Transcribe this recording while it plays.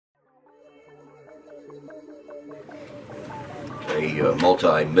A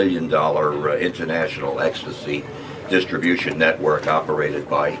multi-million-dollar international ecstasy distribution network operated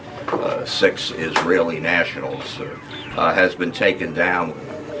by 6 Israeli nationals has been taken down.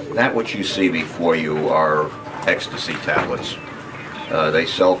 That which you see before you are ecstasy tablets. They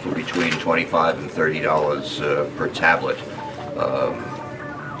sell for between $25 and $30 per tablet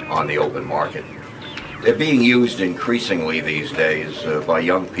on the open market. They're being used increasingly these days by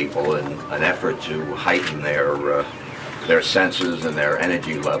young people in an effort to heighten their senses and their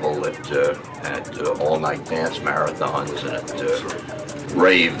energy level at all-night dance marathons and at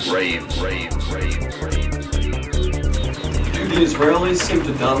raves. Do the Israelis seem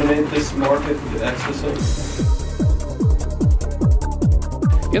to dominate this market with ecstasy?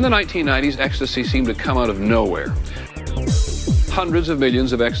 In the 1990s, ecstasy seemed to come out of nowhere. Hundreds of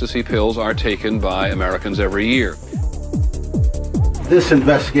millions of ecstasy pills are taken by Americans every year. This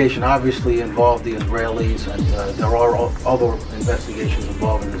investigation obviously involved the Israelis, and there are other investigations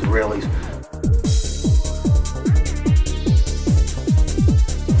involving Israelis.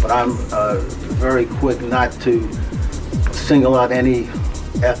 But I'm very quick not to single out any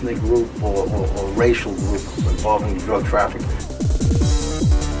ethnic group or racial group involving drug trafficking.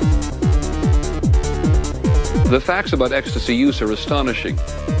 The facts about ecstasy use are astonishing.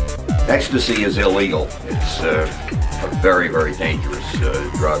 Ecstasy is illegal. It's a very, very dangerous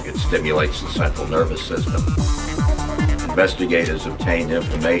drug. It stimulates the central nervous system. Investigators obtained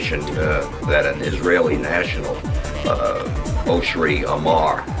information that an Israeli national, Oshri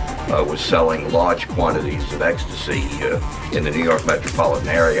Amar, was selling large quantities of ecstasy in the New York metropolitan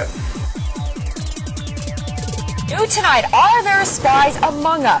area. New tonight, are there spies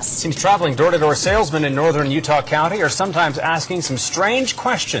among us? Seems traveling door-to-door salesmen in northern Utah County are sometimes asking some strange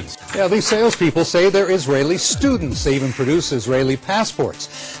questions. Yeah, these salespeople say they're Israeli students. They even produce Israeli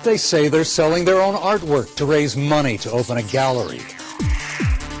passports. They say they're selling their own artwork to raise money to open a gallery.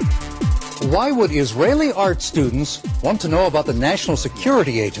 Why would Israeli art students want to know about the National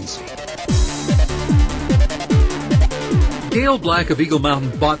Security Agency? Gail Black of Eagle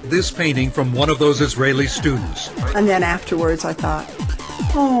Mountain bought this painting from one of those Israeli students. And then afterwards I thought,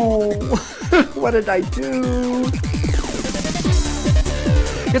 oh, what did I do?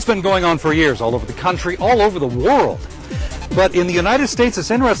 It's been going on for years all over the country, all over the world. But in the United States, it's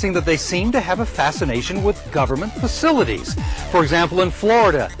interesting that they seem to have a fascination with government facilities. For example, in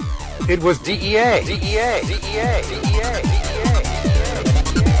Florida, it was DEA.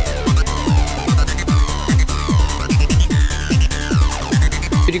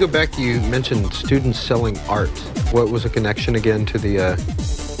 Could you go back? You mentioned students selling art. What was the connection again to the...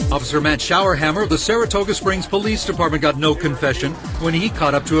 Officer Matt Showerhammer of the Saratoga Springs Police Department got no confession when he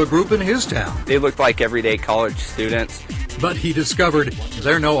caught up to a group in his town. They looked like everyday college students. But he discovered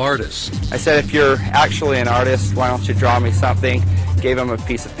they're no artists. I said, if you're actually an artist, why don't you draw me something? Gave them a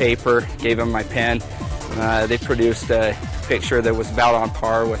piece of paper, gave them my pen. They produced a picture that was about on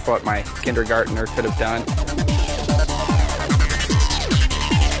par with what my kindergartner could have done.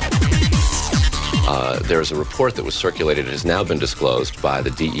 There's a report that was circulated, it has now been disclosed by the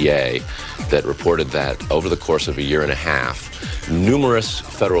DEA, that reported that over the course of a year and a half, numerous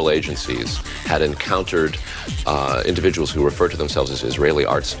federal agencies had encountered individuals who refer to themselves as Israeli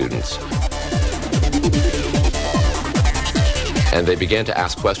art students. And they began to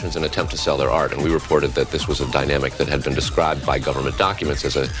ask questions and attempt to sell their art, and we reported that this was a dynamic that had been described by government documents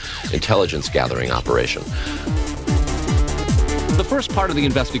as an intelligence gathering operation. The first part of the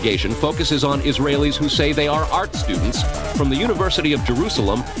investigation focuses on Israelis who say they are art students from the University of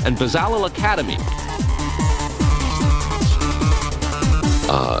Jerusalem and Bezalel Academy.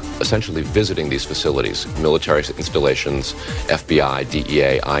 Essentially visiting these facilities, military installations, FBI,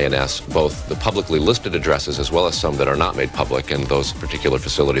 DEA, INS, both the publicly listed addresses as well as some that are not made public, and those particular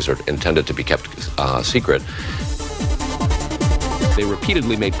facilities are intended to be kept secret. They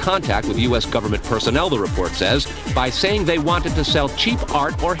repeatedly made contact with U.S. government personnel, the report says, by saying they wanted to sell cheap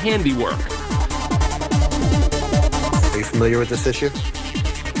art or handiwork. Are you familiar with this issue?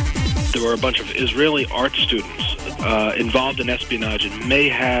 There were a bunch of Israeli art students involved in espionage and may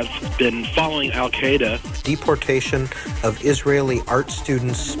have been following al-Qaeda. Deportation of Israeli art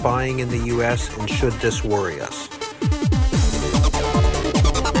students spying in the U.S., and should this worry us?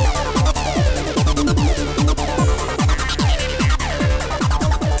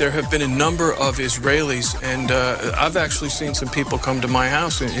 There have been a number of Israelis, and I've actually seen some people come to my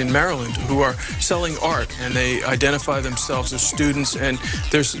house in Maryland who are selling art, and they identify themselves as students, and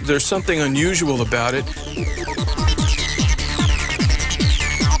there's something unusual about it.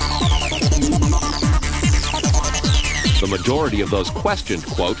 The majority of those questioned,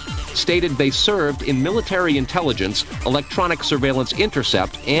 quote, stated they served in military intelligence, electronic surveillance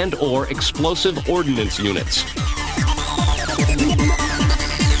intercept, and/or explosive ordnance units.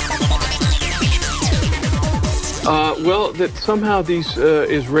 Well, that somehow these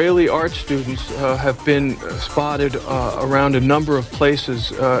Israeli art students have been spotted around a number of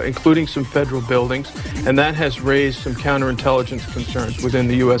places, including some federal buildings, and that has raised some counterintelligence concerns within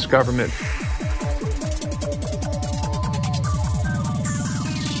the U.S. government.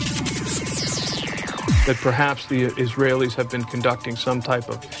 That perhaps the Israelis have been conducting some type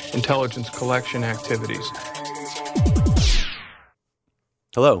of intelligence collection activities.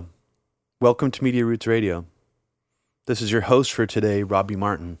 Hello. Welcome to Media Roots Radio. This is your host for today, Robbie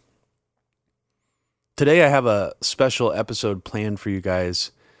Martin. Today I have a special episode planned for you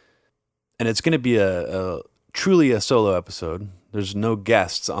guys, and it's going to be truly a solo episode. There's no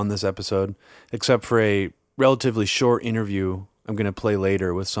guests on this episode, except for a relatively short interview I'm going to play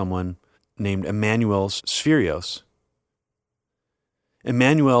later with someone named Emanuel Sphirios.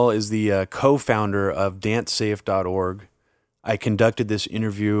 Emanuel is the co-founder of DanceSafe.org. I conducted this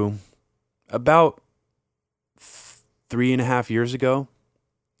interview about 3.5 years ago.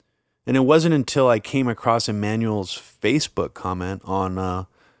 And it wasn't until I came across Emanuel's Facebook comment on a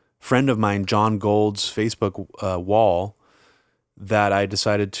friend of mine, John Gold's Facebook wall, that I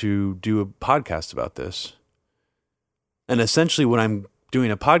decided to do a podcast about this. And essentially what I'm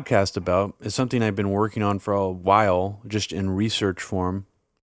doing a podcast about is something I've been working on for a while, just in research form.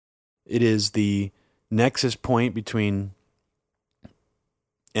 It is the nexus point between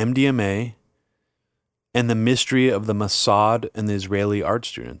MDMA and the mystery of the Mossad and the Israeli art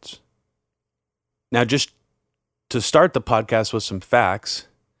students. Now, just to start the podcast with some facts,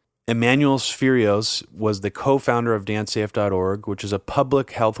 Emanuel Sphirios was the co-founder of DanceSafe.org, which is a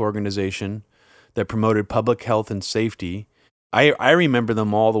public health organization that promoted public health and safety. I remember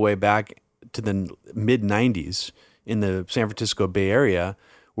them all the way back to the mid-90s in the San Francisco Bay Area,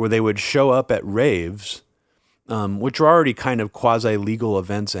 where they would show up at raves, which are already kind of quasi-legal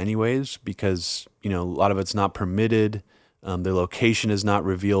events anyways, because, a lot of it's not permitted. The location is not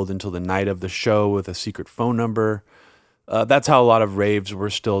revealed until the night of the show with a secret phone number. That's how a lot of raves were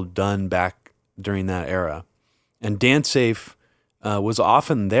still done back during that era. And DanceSafe was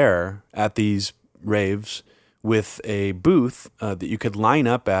often there at these raves with a booth that you could line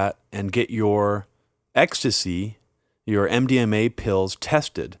up at and get your ecstasy, your MDMA pills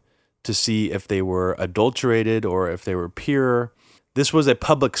tested to see if they were adulterated or if they were pure. This was a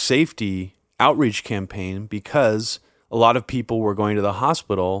public safety outreach campaign because a lot of people were going to the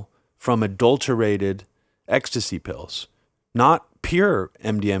hospital from adulterated ecstasy pills, not pure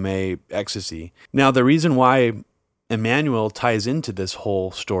MDMA ecstasy. Now, the reason why Emanuel ties into this whole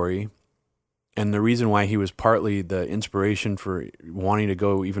story, and the reason why he was partly the inspiration for wanting to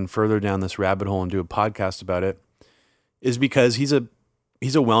go even further down this rabbit hole and do a podcast about it, is because he's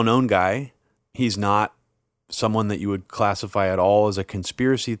a well-known guy. He's not someone that you would classify at all as a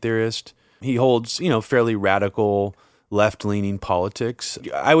conspiracy theorist. He holds, fairly radical left-leaning politics.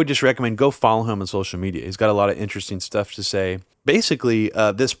 I would just recommend go follow him on social media. He's got a lot of interesting stuff to say. Basically,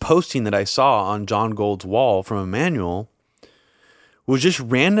 this posting that I saw on John Gold's wall from Emanuel was just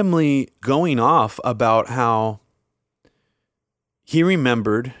randomly going off about how he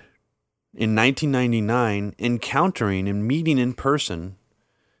remembered in 1999 encountering and meeting in person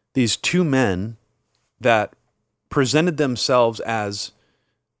these two men that presented themselves as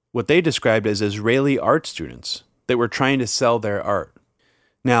what they described as Israeli art students that were trying to sell their art.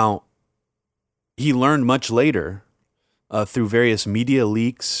 Now, he learned much later through various media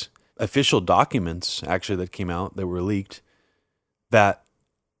leaks, official documents actually that came out that were leaked, that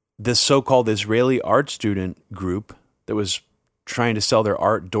this so-called Israeli art student group that was trying to sell their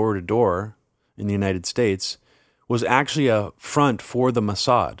art door to door in the United States was actually a front for the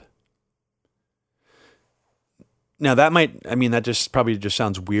Mossad. Now that just probably just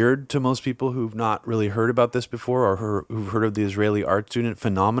sounds weird to most people who've not really heard about this before or who've heard of the Israeli art student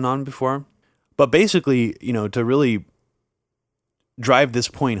phenomenon before. But basically, to really drive this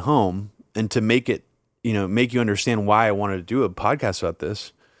point home and to make it, make you understand why I wanted to do a podcast about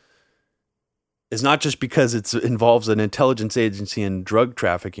this, is not just because it involves an intelligence agency and drug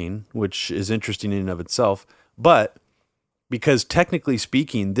trafficking, which is interesting in and of itself, but because technically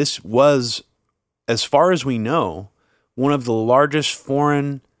speaking, this was, as far as we know, one of the largest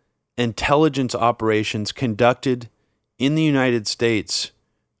foreign intelligence operations conducted in the United States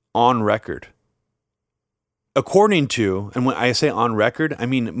on record. According to, and when I say on record, I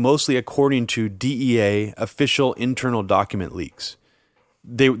mean mostly according to DEA official internal document leaks.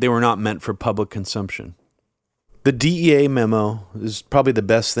 They were not meant for public consumption. The DEA memo is probably the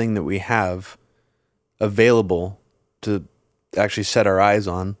best thing that we have available to actually set our eyes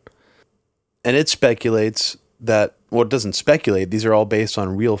on. And it speculates that, well, it doesn't speculate, these are all based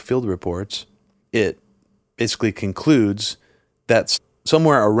on real field reports. It basically concludes that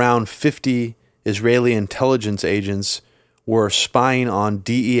somewhere around 50 Israeli intelligence agents were spying on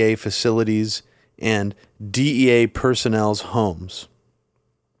DEA facilities and DEA personnel's homes,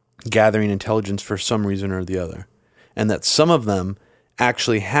 gathering intelligence for some reason or the other. And that some of them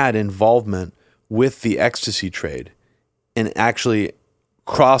actually had involvement with the ecstasy trade and actually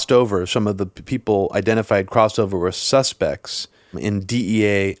crossed over. Some of the people identified crossed over with suspects in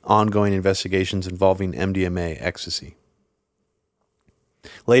DEA ongoing investigations involving MDMA ecstasy.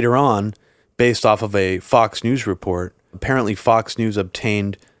 Later on, based off of a Fox News report, apparently Fox News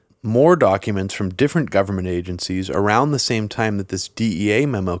obtained more documents from different government agencies around the same time that this DEA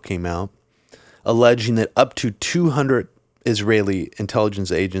memo came out, alleging that up to 200 Israeli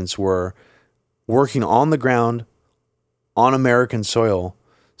intelligence agents were working on the ground on American soil,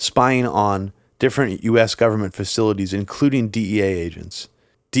 spying on different U.S. government facilities, including DEA agents,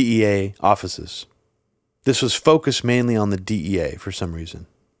 DEA offices. This was focused mainly on the DEA for some reason.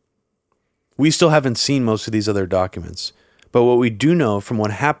 We still haven't seen most of these other documents, but what we do know from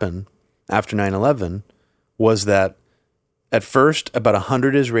what happened after 9/11 was that at first about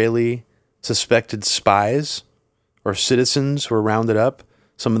 100 Israeli suspected spies or citizens were rounded up.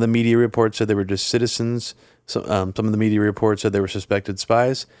 Some of the media reports said they were just citizens. Some of the media reports said they were suspected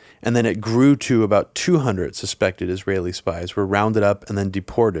spies. And then it grew to about 200 suspected Israeli spies were rounded up and then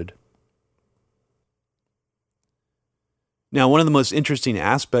deported. Now, one of the most interesting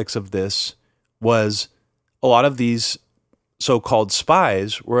aspects of this was a lot of these so-called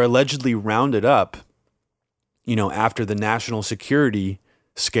spies were allegedly rounded up, after the national security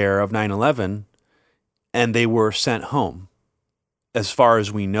scare of 9/11, and they were sent home. As far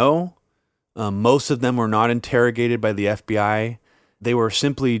as we know, most of them were not interrogated by the FBI. They were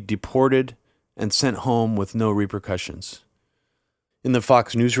simply deported and sent home with no repercussions. In the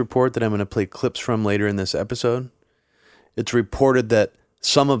Fox News report that I'm going to play clips from later in this episode, it's reported that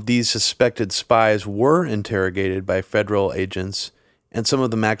some of these suspected spies were interrogated by federal agents, and some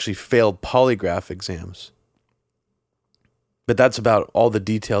of them actually failed polygraph exams. But that's about all the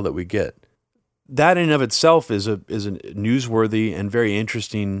detail that we get. That in and of itself is a newsworthy and very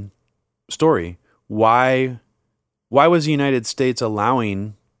interesting story. Why was the United States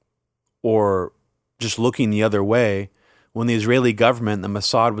allowing or just looking the other way when the Israeli government, the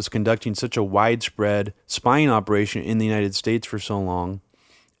Mossad, was conducting such a widespread spying operation in the United States for so long?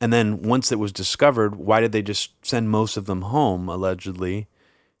 And then once it was discovered, why did they just send most of them home, allegedly,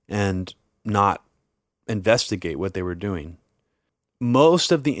 and not investigate what they were doing?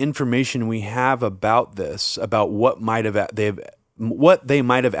 Most of the information we have about this, about what they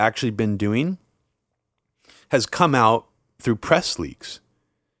might have actually been doing, has come out through press leaks.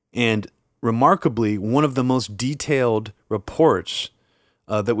 And remarkably, one of the most detailed reports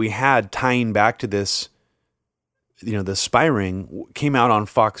that we had tying back to this, the spy ring, came out on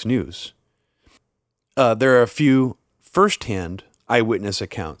Fox News. There are a few firsthand eyewitness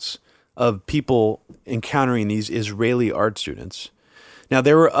accounts of people encountering these Israeli art students. Now,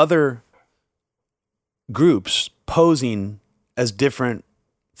 there were other groups posing as different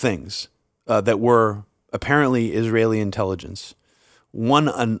things that were apparently Israeli intelligence.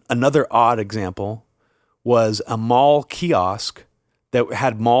 Another odd example was a mall kiosk that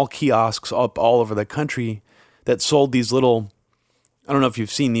had mall kiosks up all over the country that sold these little, I don't know if you've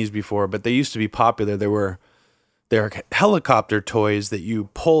seen these before, but they used to be popular. They're helicopter toys that you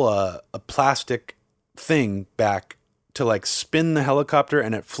pull a plastic thing back to spin the helicopter,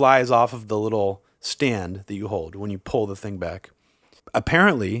 and it flies off of the little stand that you hold when you pull the thing back.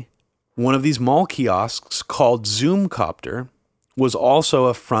 Apparently, one of these mall kiosks called Zoomcopter was also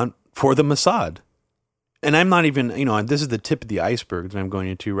a front for the Mossad. And I'm not even, this is the tip of the iceberg that I'm going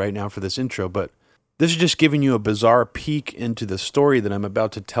into right now for this intro, but this is just giving you a bizarre peek into the story that I'm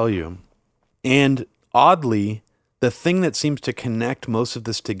about to tell you. And oddly, the thing that seems to connect most of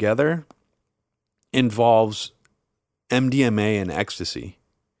this together involves MDMA and ecstasy,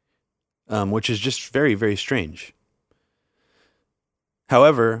 which is just very, very strange.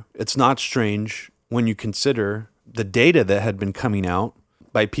 However, it's not strange when you consider the data that had been coming out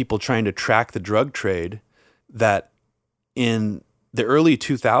by people trying to track the drug trade, that in the early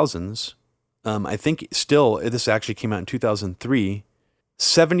 2000s, I think this actually came out in 2003,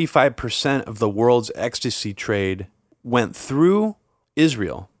 75% of the world's ecstasy trade went through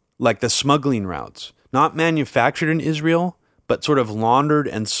Israel, like the smuggling routes. Not manufactured in Israel, but sort of laundered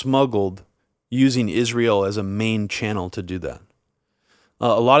and smuggled using Israel as a main channel to do that.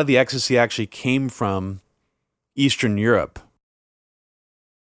 A lot of the ecstasy actually came from Eastern Europe.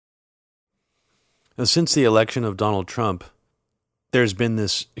 Now, since the election of Donald Trump, there's been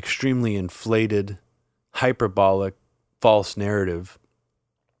this extremely inflated, hyperbolic, false narrative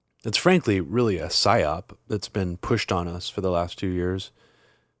that's frankly really a psyop that's been pushed on us for the last 2 years,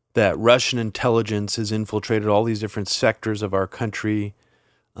 that Russian intelligence has infiltrated all these different sectors of our country.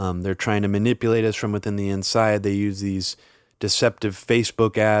 They're trying to manipulate us from within the inside. They use these deceptive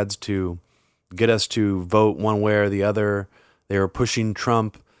Facebook ads to get us to vote one way or the other. They are pushing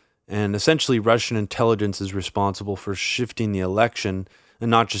Trump. And essentially, Russian intelligence is responsible for shifting the election.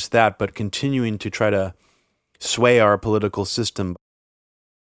 And not just that, but continuing to try to sway our political system.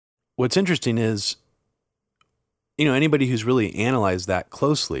 What's interesting is, anybody who's really analyzed that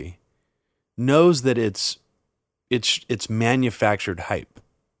closely knows that it's manufactured hype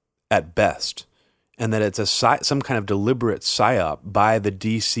at best, and that it's some kind of deliberate psyop by the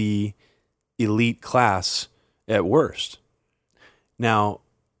DC elite class at worst. Now,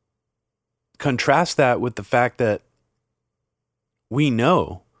 contrast that with the fact that we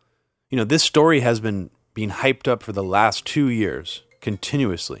know, this story has been being hyped up for the last 2 years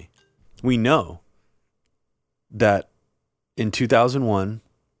continuously. We know that in 2001,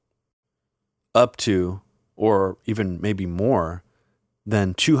 up to, or even maybe more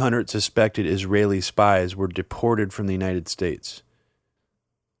than 200 suspected Israeli spies were deported from the United States.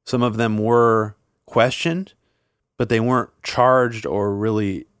 Some of them were questioned, but they weren't charged or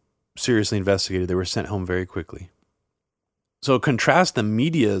really seriously investigated. They were sent home very quickly. So contrast the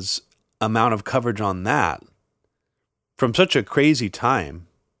media's amount of coverage on that from such a crazy time,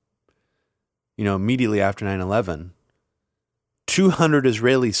 immediately after 9/11, 200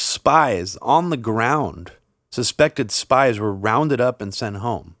 Israeli spies on the ground, suspected spies, were rounded up and sent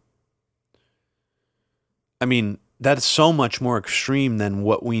home. I mean, that's so much more extreme than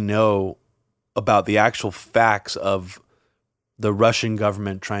what we know about the actual facts of the Russian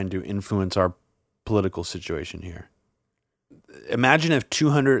government trying to influence our political situation here. Imagine if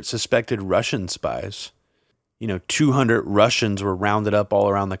 200 suspected Russian spies, 200 Russians were rounded up all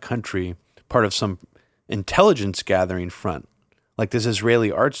around the country, part of some intelligence gathering front, like this Israeli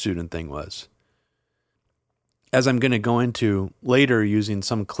art student thing was. As I'm going to go into later using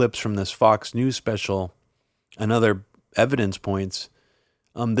some clips from this Fox News special and other evidence points,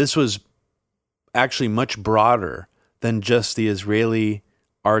 this was actually much broader than just the Israeli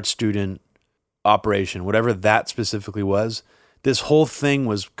art student operation, whatever that specifically was. This whole thing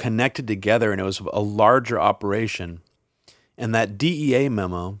was connected together, and it was a larger operation. And that DEA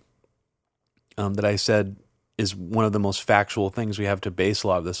memo that I said is one of the most factual things we have to base a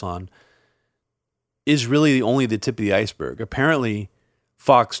lot of this on is really only the tip of the iceberg. Apparently,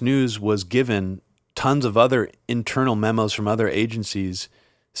 Fox News was given tons of other internal memos from other agencies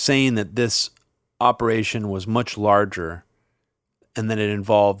saying that this operation was much larger and that it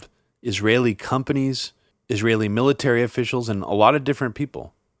involved Israeli companies, Israeli military officials, and a lot of different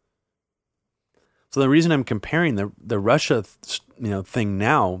people. So the reason I'm comparing the Russia thing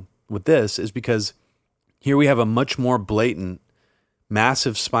now with this is because here we have a much more blatant,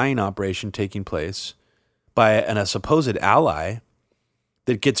 massive spying operation taking place by a supposed ally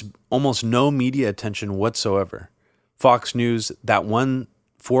that gets almost no media attention whatsoever. Fox News, that one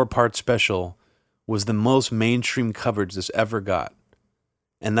 4-part special, was the most mainstream coverage this ever got.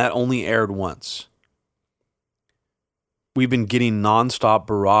 And that only aired once. We've been getting nonstop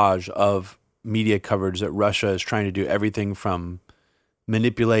barrage of media coverage that Russia is trying to do everything from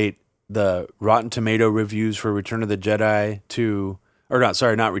manipulate the Rotten Tomato reviews for Return of the Jedi to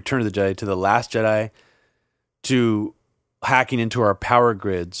The Last Jedi, to hacking into our power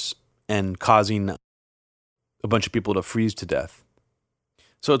grids and causing a bunch of people to freeze to death.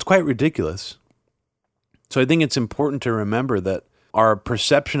 So it's quite ridiculous. So I think it's important to remember that our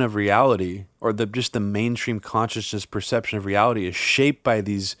perception of reality, or just the mainstream consciousness perception of reality, is shaped by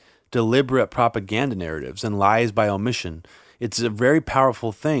these deliberate propaganda narratives and lies by omission. It's a very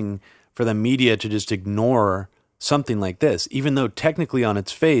powerful thing for the media to just ignore something like this, even though technically on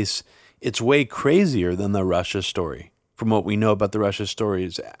its face, it's way crazier than the Russia story. From what we know about the Russia story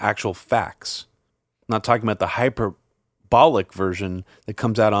is actual facts. I'm not talking about the hyperbolic version that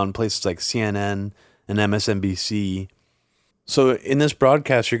comes out on places like CNN and MSNBC. So in this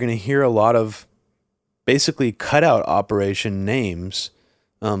broadcast, you're going to hear a lot of basically cutout operation names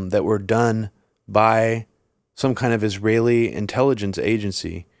that were done by some kind of Israeli intelligence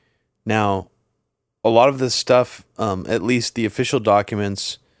agency. Now, a lot of this stuff, at least the official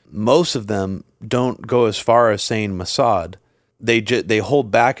documents, most of them don't go as far as saying Mossad. they hold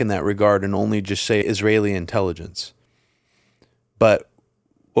back in that regard and only just say Israeli intelligence. But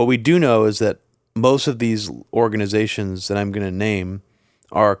what we do know is that most of these organizations that I'm going to name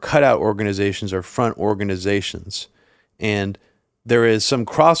are cutout organizations or front organizations, and there is some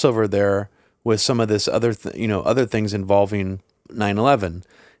crossover there with some of this other things involving 9/11.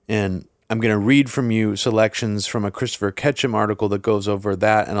 And I'm going to read from you selections from a Christopher Ketchum article that goes over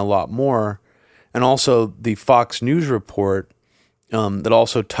that and a lot more, and also the Fox News report that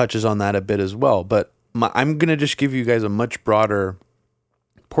also touches on that a bit as well. But I'm going to just give you guys a much broader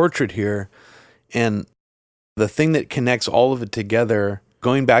portrait here, and the thing that connects all of it together,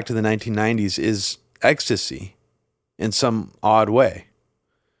 going back to the 1990s, is ecstasy in some odd way.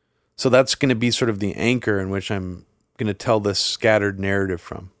 So that's going to be sort of the anchor in which I'm going to tell this scattered narrative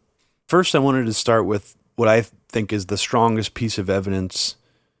from. First, I wanted to start with what I think is the strongest piece of evidence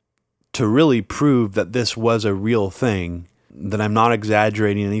to really prove that this was a real thing, that I'm not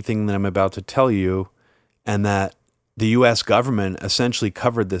exaggerating anything that I'm about to tell you, and that the U.S. government essentially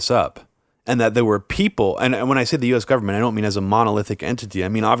covered this up, and that there were people, and when I say the U.S. government, I don't mean as a monolithic entity. I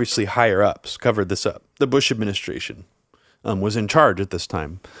mean, obviously, higher-ups covered this up. The Bush administration was in charge at this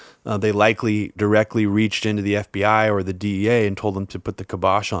time. They likely directly reached into the FBI or the DEA and told them to put the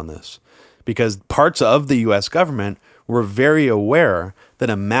kibosh on this, because parts of the U.S. government were very aware that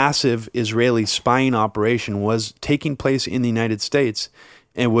a massive Israeli spying operation was taking place in the United States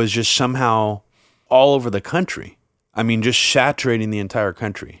and was just somehow all over the country. I mean, just saturating the entire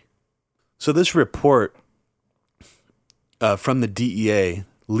country. So this report from the DEA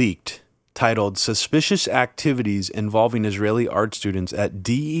leaked, titled Suspicious Activities Involving Israeli Art Students at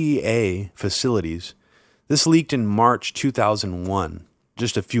DEA Facilities. This leaked in March 2001,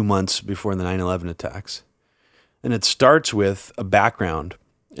 just a few months before the 9/11 attacks. And it starts with a background,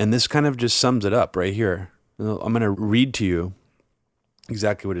 and this kind of just sums it up right here. I'm going to read to you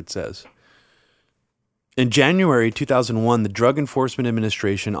exactly what it says. In January 2001, the Drug Enforcement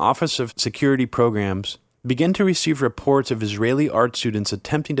Administration Office of Security Programs began to receive reports of Israeli art students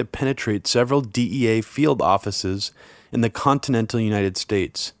attempting to penetrate several DEA field offices in the continental United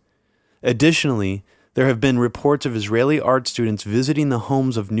States. Additionally, there have been reports of Israeli art students visiting the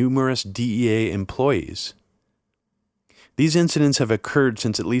homes of numerous DEA employees. These incidents have occurred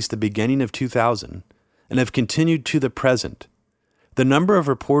since at least the beginning of 2000 and have continued to the present. The number of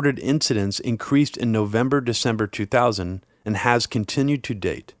reported incidents increased in November-December 2000 and has continued to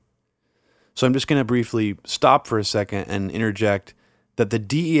date. So I'm just going to briefly stop for a second and interject that the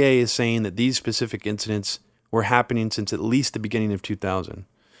DEA is saying that these specific incidents were happening since at least the beginning of 2000.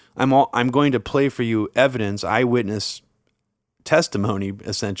 I'm going to play for you evidence, eyewitness testimony,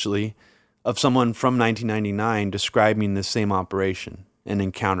 essentially, of someone from 1999 describing the same operation and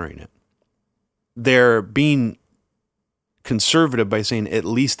encountering it. They're being conservative by saying at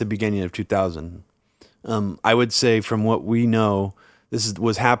least the beginning of 2000. I would say from what we know, this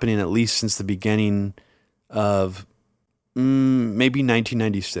was happening at least since the beginning of maybe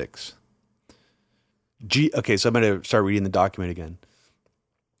 1996. Okay, so I'm going to start reading the document again.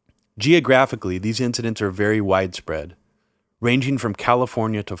 Geographically, these incidents are very widespread, ranging from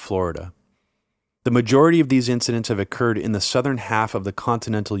California to Florida. The majority of these incidents have occurred in the southern half of the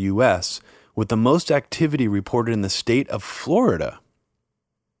continental U.S., with the most activity reported in the state of Florida.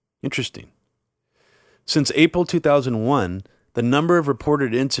 Interesting. Since April 2001, the number of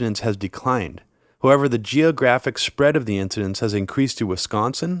reported incidents has declined. However, the geographic spread of the incidents has increased to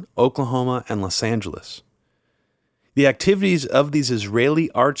Wisconsin, Oklahoma, and Los Angeles. The activities of these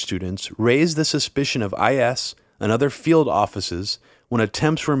Israeli art students raised the suspicion of IS and other field offices when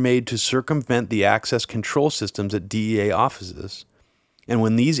attempts were made to circumvent the access control systems at DEA offices, and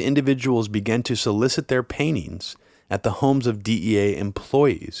when these individuals began to solicit their paintings at the homes of DEA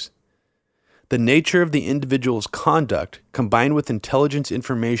employees. The nature of the individual's conduct, combined with intelligence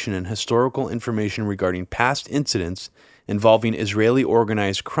information and historical information regarding past incidents involving Israeli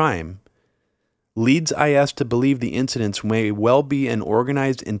organized crime, leads IS to believe the incidents may well be an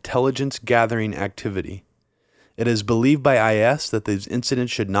organized intelligence-gathering activity. It is believed by IS that these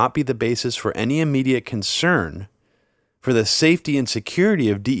incidents should not be the basis for any immediate concern for the safety and security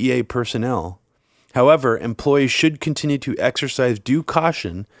of DEA personnel. However, employees should continue to exercise due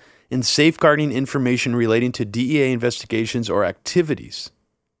caution in safeguarding information relating to DEA investigations or activities.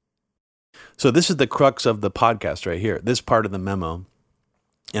 So this is the crux of the podcast right here, this part of the memo.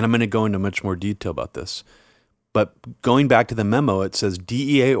 And I'm going to go into much more detail about this. But going back to the memo, it says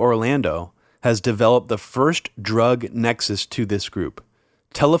DEA Orlando has developed the first drug nexus to this group.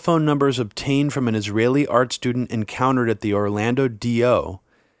 Telephone numbers obtained from an Israeli art student encountered at the Orlando DO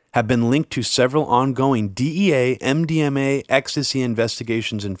have been linked to several ongoing DEA, MDMA, ecstasy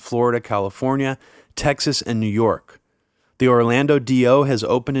investigations in Florida, California, Texas, and New York. The Orlando DO has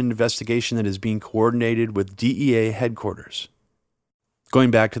opened an investigation that is being coordinated with DEA headquarters.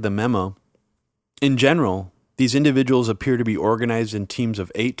 Going back to the memo, in general, these individuals appear to be organized in teams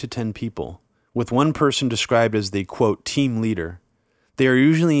of 8 to 10 people, with one person described as the, quote, team leader. They are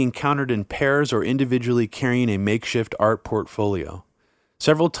usually encountered in pairs or individually carrying a makeshift art portfolio.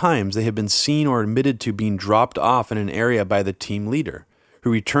 Several times they have been seen or admitted to being dropped off in an area by the team leader,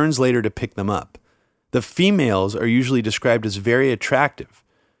 who returns later to pick them up. The females are usually described as very attractive,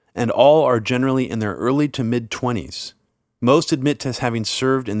 and all are generally in their early to mid-20s. Most admit to having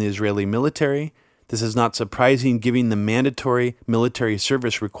served in the Israeli military. This is not surprising given the mandatory military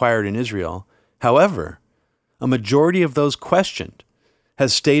service required in Israel. However, a majority of those questioned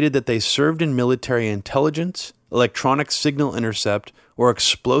has stated that they served in military intelligence, electronic signal intercept, or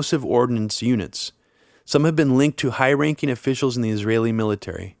explosive ordnance units. Some have been linked to high-ranking officials in the Israeli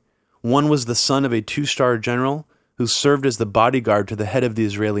military. One was the son of a 2-star general who served as the bodyguard to the head of the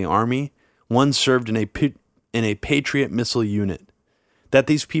Israeli army. One served in a Patriot missile unit. That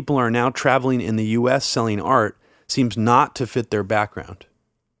these people are now traveling in the U.S. selling art seems not to fit their background.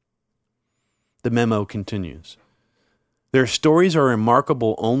 The memo continues. Their stories are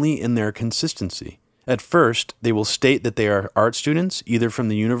remarkable only in their consistency. At first, they will state that they are art students, either from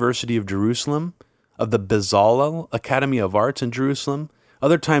the University of Jerusalem, of the Bezalel Academy of Arts in Jerusalem.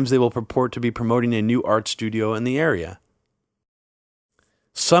 Other times they will purport to be promoting a new art studio in the area.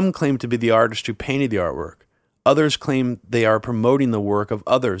 Some claim to be the artist who painted the artwork. Others claim they are promoting the work of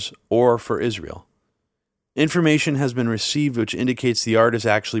others or for Israel. Information has been received which indicates the art is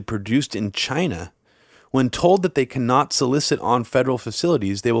actually produced in China. When told that they cannot solicit on federal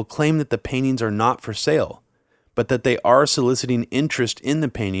facilities, they will claim that the paintings are not for sale, but that they are soliciting interest in the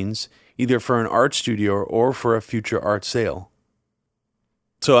paintings, either for an art studio or for a future art sale.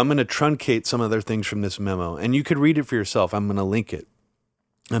 So I'm going to truncate some other things from this memo, and you could read it for yourself. I'm going to link it.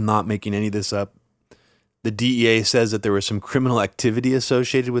 I'm not making any of this up. The DEA says that there was some criminal activity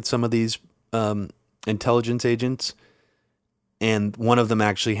associated with some of these intelligence agents, and one of them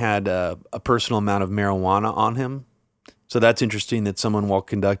actually had a personal amount of marijuana on him. So that's interesting that someone, while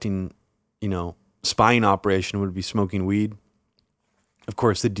conducting, spying operation, would be smoking weed. Of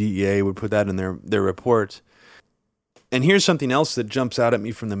course, the DEA would put that in their report. And here's something else that jumps out at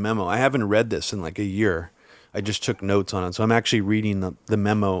me from the memo. I haven't read this in like a year. I just took notes on it. So I'm actually reading the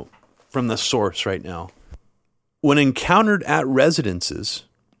memo from the source right now. When encountered at residences,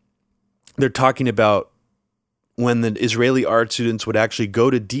 they're talking about when the Israeli art students would actually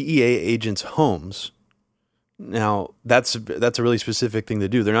go to DEA agents' homes. Now, that's a really specific thing to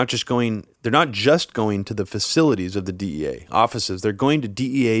do. They're not just going to the facilities of the DEA offices. They're going to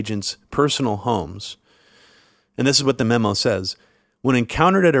DEA agents' personal homes. And this is what the memo says. When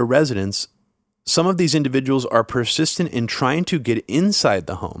encountered at a residence, some of these individuals are persistent in trying to get inside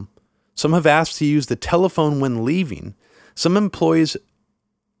the home. Some have asked to use the telephone when leaving. Some employees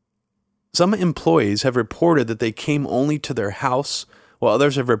have reported that they came only to their house, while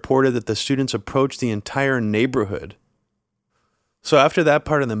others have reported that the students approached the entire neighborhood. So after that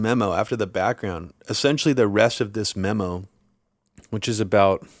part of the memo, after the background, essentially the rest of this memo, which is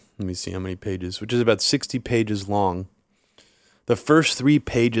about, let me see how many pages, which is about 60 pages long. The first 3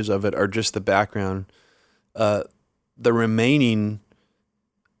 pages of it are just the background. The remaining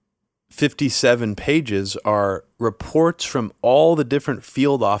 57 pages are reports from all the different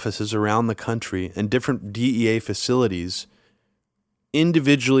field offices around the country and different DEA facilities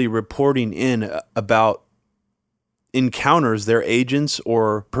individually reporting in about encounters their agents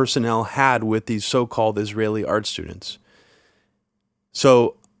or personnel had with these so-called Israeli art students.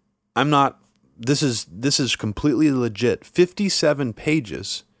 So this is completely legit. 57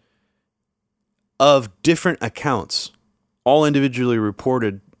 pages of different accounts, all individually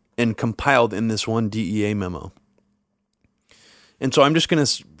reported and compiled in this one DEA memo. And so I'm just going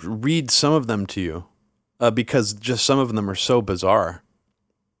to read some of them to you because just some of them are so bizarre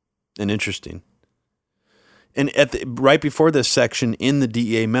and interesting. And right before this section in the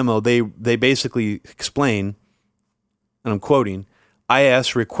DEA memo, they basically explain, and I'm quoting,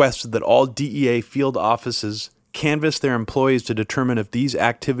 IS requested that all DEA field offices canvass their employees to determine if these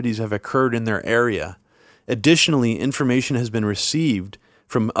activities have occurred in their area. Additionally, information has been received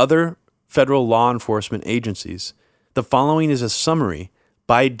from other federal law enforcement agencies. The following is a summary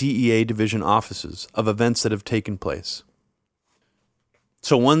by DEA division offices of events that have taken place.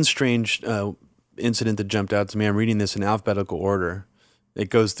 So one strange incident that jumped out to me, I'm reading this in alphabetical order. It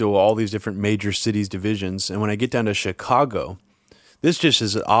goes through all these different major cities divisions. And when I get down to Chicago, This just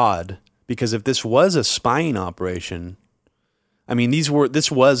is odd, because if this was a spying operation, I mean,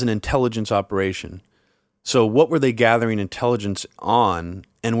 this was an intelligence operation. So what were they gathering intelligence on?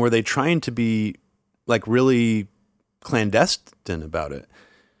 And were they trying to be like really clandestine about it?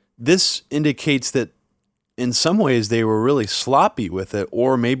 This indicates that in some ways they were really sloppy with it,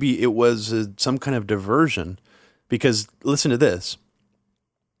 or maybe it was some kind of diversion. Because listen to this.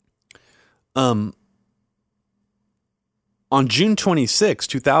 On June 26,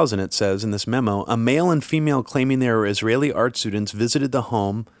 2000, it says in this memo, a male and female claiming they were Israeli art students visited the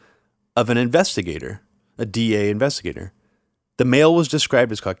home of an investigator, a DA investigator. The male was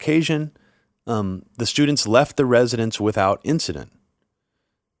described as Caucasian. The students left the residence without incident.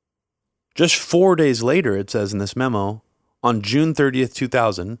 Just 4 days later, it says in this memo, on June 30th,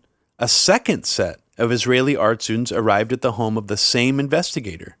 2000, a second set of Israeli art students arrived at the home of the same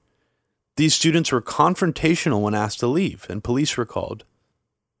investigator. These students were confrontational when asked to leave, and police were called.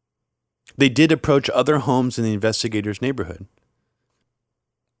 They did approach other homes in the investigator's neighborhood.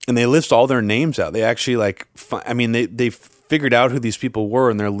 And they list all their names out. They actually they figured out who these people were,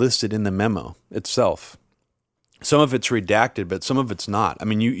 and they're listed in the memo itself. Some of it's redacted, but some of it's not. I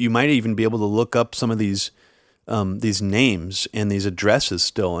mean, you might even be able to look up some of these names and these addresses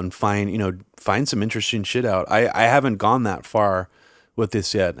still and find some interesting shit out. I haven't gone that far with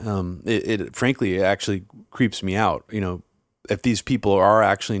this yet. Frankly, it actually creeps me out. If these people are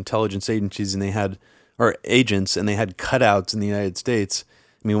actually intelligence agencies or agents and they had cutouts in the United States,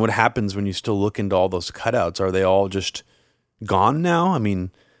 I mean, what happens when you still look into all those cutouts? Are they all just gone now? I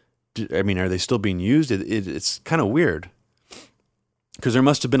mean, are they still being used? It's kind of weird, because there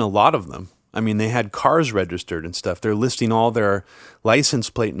must have been a lot of them. I mean, they had cars registered and stuff. They're listing all their license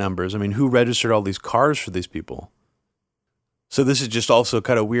plate numbers. I mean, who registered all these cars for these people? So this is just also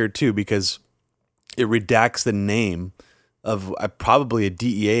kind of weird too, because it redacts the name of probably a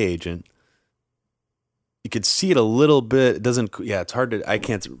DEA agent. You could see it a little bit. It doesn't, it's hard to, I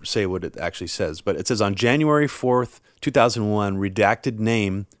can't say what it actually says, but it says on January 4th, 2001, redacted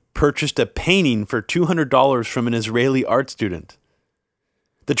name, purchased a painting for $200 from an Israeli art student.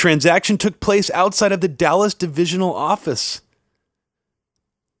 The transaction took place outside of the Dallas divisional office.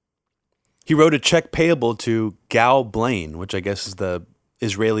 He wrote a check payable to Gal Blaine, which I guess is the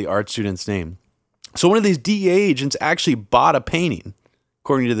Israeli art student's name. So one of these DEA agents actually bought a painting,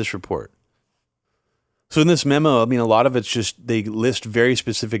 according to this report. So in this memo, I mean, a lot of it's just, they list very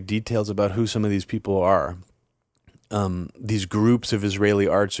specific details about who some of these people are. These groups of Israeli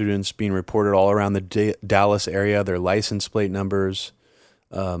art students being reported all around the Dallas area, their license plate numbers,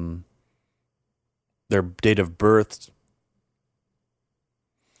 their date of birth.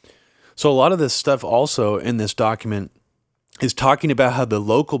 So a lot of this stuff also in this document is talking about how the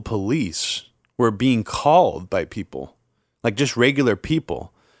local police were being called by people, like just regular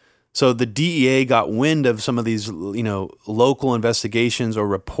people. So the DEA got wind of some of these, local investigations or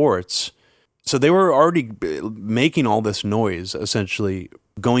reports. So they were already making all this noise, essentially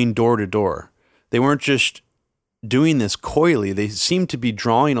going door to door. They weren't just doing this coyly. They seemed to be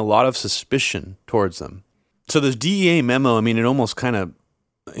drawing a lot of suspicion towards them. So this DEA memo, I mean, it almost kind of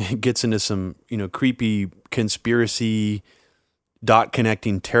gets into some, creepy conspiracy dot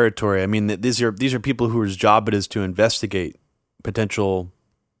connecting territory. I mean, these are people whose job it is to investigate potential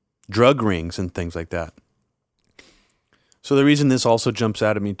drug rings and things like that. So the reason this also jumps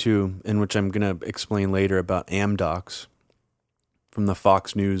out at me too, and which I'm going to explain later about Amdocs from the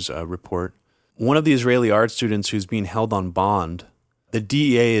Fox News report, one of the Israeli art students who's being held on bond, the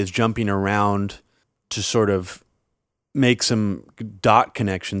DEA is jumping around to sort of make some dot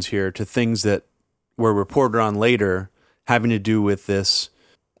connections here to things that were reported on later having to do with this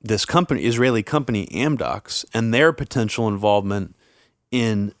company, Israeli company Amdocs, and their potential involvement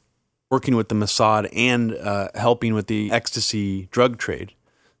in working with the Mossad and helping with the ecstasy drug trade.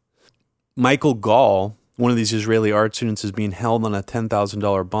 Michael Gall, one of these Israeli art students, is being held on a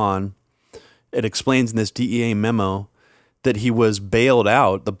 $10,000 bond. It explains in this DEA memo that he was bailed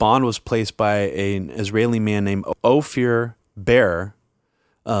out. The bond was placed by an Israeli man named Ophir Ber,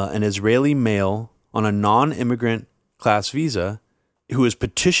 an Israeli male on a non-immigrant class visa, who was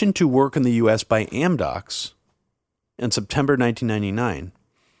petitioned to work in the U.S. by Amdocs in September 1999.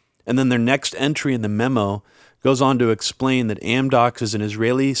 And then their next entry in the memo goes on to explain that Amdocs is an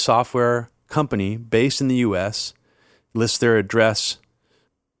Israeli software company based in the U.S., lists their address.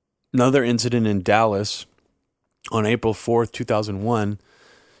 Another incident in Dallas on April 4th, 2001,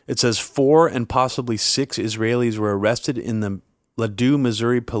 it says 4 and possibly 6 Israelis were arrested in the Ladue,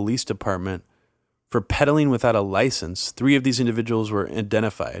 Missouri Police Department for peddling without a license. 3 of these individuals were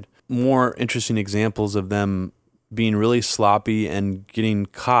identified. More interesting examples of them being really sloppy and getting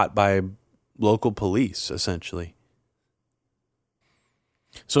caught by local police, essentially.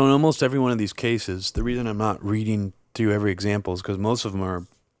 So in almost every one of these cases, the reason I'm not reading through every example is because most of them are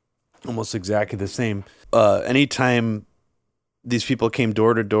almost exactly the same. Anytime these people came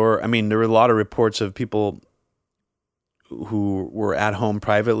door to door, I mean, there were a lot of reports of people who were at home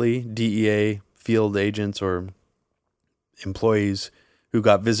privately, DEA field agents or employees who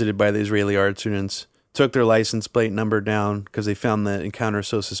got visited by the Israeli art students, took their license plate number down because they found the encounter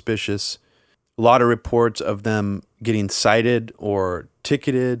so suspicious. A lot of reports of them getting cited or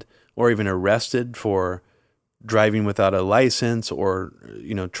ticketed or even arrested for driving without a license or,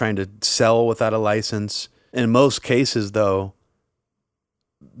 trying to sell without a license. In most cases, though,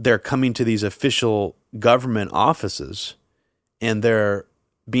 they're coming to these official government offices and they're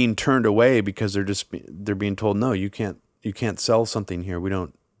being turned away because they're being told, no, you can't sell something here. We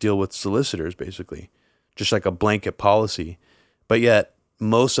don't deal with solicitors, basically, just like a blanket policy. But yet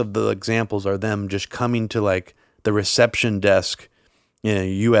most of the examples are them just coming to like the reception desk in a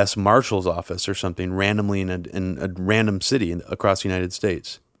U.S. Marshal's office or something randomly in a random city across the United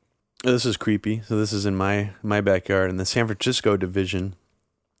States. This is creepy. So this is in my backyard in the San Francisco division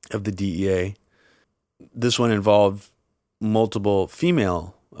of the DEA. This one involved multiple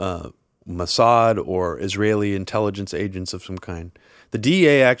female Mossad or Israeli intelligence agents of some kind. The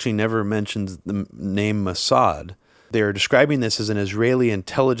DEA actually never mentions the name Mossad. They are describing this as an Israeli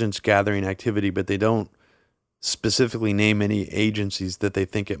intelligence gathering activity, but they don't specifically name any agencies that they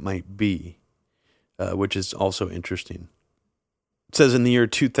think it might be, which is also interesting. It says in the year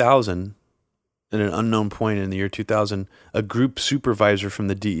 2000, at an unknown point in the year 2000, a group supervisor from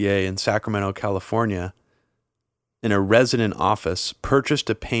the DEA in Sacramento, California, in a resident office, purchased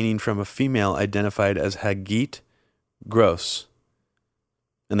a painting from a female identified as Hagit Gross,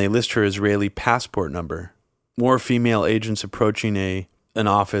 and they list her Israeli passport number. More female agents approaching an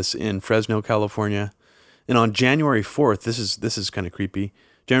office in Fresno, California. And on January 4th, this is kind of creepy,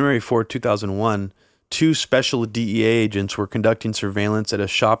 January 4th, 2001, 2 special DEA agents were conducting surveillance at a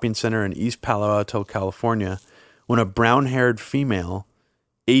shopping center in East Palo Alto, California, when a brown-haired female,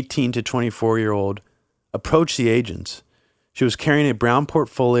 18 to 24-year-old, approached the agents. She was carrying a brown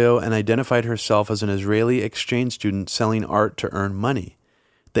portfolio and identified herself as an Israeli exchange student selling art to earn money.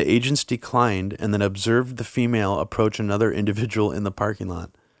 The agents declined and then observed the female approach another individual in the parking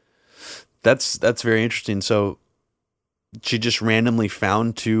lot. That's very interesting. So she just randomly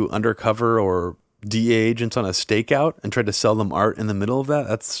found 2 undercover or DEA agents on a stakeout and tried to sell them art in the middle of that.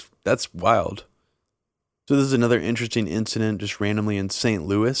 That's wild. So this is another interesting incident just randomly in St.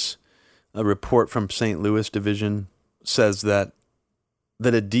 Louis. A report from St. Louis Division says that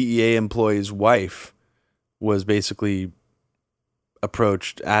a DEA employee's wife was basically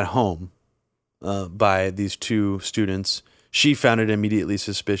approached at home by these 2 students. She found it immediately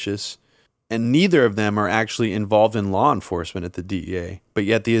suspicious, and neither of them are actually involved in law enforcement at the DEA, but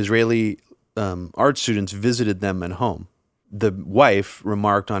yet the Israeli art students visited them at home. The wife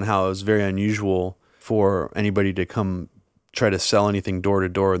remarked on how it was very unusual for anybody to come try to sell anything door to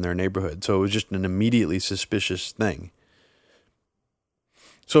door in their neighborhood. So it was just an immediately suspicious thing.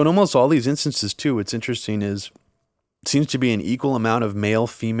 So in almost all these instances too, what's interesting is it seems to be an equal amount of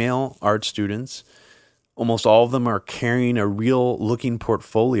male-female art students. Almost all of them are carrying a real-looking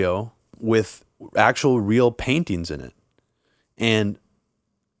portfolio with actual real paintings in it.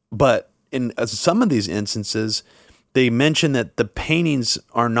 But in some of these instances, they mention that the paintings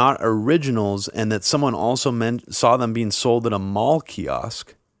are not originals and that someone also saw them being sold at a mall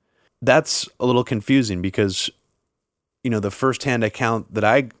kiosk. That's a little confusing because, the firsthand account that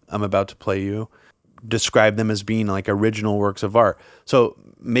I'm about to play you described them as being like original works of art. So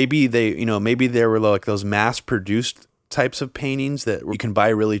maybe they were like those mass-produced types of paintings that you can buy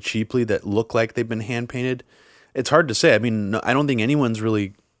really cheaply that look like they've been hand-painted. It's hard to say. I mean, I don't think anyone's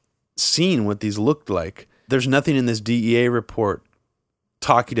really seen what these looked like. There's nothing in this DEA report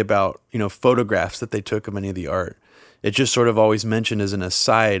talking about, photographs that they took of any of the art. It just sort of always mentioned as an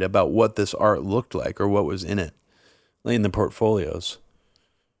aside about what this art looked like or what was in it, in the portfolios.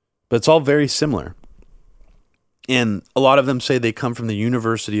 But it's all very similar. And a lot of them say they come from the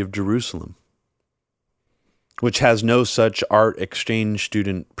University of Jerusalem, which has no such art exchange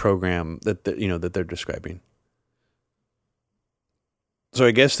student program that they're describing. So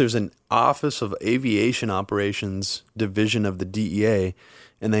I guess there's an Office of Aviation Operations division of the DEA,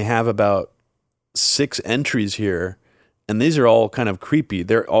 and they have about 6 entries here, and these are all kind of creepy.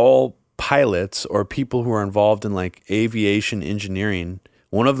 They're all pilots or people who are involved in like aviation engineering.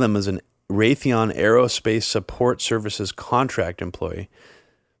 One of them is an Raytheon Aerospace Support Services contract employee.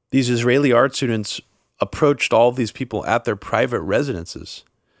 These Israeli art students approached all these people at their private residences.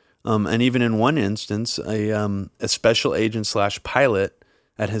 And even in one instance, a special agent / pilot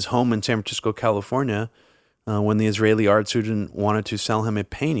at his home in San Francisco, California, when the Israeli art student wanted to sell him a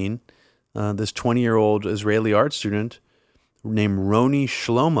painting, this 20-year-old Israeli art student named Roni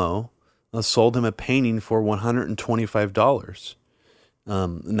Shlomo sold him a painting for $125.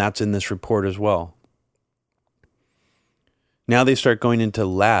 And that's in this report as well. Now they start going into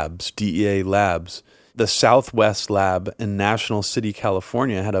labs, DEA labs. The Southwest Lab in National City,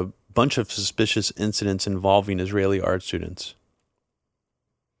 California had a bunch of suspicious incidents involving Israeli art students.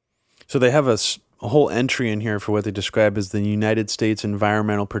 So they have a whole entry in here for what they describe as the United States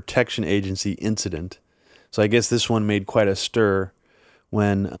Environmental Protection Agency incident. So I guess this one made quite a stir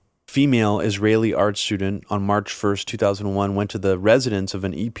when a female Israeli art student on March 1st, 2001 went to the residence of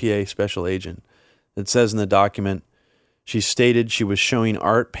an EPA special agent. It says in the document, she stated she was showing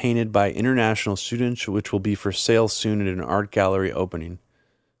art painted by international students, which will be for sale soon at an art gallery opening.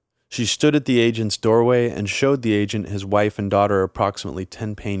 She stood at the agent's doorway and showed the agent, his wife, and daughter approximately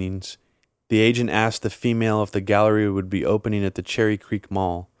 10 paintings. The agent asked the female if the gallery would be opening at the Cherry Creek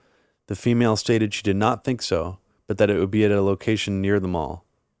Mall. The female stated she did not think so, but that it would be at a location near the mall.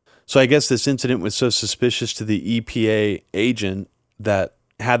 So I guess this incident was so suspicious to the EPA agent that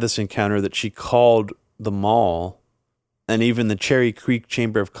had this encounter that she called the mall and even the Cherry Creek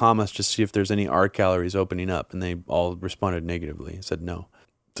Chamber of Commerce to see if there's any art galleries opening up, and they all responded negatively, said no.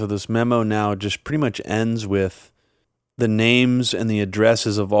 So this memo now just pretty much ends with the names and the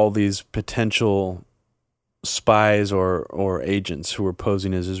addresses of all these potential spies or agents who were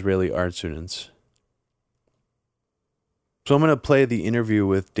posing as Israeli art students. So I'm going to play the interview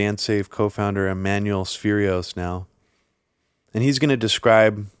with DanceSafe co-founder Emanuel Sfirios now, and he's going to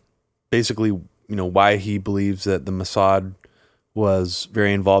describe basically why he believes that the Mossad was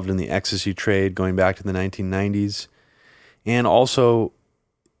very involved in the ecstasy trade going back to the 1990s, and also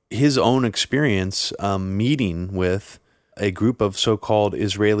his own experience meeting with a group of so-called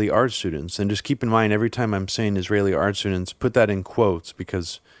Israeli art students. And just keep in mind, every time I'm saying Israeli art students, put that in quotes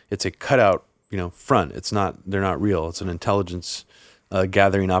because it's a cutout, front. They're not real. It's an intelligence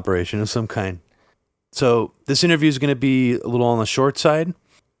gathering operation of some kind. So this interview is going to be a little on the short side.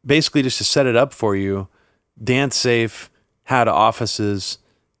 Basically, just to set it up for you, DanceSafe had offices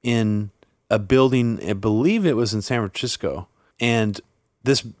in a building, I believe it was in San Francisco, and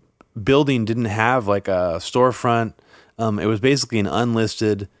this building didn't have like a storefront. It was basically an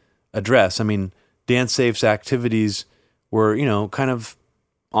unlisted address. I mean, DanceSafe's activities were, kind of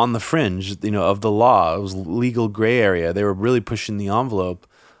on the fringe, of the law. It was legal gray area. They were really pushing the envelope.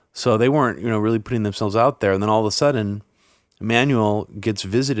 So they weren't, really putting themselves out there. And then all of a sudden, Emanuel gets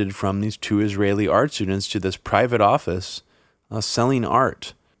visited from these two Israeli art students to this private office selling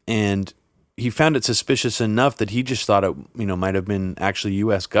art. And he found it suspicious enough that he just thought it, might have been actually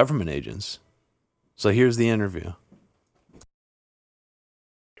U.S. government agents. So here's the interview.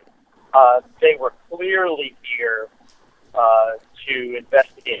 They were clearly here to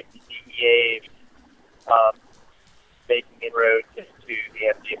investigate the DEA's making inroads into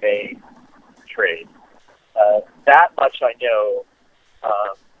the MDMA trade. That much I know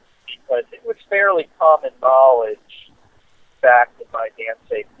because it was fairly common knowledge back in my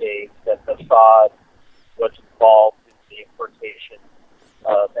DanceSafe days that the Mossad was involved in the importation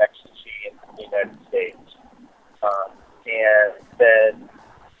of ecstasy into the United States. And then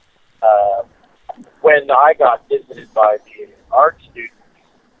when I got visited by the art students,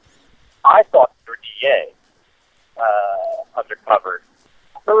 I thought they were DEA undercover.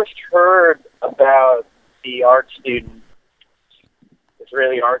 First heard about the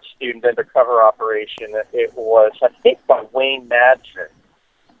Israeli art student undercover operation. It was, I think, by Wayne Madsen,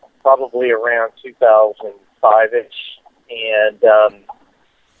 probably around 2005-ish. And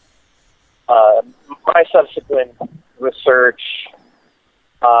my subsequent research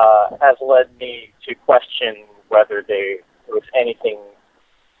has led me to question whether there was anything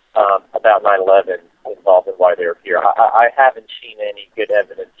about 9/11 involved in why they were here. I haven't seen any good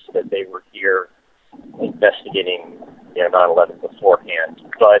evidence that they were here investigating 9/11 beforehand.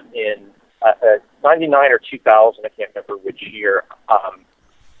 But in 99 or 2000, I can't remember which year,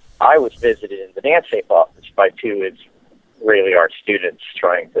 I was visited in the DanceSafe office by two Israeli art students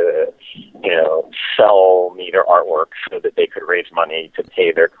trying to, sell me their artwork so that they could raise money to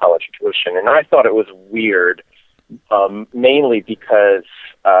pay their college tuition. And I thought it was weird, mainly because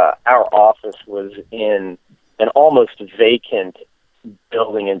our office was in an almost vacant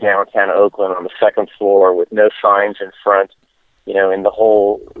building in downtown Oakland on the second floor with no signs in front. In the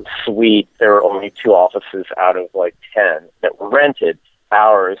whole suite, there were only two offices out of 10 that were rented.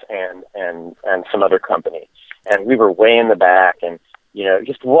 ours and some other company. And we were way in the back, and, you know, it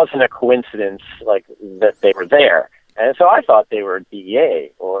just wasn't a coincidence, like, that they were there. And so I thought they were DEA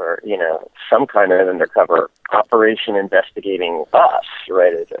or, you know, some kind of undercover operation investigating us,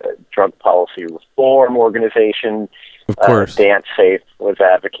 right? As a drug policy reform organization. Of course. Dance Safe was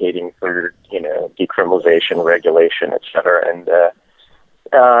advocating for, you know, decriminalization, regulation, et cetera. And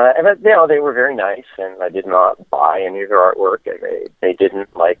you know, they were very nice, and I did not buy any of their artwork. And they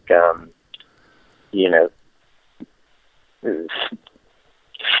didn't, like, you know,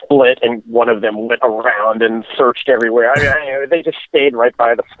 split, and one of them went around and searched everywhere. I mean, they just stayed right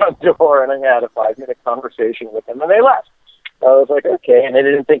by the front door, and I had a 5-minute conversation with them, and they left. I was like, okay, and they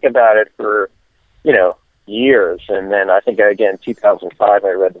didn't think about it for, you know, years. And then I think, again, 2005, I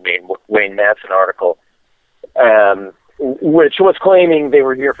read the Wayne Madsen article, which was claiming they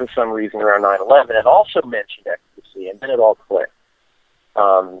were here for some reason around 9/11, and also mentioned ecstasy, and then it all clicked.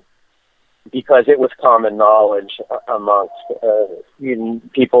 Because it was common knowledge amongst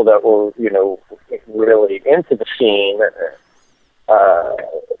people that were, you know, really into the scene,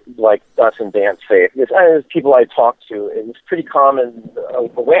 like us and Dance Safe. As people I talked to, it was pretty common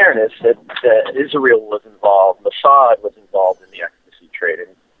awareness that Israel was involved, Mossad was involved in the ecstasy trade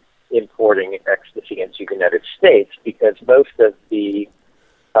and importing ecstasy into the United States, because most of the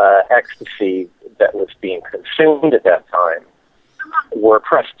ecstasy that was being consumed at that time were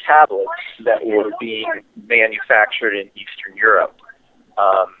pressed tablets that were being manufactured in Eastern Europe.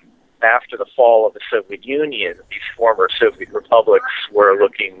 After the fall of the Soviet Union, these former Soviet republics were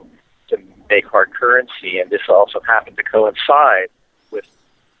looking to make hard currency, and this also happened to coincide with,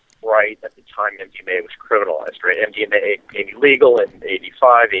 right at the time MDMA was criminalized, right? MDMA became illegal in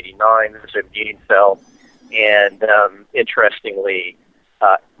 85, 89, the Soviet Union fell, and interestingly,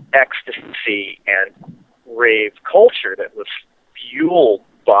 ecstasy and rave culture that was fueled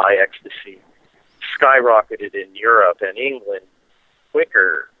by ecstasy skyrocketed in Europe and England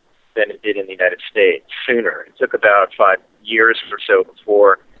quicker than it did in the United States, sooner. It took about 5 years or so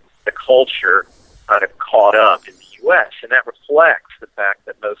before the culture kind of caught up in the U.S., and that reflects the fact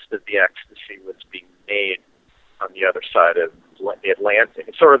that most of the ecstasy was being made on the other side of the Atlantic.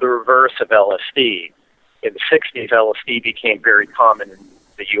 It's sort of the reverse of LSD. In the 60s, LSD became very common in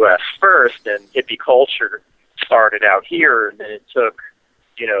the U.S. first, and hippie culture started out here, and then it took,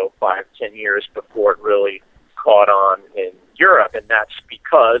 you know, 5-10 years before it really caught on in Europe, and that's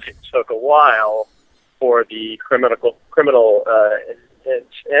because it took a while for the criminal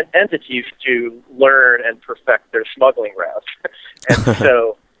entities to learn and perfect their smuggling routes. And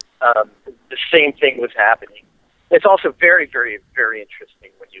so the same thing was happening. It's also very, very, very interesting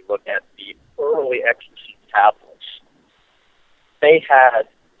when you look at the early ecstasy tablets. They had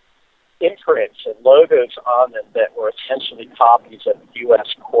imprints and logos on them that were essentially copies of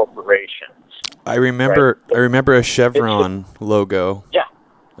U.S. corporations. I remember a Chevron logo. Yeah.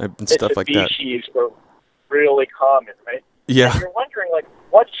 And stuff like that. Mitsubishis were really common, right? Yeah. And you're wondering, like,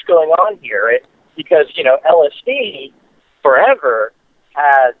 what's going on here, right? Because, you know, LSD forever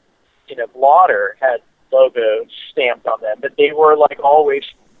had, you know, Blotter had logos stamped on them, but they were, like, always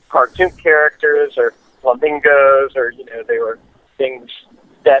cartoon characters or flamingos, or, you know, they were things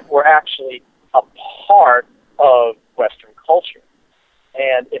that were actually a part of Western culture.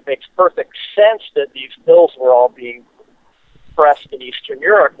 And it makes perfect sense that these pills were all being pressed in Eastern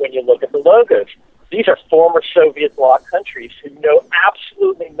Europe when you look at the logos. These are former Soviet bloc countries who know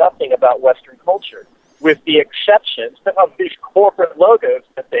absolutely nothing about Western culture, with the exceptions of these corporate logos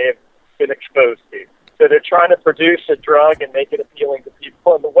that they've been exposed to. So they're trying to produce a drug and make it appealing to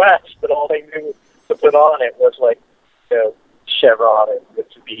people in the West, but all they knew to put on it was, like, you know, Chevron and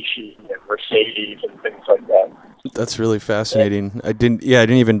Mitsubishi and Mercedes and things like that. That's really fascinating. I didn't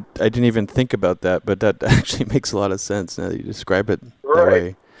even think about that, but that actually makes a lot of sense now that you describe it that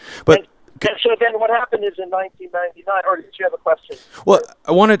way. But and so then what happened is in 1999, or did you have a question? Well,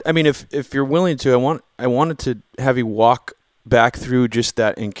 if you're willing to, I wanted to have you walk back through just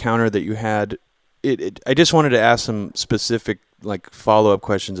that encounter that you had. I just wanted to ask some specific, like, follow-up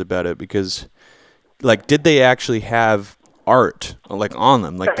questions about it, because, like, did they actually have art, like, on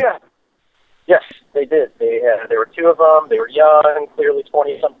them? Like, yeah. Yes, they did. There were two of them. They were young, clearly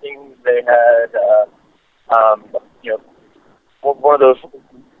 20-somethings. They had, you know, one of those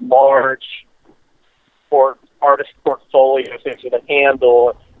large artist portfolios things with a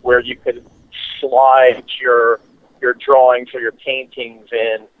handle where you could slide your drawings or your paintings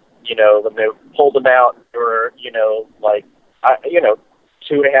in. You know, when they pulled them out, they were, you know, like,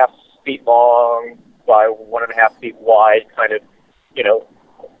 2.5 feet long by 1.5 feet wide, kind of, you know,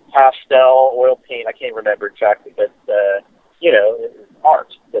 pastel oil paint. I can't remember exactly, but you know,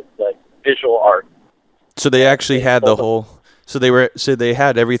 art, the visual art. So they actually had the whole. So they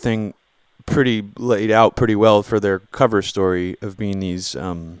had everything pretty laid out pretty well for their cover story of being these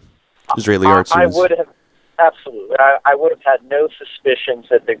Israeli art students. I would have absolutely. I would have had no suspicions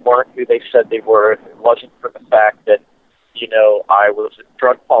that they weren't who they said they were if it wasn't for the fact that, I was a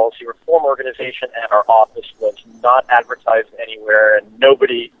drug policy reform organization and our office was not advertised anywhere, and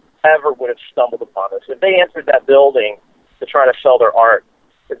nobody ever would have stumbled upon us. If they entered that building to try to sell their art,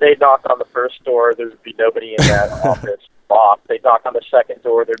 if they knocked on the first door, there would be nobody in that office. They'd knock on the second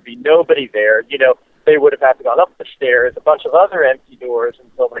door, there'd be nobody there. They would have had to go up the stairs, a bunch of other empty doors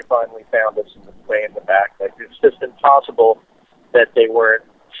until they finally found us way in the back. Like, it's just impossible that they weren't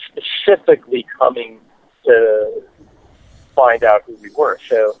specifically coming to find out who we were.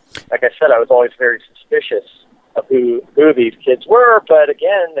 So, like I said, I was always very suspicious of who these kids were. But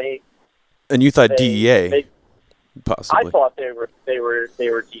again, and you thought DEA, possibly. I thought they were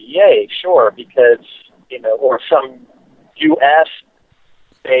DEA, sure, because or some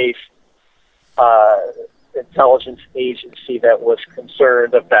U.S.-based intelligence agency that was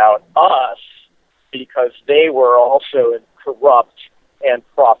concerned about us because they were also corrupt and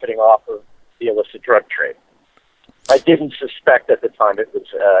profiting off of the illicit drug trade. I didn't suspect at the time it was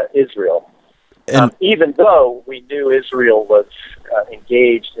Israel, even though we knew Israel was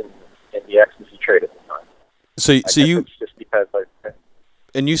engaged in the ecstasy trade at the time. So you it's just because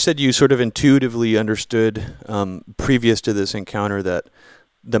and you said you sort of intuitively understood previous to this encounter that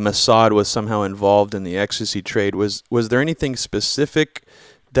the Mossad was somehow involved in the ecstasy trade. Was there anything specific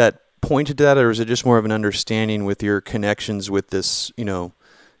that pointed to that, or was it just more of an understanding with your connections with this, the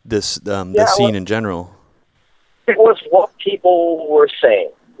scene in general? It was what people were saying.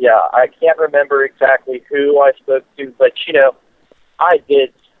 Yeah, I can't remember exactly who I spoke to, but I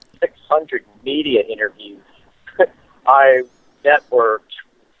did 600 media interviews. I networked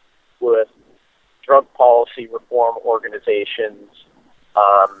with drug policy reform organizations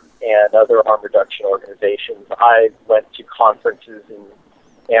and other harm reduction organizations. I went to conferences in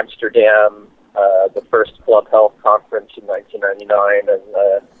Amsterdam, the first Club Health conference in 1999, and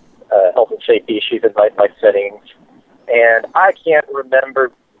health and safety issues in nightlife settings. And I can't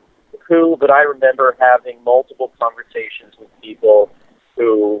remember who, but I remember having multiple conversations with people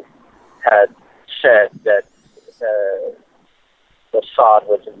who had said that Mossad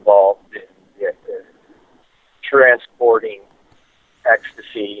was involved in transporting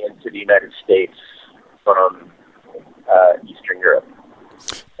ecstasy into the United States from Eastern Europe.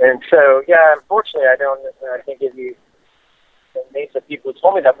 And so, unfortunately, I think you names of people who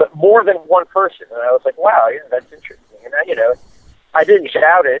told me that, but more than one person. And I was like, wow, that's interesting. And I didn't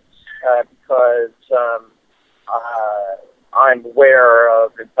shout it because I'm aware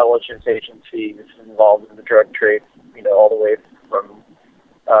of intelligence agencies involved in the drug trade, all the way from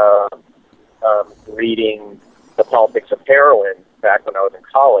reading The Politics of Heroin back when I was in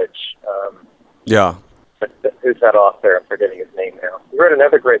college. Yeah. But who's that author? I'm forgetting his name now. He wrote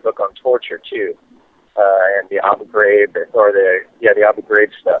another great book on torture, too, and the Abu Ghraib, the Abu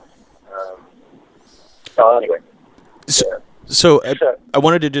Ghraib stuff. So anyway. So I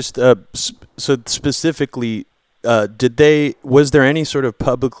wanted to just, so specifically, was there any sort of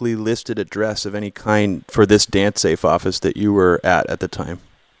publicly listed address of any kind for this DanceSafe office that you were at the time?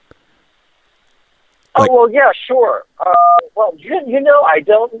 Oh, well, yeah, sure. Well, I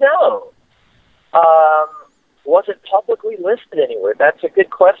don't know. Was it publicly listed anywhere? That's a good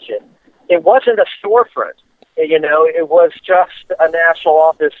question. It wasn't a storefront. It was just a national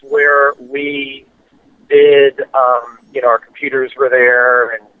office where we did, our computers were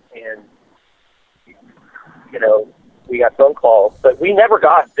there and we got phone calls, but we never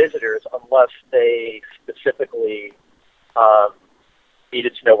got visitors unless they specifically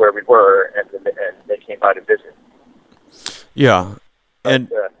needed to know where we were and they came by to visit. Yeah.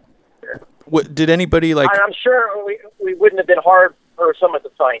 And what did anybody I'm sure we wouldn't have been hard for someone to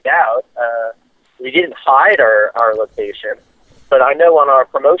find out. We didn't hide our location, but I know on our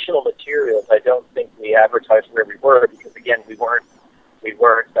promotional materials, I don't think we advertised where we were because again, we weren't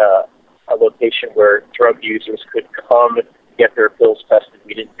a location where drug users could come get their pills tested.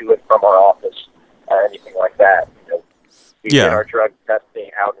 We didn't do it from our office, anything like that. We did our drug testing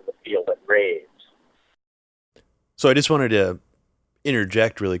out in the field at raids. So I just wanted to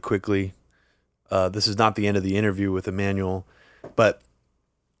interject really quickly. This is not the end of the interview with Emmanuel, but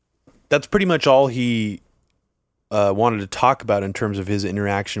that's pretty much all he wanted to talk about in terms of his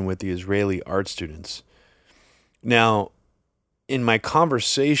interaction with the Israeli art students. Now, in my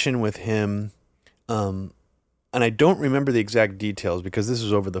conversation with him, and I don't remember the exact details because this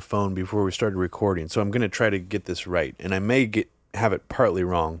was over the phone before we started recording, so I'm going to try to get this right. And I may have it partly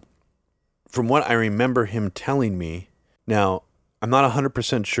wrong. From what I remember him telling me, now, I'm not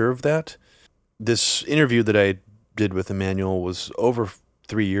 100% sure of that. This interview that I did with Emanuel was over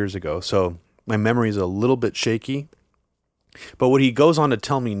 3 years ago, so my memory is a little bit shaky. But what he goes on to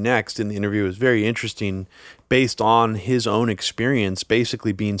tell me next in the interview is very interesting, based on his own experience,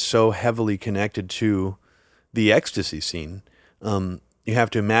 basically being so heavily connected to the ecstasy scene. You have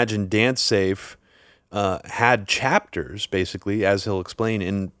to imagine DanceSafe had chapters, basically, as he'll explain,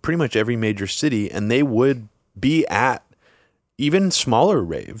 in pretty much every major city, and they would be at even smaller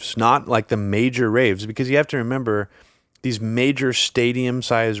raves, not like the major raves, because you have to remember these major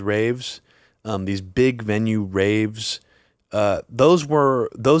stadium-sized raves, these big venue raves,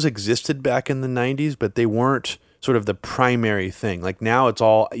 those existed back in the 90s, but they weren't sort of the primary thing. Like now it's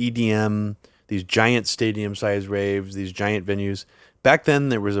all EDM, these giant stadium-sized raves, these giant venues. Back then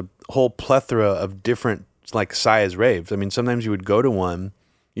there was a whole plethora of different like size raves. I mean, sometimes you would go to one,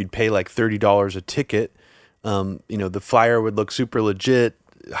 you'd pay like $30 a ticket. The flyer would look super legit,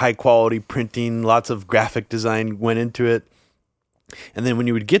 high quality printing, lots of graphic design went into it. And then when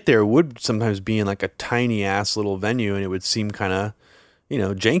you would get there, it would sometimes be in like a tiny ass little venue, and it would seem kind of,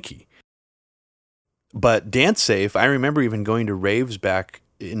 janky. But DanceSafe, I remember even going to raves back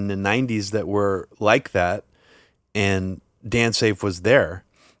in the 90s that were like that, and DanceSafe was there.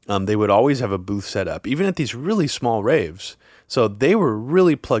 They would always have a booth set up, even at these really small raves. So they were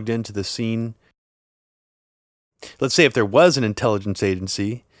really plugged into the scene. Let's say if there was an intelligence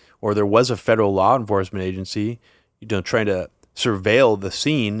agency or there was a federal law enforcement agency, trying to surveil the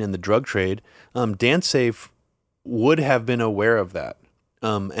scene in the drug trade, DanceSafe would have been aware of that.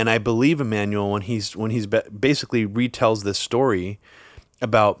 And I believe Emanuel, when he's basically retells this story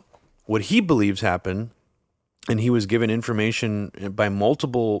about what he believes happened, and he was given information by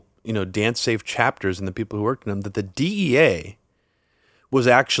multiple, DanceSafe chapters and the people who worked in them, that the DEA was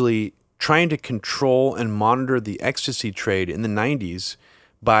actually trying to control and monitor the ecstasy trade in the 90s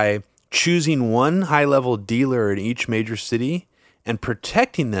by choosing one high-level dealer in each major city and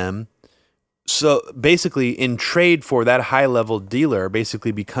protecting them. So basically, in trade for that high-level dealer,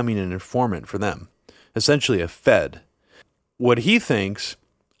 basically becoming an informant for them, essentially a Fed. What he thinks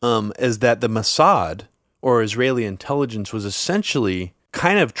is that the Mossad, or Israeli intelligence, was essentially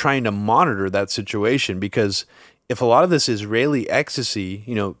kind of trying to monitor that situation, because if a lot of this Israeli ecstasy,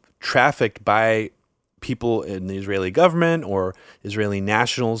 trafficked by people in the Israeli government or Israeli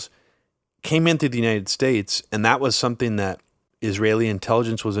nationals, came in through the United States, and that was something that Israeli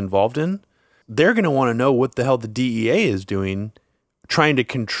intelligence was involved in, they're going to want to know what the hell the DEA is doing, trying to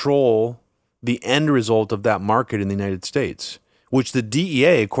control the end result of that market in the United States, which the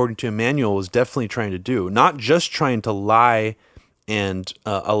DEA, according to Emanuel, is definitely trying to do. Not just trying to lie and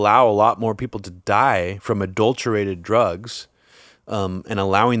allow a lot more people to die from adulterated drugs and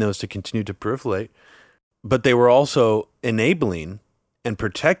allowing those to continue to proliferate, but they were also enabling and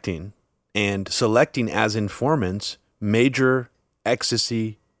protecting and selecting as informants major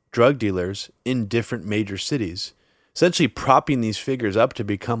ecstasy drug dealers in different major cities, essentially propping these figures up to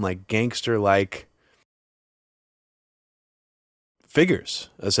become like gangster-like figures,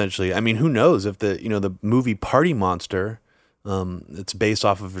 essentially. I mean, who knows if the movie Party Monster, it's based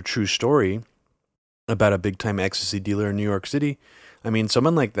off of a true story about a big-time ecstasy dealer in New York City. I mean,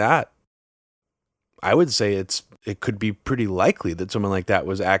 someone like that, I would say it could be pretty likely that someone like that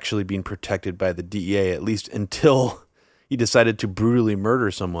was actually being protected by the DEA, at least until he decided to brutally murder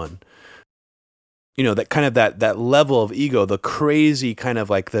someone. That kind of that level of ego, the crazy kind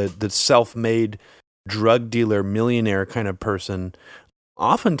of like the self-made drug dealer, millionaire kind of person.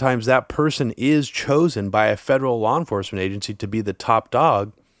 Oftentimes that person is chosen by a federal law enforcement agency to be the top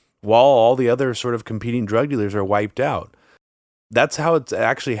dog, while all the other sort of competing drug dealers are wiped out. That's how it's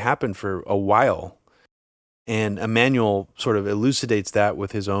actually happened for a while. And Emanuel sort of elucidates that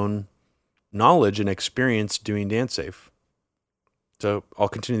with his own knowledge and experience doing DanceSafe. So I'll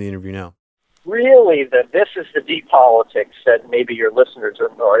continue the interview now. Really, this is the deep politics that maybe your listeners are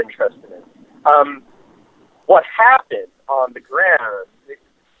more interested in. What happened on the ground,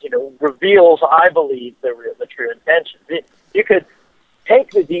 reveals, I believe, the true intentions. You could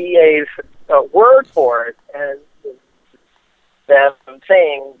take the DEA's word for it and them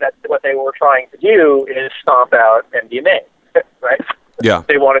saying that what they were trying to do is stomp out MDMA, right? Yeah.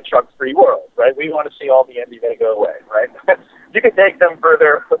 They want a drug-free world, right? We want to see all the MDMA go away, right? You could take them for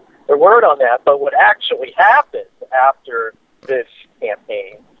their word on that, but what actually happened after this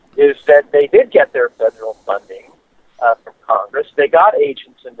campaign is that they did get their federal funding from Congress. They got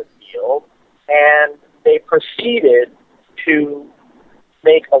agents in the field, and they proceeded to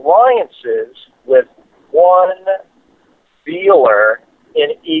make alliances with one dealer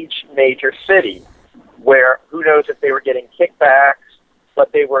in each major city, where who knows if they were getting kickbacks,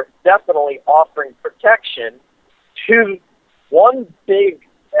 but they were definitely offering protection to one big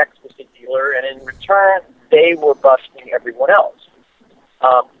ecstasy dealer, and in return, they were busting everyone else.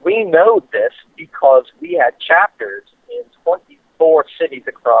 We know this because we had chapters in 24 cities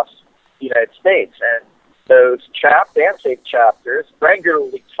across the United States, and those DanceSafe chapters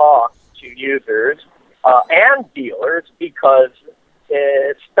regularly talk to users and dealers because,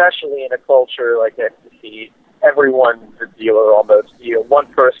 especially in a culture like ecstasy, everyone's a dealer almost. One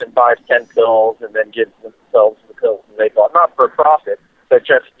person buys 10 pills and then gives themselves the pills they bought, not for profit, but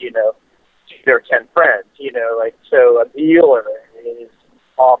just, to their 10 friends, so a dealer is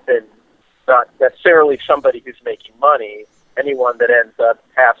often not necessarily somebody who's making money, anyone that ends up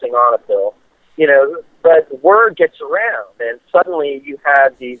passing on a pill, but word gets around, and suddenly you had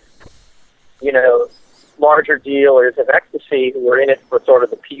these, larger dealers of ecstasy who were in it for sort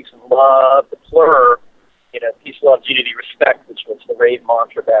of the peace and love, the plur, peace, love, unity, respect, which was the rave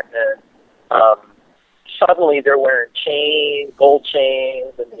mantra back then. Suddenly they're wearing chains, gold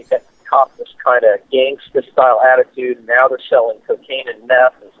chains, and they got caught this kind of gangsta-style attitude, and now they're selling cocaine and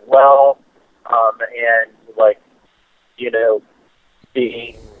meth as well, and,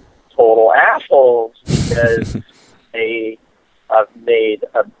 being total assholes because they have made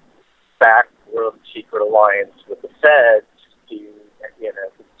a backroom secret alliance with the feds to,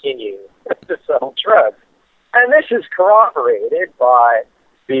 continue to sell drugs. And this is corroborated by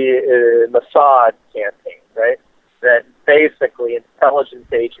the Mossad campaign, right? That basically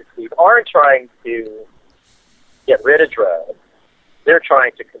intelligence agencies aren't trying to get rid of drugs. They're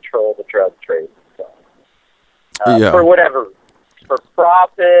trying to control the drug trade itself. For whatever reason. For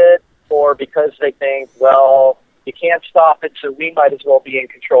profit, or because they think, well, you can't stop it, so we might as well be in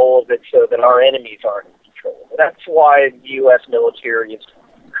control of it so that our enemies aren't in control. That's why the U.S. military is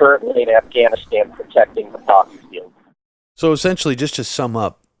currently in Afghanistan protecting the poppy field. So essentially, just to sum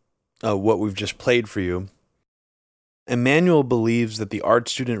up what we've just played for you, Emanuel believes that the art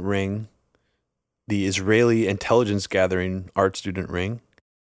student ring, the Israeli intelligence gathering art student ring,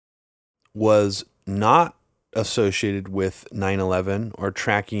 was not associated with 9/11 or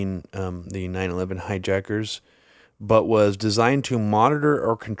tracking the 9/11 hijackers, but was designed to monitor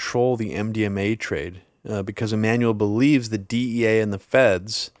or control the MDMA trade because Emanuel believes the DEA and the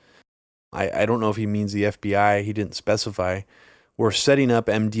feds, I don't know if he means the FBI, he didn't specify, were setting up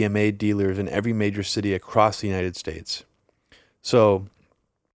MDMA dealers in every major city across the United States. So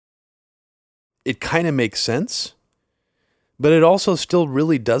it kind of makes sense, but it also still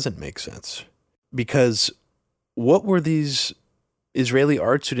really doesn't make sense, because what were these Israeli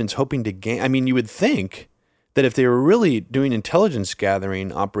art students hoping to gain? I mean, you would think that if they were really doing intelligence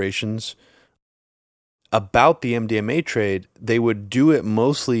gathering operations about the MDMA trade, they would do it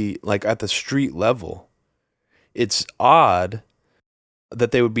mostly like at the street level. It's odd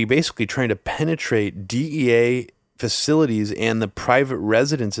that they would be basically trying to penetrate DEA facilities and the private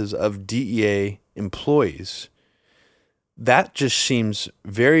residences of DEA employees. That just seems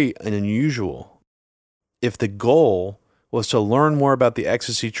very unusual. If the goal was to learn more about the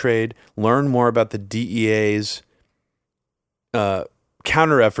ecstasy trade, learn more about the DEA's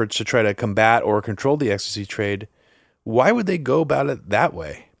counter efforts to try to combat or control the ecstasy trade, why would they go about it that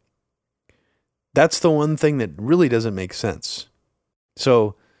way? That's the one thing that really doesn't make sense.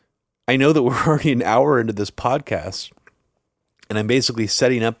 So I know that we're already an hour into this podcast, and I'm basically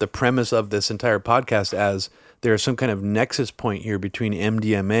setting up the premise of this entire podcast as there's some kind of nexus point here between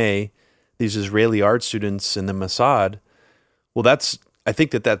MDMA, these Israeli art students, and the Mossad. Well, I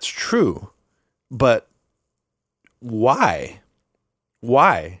think that's true, but why?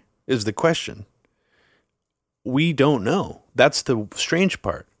 Why is the question. We don't know. That's the strange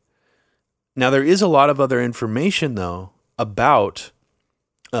part. Now, there is a lot of other information, though, about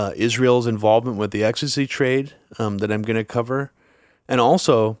Israel's involvement with the ecstasy trade that I'm going to cover. And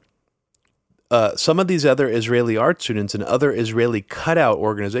also, some of these other Israeli art students and other Israeli cutout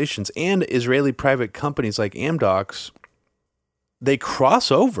organizations and Israeli private companies like Amdocs, they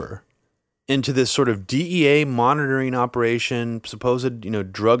cross over into this sort of DEA monitoring operation, supposed,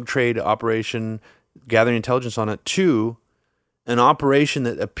 drug trade operation, gathering intelligence on it, to an operation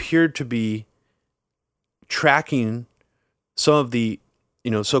that appeared to be tracking some of the,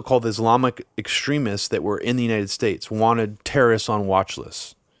 so-called Islamic extremists that were in the United States, wanted terrorists on watch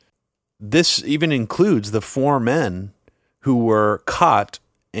lists. This even includes the 4 men who were caught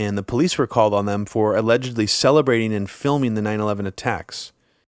and the police were called on them for allegedly celebrating and filming the 9/11 attacks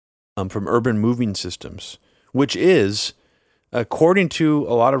from Urban Moving Systems, which is according to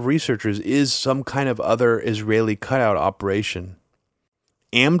a lot of researchers, is some kind of other Israeli cutout operation.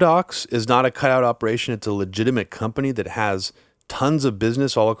 Amdocs is not a cutout operation. It's a legitimate company that has tons of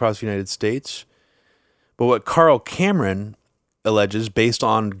business all across the United States. But what Carl Cameron alleges, based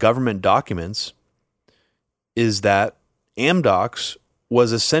on government documents, is that Amdocs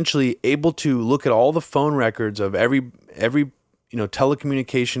was essentially able to look at all the phone records of every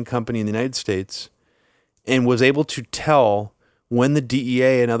telecommunication company in the United States and was able to tell when the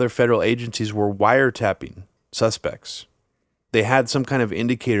DEA and other federal agencies were wiretapping suspects. They had some kind of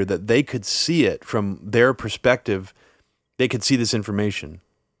indicator that they could see it from their perspective. They could see this information.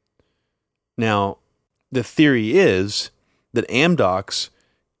 Now, the theory is that Amdocs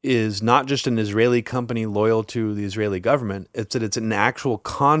is not just an Israeli company loyal to the Israeli government. It's that it's an actual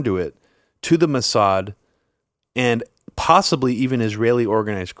conduit to the Mossad and possibly even Israeli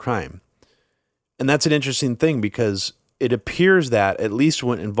organized crime. And that's an interesting thing because it appears that, at least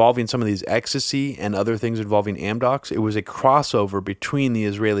when involving some of these ecstasy and other things involving Amdocs, it was a crossover between the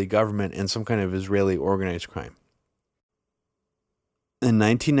Israeli government and some kind of Israeli organized crime. In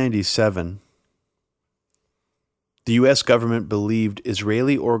 1997, the U.S. government believed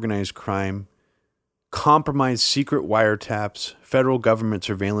Israeli organized crime compromised secret wiretaps, federal government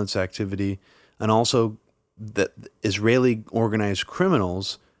surveillance activity, and also that Israeli organized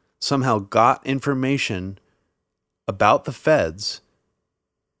criminals somehow got information about the feds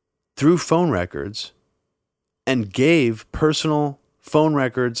through phone records and gave personal phone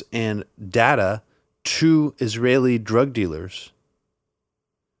records and data to Israeli drug dealers.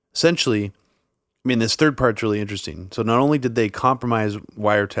 Essentially, I mean, this third part's really interesting. So not only did they compromise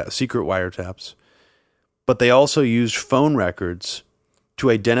secret wiretaps, but they also used phone records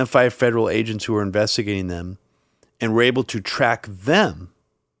to identify federal agents who were investigating them and were able to track them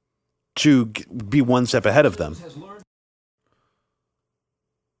to be one step ahead of them.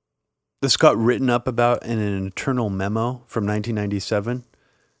 This got written up about in an internal memo from 1997.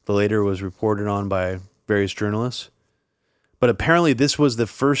 The later was reported on by various journalists. But apparently this was the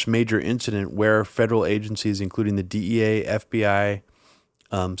first major incident where federal agencies, including the DEA, FBI,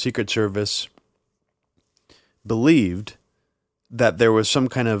 Secret Service, believed that there was some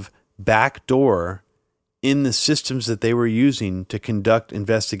kind of backdoor in the systems that they were using to conduct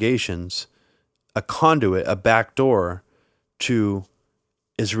investigations, a conduit, a backdoor to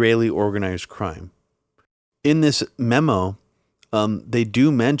Israeli organized crime. In this memo, they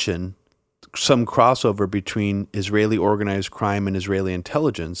do mention some crossover between Israeli organized crime and Israeli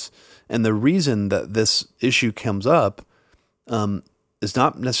intelligence. And the reason that this issue comes up is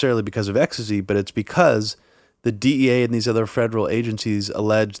not necessarily because of ecstasy, but it's because the DEA and these other federal agencies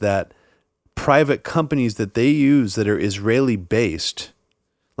allege that private companies that they use that are Israeli-based,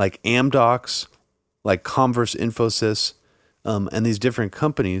 like Amdocs, like Converse Infosys, and these different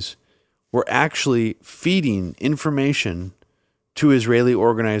companies, were actually feeding information to Israeli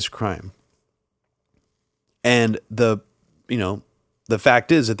organized crime. And the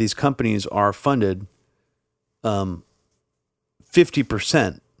fact is that these companies are funded 50%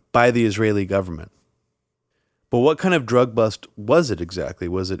 by the Israeli government. But what kind of drug bust was it exactly?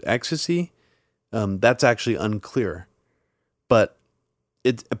 Was it ecstasy? That's actually unclear. But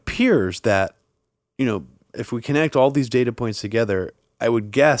it appears that, if we connect all these data points together, I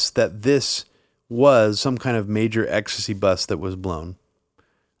would guess that this was some kind of major ecstasy bust that was blown.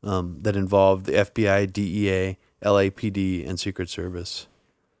 That involved the FBI, DEA, LAPD, and Secret Service.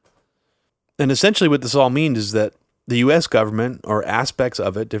 And essentially what this all means is that the U.S. government, or aspects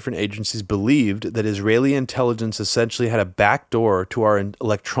of it, different agencies, believed that Israeli intelligence essentially had a backdoor to our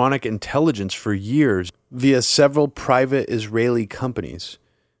electronic intelligence for years via several private Israeli companies,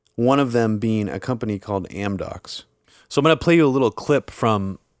 one of them being a company called Amdocs. So I'm going to play you a little clip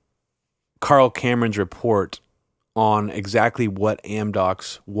from Carl Cameron's report on exactly what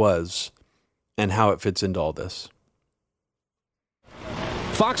Amdocs was and how it fits into all this.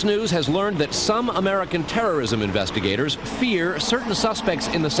 Fox News has learned that some American terrorism investigators fear certain suspects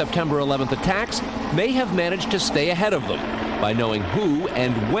in the September 11th attacks may have managed to stay ahead of them by knowing who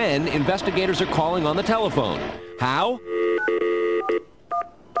and when investigators are calling on the telephone. How?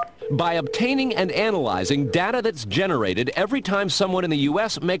 By obtaining and analyzing data that's generated every time someone in the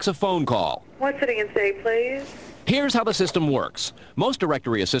U.S. makes a phone call. One sitting and stay, please. Here's how the system works. Most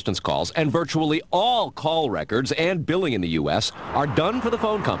directory assistance calls and virtually all call records and billing in the U.S. are done for the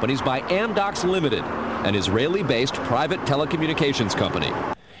phone companies by Amdocs Limited, an Israeli-based private telecommunications company.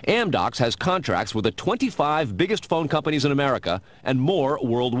 Amdocs has contracts with the 25 biggest phone companies in America and more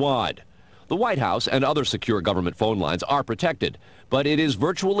worldwide. The White House and other secure government phone lines are protected, but it is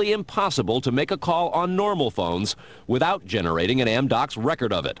virtually impossible to make a call on normal phones without generating an Amdocs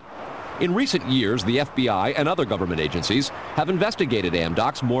record of it. In recent years, the FBI and other government agencies have investigated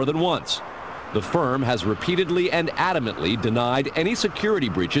Amdocs more than once. The firm has repeatedly and adamantly denied any security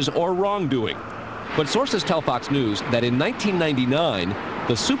breaches or wrongdoing. But sources tell Fox News that in 1999,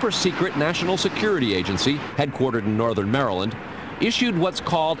 the super-secret National Security Agency, headquartered in northern Maryland, issued what's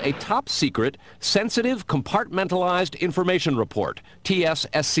called a top-secret, sensitive, compartmentalized information report,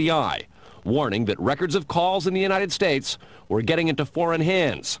 TSSCI, warning that records of calls in the United States were getting into foreign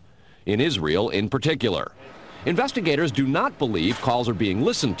hands, in Israel in particular. Investigators do not believe calls are being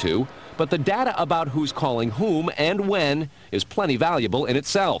listened to, but the data about who's calling whom and when is plenty valuable in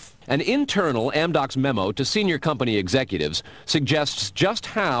itself. An internal Amdocs memo to senior company executives suggests just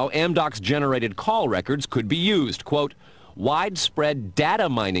how Amdocs-generated call records could be used, quote, widespread data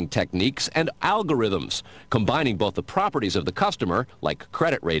mining techniques and algorithms, combining both the properties of the customer, like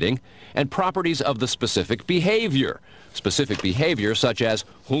credit rating, and properties of the specific behavior such as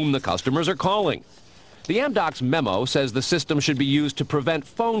whom the customers are calling. The Amdocs memo says the system should be used to prevent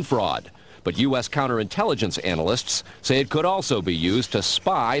phone fraud, but U.S. counterintelligence analysts say it could also be used to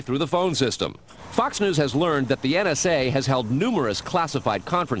spy through the phone system. Fox News has learned that the NSA has held numerous classified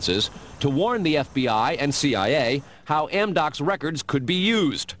conferences to warn the FBI and CIA how Amdocs records could be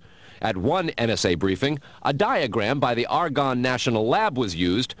used. At one NSA briefing, a diagram by the Argonne National Lab was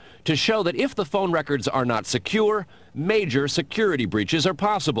used to show that if the phone records are not secure, major security breaches are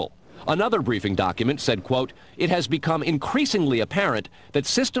possible. Another briefing document said, quote, it has become increasingly apparent that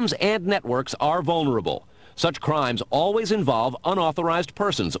systems and networks are vulnerable. Such crimes always involve unauthorized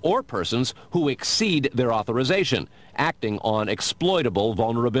persons or persons who exceed their authorization, acting on exploitable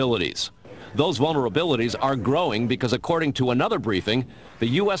vulnerabilities. Those vulnerabilities are growing because, according to another briefing, the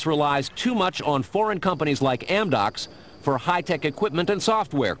U.S. relies too much on foreign companies like Amdocs for high-tech equipment and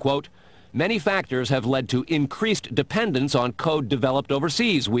software. Quote, many factors have led to increased dependence on code developed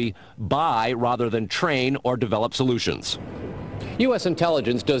overseas. We buy rather than train or develop solutions. U.S.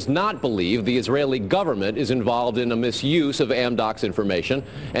 intelligence does not believe the Israeli government is involved in a misuse of Amdocs information,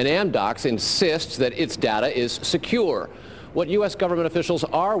 and Amdocs insists that its data is secure. What U.S. government officials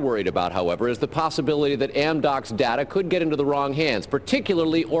are worried about, however, is the possibility that Amdocs data could get into the wrong hands,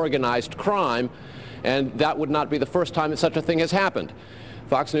 particularly organized crime, and that would not be the first time that such a thing has happened.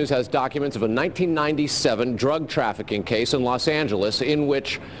 Fox News has documents of a 1997 drug trafficking case in Los Angeles in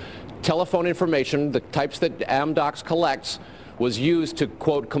which telephone information, the types that Amdocs collects, was used to,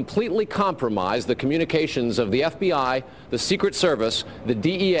 quote, completely compromise the communications of the FBI, the Secret Service, the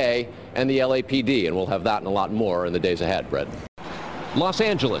DEA, and the LAPD. And we'll have that and a lot more in the days ahead, Brett. Los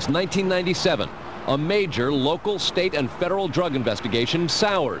Angeles, 1997. A major local, state, and federal drug investigation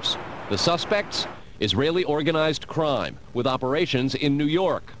sours. The suspects? Israeli organized crime, with operations in New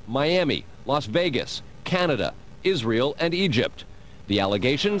York, Miami, Las Vegas, Canada, Israel, and Egypt. The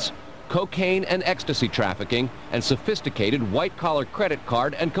allegations? Cocaine and ecstasy trafficking, and sophisticated white-collar credit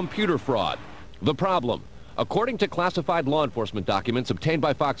card and computer fraud. The problem? According to classified law enforcement documents obtained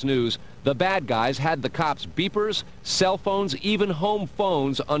by Fox News, the bad guys had the cops' beepers, cell phones, even home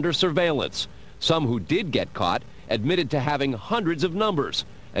phones under surveillance. Some who did get caught admitted to having hundreds of numbers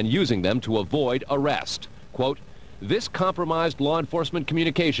and using them to avoid arrest. Quote, this compromised law enforcement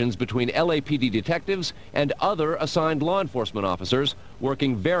communications between LAPD detectives and other assigned law enforcement officers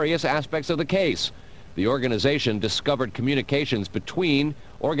working various aspects of the case. The organization discovered communications between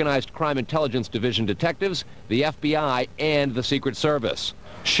Organized Crime Intelligence Division detectives, the FBI, and the Secret Service.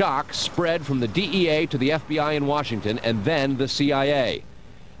 Shock spread from the DEA to the FBI in Washington and then the CIA.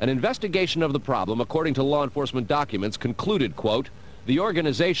 An investigation of the problem, according to law enforcement documents, concluded, quote, the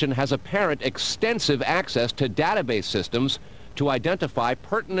organization has apparent extensive access to database systems to identify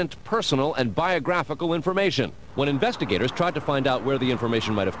pertinent personal and biographical information. When investigators tried to find out where the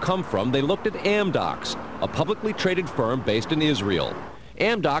information might have come from, they looked at Amdocs, a publicly traded firm based in Israel.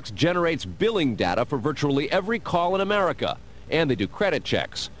 Amdocs generates billing data for virtually every call in America, and they do credit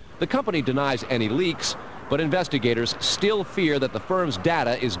checks. The company denies any leaks, but investigators still fear that the firm's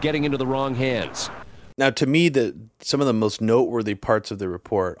data is getting into the wrong hands. Now, to me, some of the most noteworthy parts of the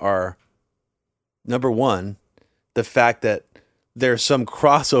report are, number one, the fact that there's some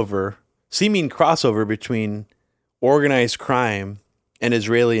seeming crossover between organized crime and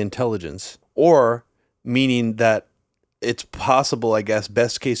Israeli intelligence, or meaning that it's possible, I guess,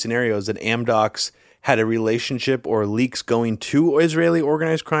 best case scenario is that Amdocs had a relationship or leaks going to Israeli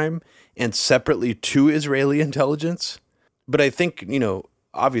organized crime and separately to Israeli intelligence. But I think,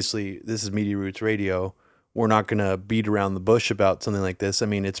 obviously, this is Media Roots Radio. we're not going to beat around the bush about something like this. I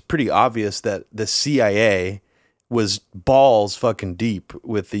mean, it's pretty obvious that the CIA was balls fucking deep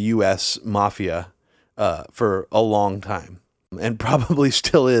with the U.S. mafia for a long time, and probably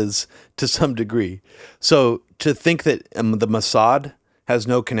still is to some degree. So to think that the Mossad has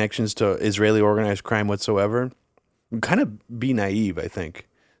no connections to Israeli organized crime whatsoever would kind of be naive, I think.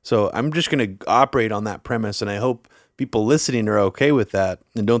 So I'm just going to operate on that premise, and I hope people listening are okay with that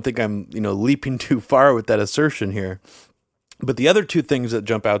and don't think I'm, leaping too far with that assertion here. But the other two things that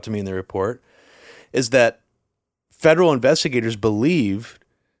jump out to me in the report is that federal investigators believe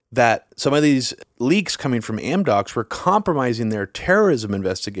that some of these leaks coming from Amdocs were compromising their terrorism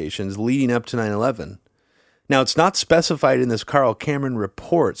investigations leading up to 9/11. Now, it's not specified in this Carl Cameron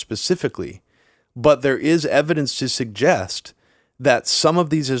report specifically, but there is evidence to suggest that some of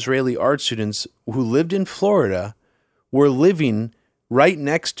these Israeli art students who lived in Florida were living right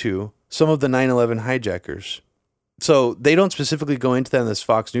next to some of the 9/11 hijackers. So they don't specifically go into that in this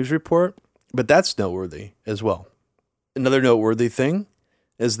Fox News report, but that's noteworthy as well. Another noteworthy thing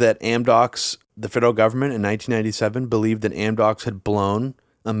is that Amdocs, the federal government in 1997, believed that Amdocs had blown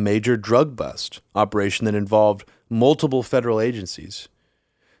a major drug bust operation that involved multiple federal agencies.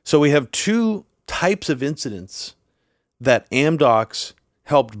 So we have two types of incidents that Amdocs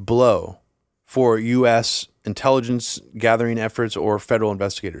helped blow for U.S. intelligence gathering efforts or federal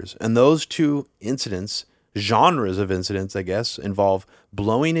investigators. And those two incidents, genres of incidents, I guess, involve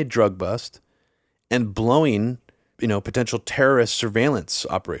blowing a drug bust and blowing, potential terrorist surveillance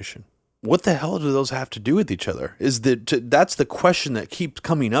operation. What the hell do those have to do with each other? That's the question that keeps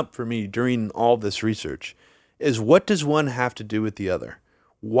coming up for me during all this research, is what does one have to do with the other?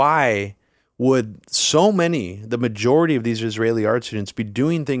 Why would the majority of these Israeli art students be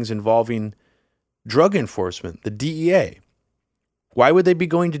doing things involving drug enforcement, the DEA? Why would they be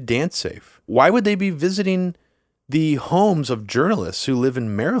going to DanceSafe? Why would they be visiting the homes of journalists who live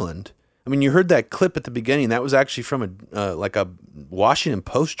in Maryland? I mean, you heard that clip at the beginning. That was actually from a Washington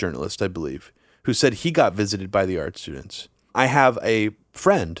Post journalist, I believe, who said he got visited by the art students. I have a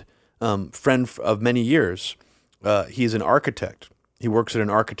friend of many years. He's an architect. He works at an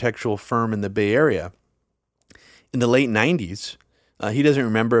architectural firm in the Bay Area. In the late 90s, he doesn't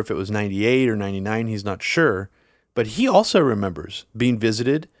remember if it was 98 or 99, he's not sure, but he also remembers being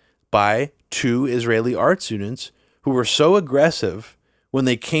visited by two Israeli art students who were so aggressive when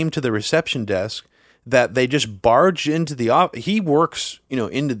they came to the reception desk that they just barged into the office. He works,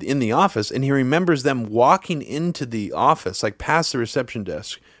 in the office, and he remembers them walking into the office, like past the reception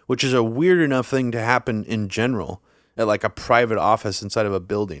desk, which is a weird enough thing to happen in general at like a private office inside of a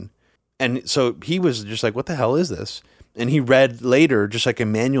building. And so he was just like, what the hell is this? And he read later, just like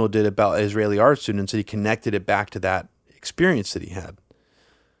Emmanuel did about Israeli art students, and he connected it back to that experience that he had.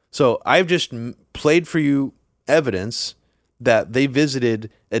 So I've just played for you evidence that they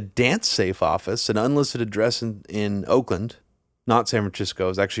visited a DanceSafe office, an unlisted address in Oakland, not San Francisco. I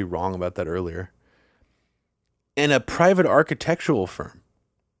was actually wrong about that earlier. And a private architectural firm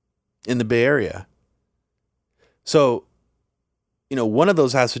in the Bay Area. So, one of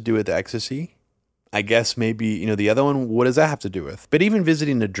those has to do with ecstasy. I guess maybe, the other one, what does that have to do with? But even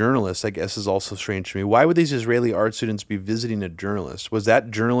visiting a journalist, I guess, is also strange to me. Why would these Israeli art students be visiting a journalist? Was that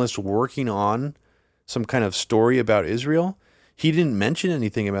journalist working on some kind of story about Israel? He didn't mention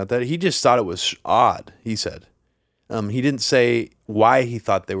anything about that. He just thought it was odd, he said. He didn't say why he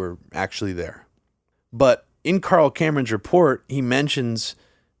thought they were actually there. But in Carl Cameron's report, he mentions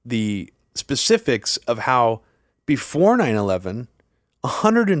the specifics of how before 9/11,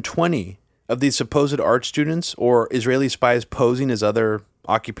 120 of these supposed art students or Israeli spies posing as other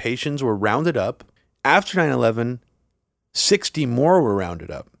occupations were rounded up. After 9/11, 60 more were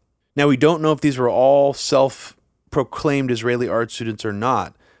rounded up. Now, we don't know if these were all self-proclaimed Israeli art students or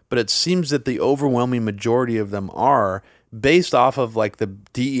not, but it seems that the overwhelming majority of them are, based off of like the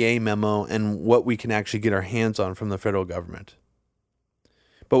DEA memo and what we can actually get our hands on from the federal government.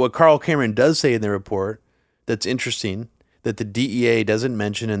 But what Carl Cameron does say in the report that's interesting, that the DEA doesn't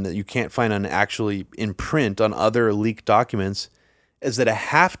mention and that you can't find on actually in print on other leaked documents, is that a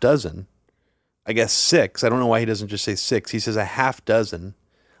half dozen, I guess 6, I don't know why he doesn't just say 6, he says a half dozen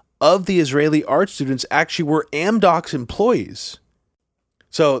of the Israeli art students actually were Amdocs employees.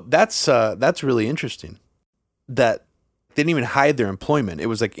 So that's really interesting, that they didn't even hide their employment. It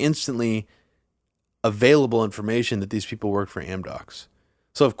was like instantly available information that these people worked for Amdocs.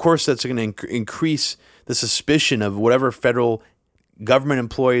 So of course that's going to increase the suspicion of whatever federal government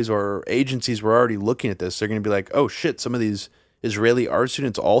employees or agencies were already looking at this. They're going to be like, oh shit, some of these Israeli art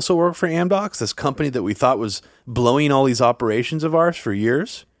students also work for Amdocs, this company that we thought was blowing all these operations of ours for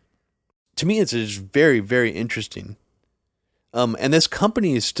years. To me, it's just very, very interesting. And this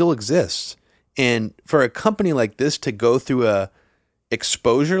company still exists. And for a company like this to go through a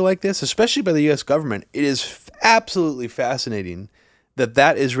exposure like this, especially by the U.S. government, it is absolutely fascinating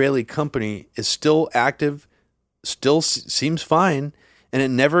that Israeli company is still active, still seems fine, and it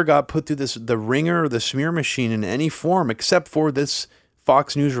never got put through the ringer or the smear machine in any form except for this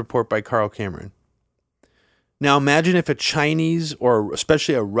Fox News report by Carl Cameron. Now imagine if a Chinese or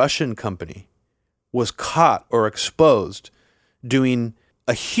especially a Russian company was caught or exposed doing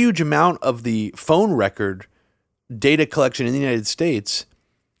a huge amount of the phone record data collection in the United States,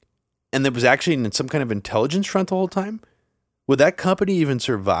 and there was actually in some kind of intelligence front the whole time. Would that company even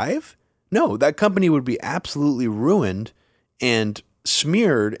survive? No, that company would be absolutely ruined and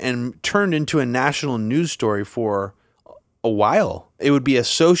smeared and turned into a national news story for a while. It would be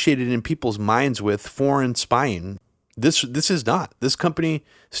associated in people's minds with foreign spying. This is not. This company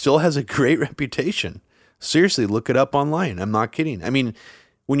still has a great reputation. Seriously, look it up online. I'm not kidding. I mean,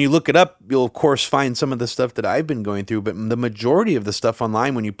 when you look it up, you'll of course find some of the stuff that I've been going through, but the majority of the stuff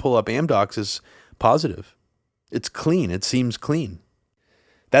online when you pull up Amdocs is positive. It's clean. It seems clean.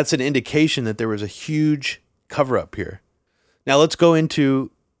 That's an indication that there was a huge cover-up here. Now let's go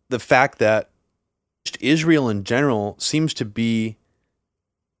into the fact that Israel in general seems to be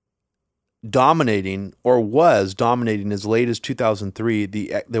dominating, or was dominating as late as 2003,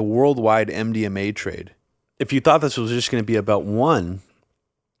 the worldwide MDMA trade. If you thought this was just going to be about one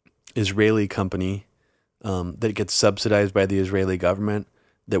Israeli company that gets subsidized by the Israeli government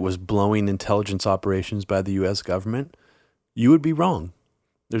that was blowing intelligence operations by the U.S. government, you would be wrong.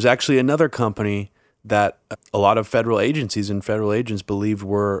 There's actually another company that a lot of federal agencies and federal agents believed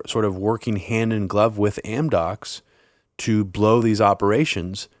were sort of working hand in glove with Amdocs to blow these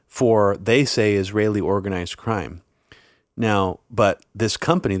operations for, they say, Israeli organized crime. Now, but this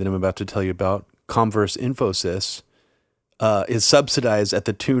company that I'm about to tell you about, Comverse Infosys, is subsidized at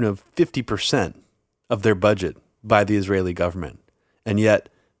the tune of 50% of their budget by the Israeli government. And yet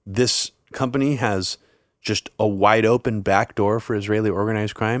this company has just a wide open backdoor for Israeli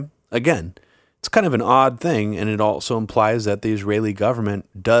organized crime. Again, it's kind of an odd thing, and it also implies that the Israeli government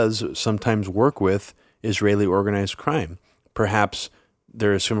does sometimes work with Israeli organized crime. Perhaps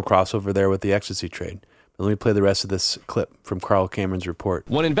there is some crossover there with the ecstasy trade. Let me play the rest of this clip from Carl Cameron's report.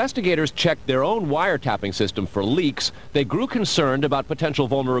 When investigators checked their own wiretapping system for leaks, they grew concerned about potential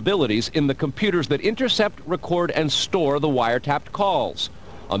vulnerabilities in the computers that intercept, record, and store the wiretapped calls.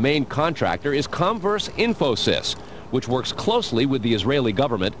 A main contractor is Comverse Infosys, which works closely with the Israeli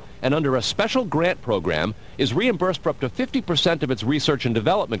government and under a special grant program is reimbursed for up to 50% of its research and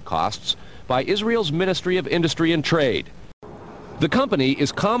development costs by Israel's Ministry of Industry and Trade. The company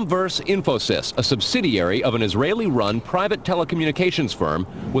is Comverse Infosys, a subsidiary of an Israeli-run private telecommunications firm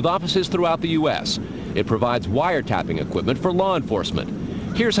with offices throughout the U.S. It provides wiretapping equipment for law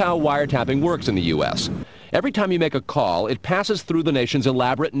enforcement. Here's how wiretapping works in the U.S. Every time you make a call, it passes through the nation's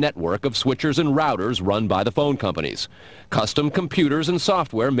elaborate network of switchers and routers run by the phone companies. Custom computers and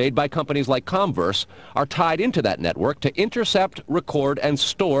software made by companies like Comverse are tied into that network to intercept, record, and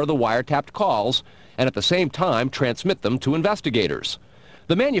store the wiretapped calls, and at the same time transmit them to investigators.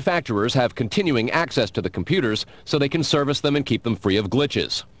 The manufacturers have continuing access to the computers so they can service them and keep them free of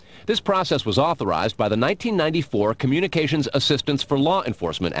glitches. This process was authorized by the 1994 Communications Assistance for Law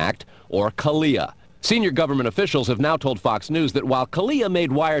Enforcement Act, or CALEA. Senior government officials have now told Fox News that while CALEA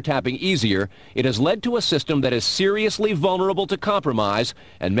made wiretapping easier, it has led to a system that is seriously vulnerable to compromise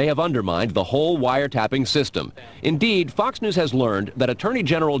and may have undermined the whole wiretapping system. Indeed, Fox News has learned that Attorney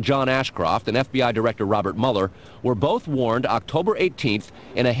General John Ashcroft and FBI Director Robert Mueller were both warned October 18th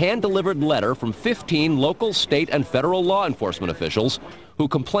in a hand-delivered letter from 15 local, state, and federal law enforcement officials who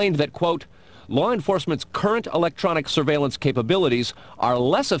complained that, quote, law enforcement's current electronic surveillance capabilities are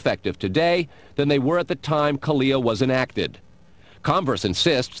less effective today than they were at the time CALEA was enacted. Comverse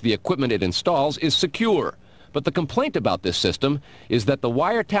insists the equipment it installs is secure, but the complaint about this system is that the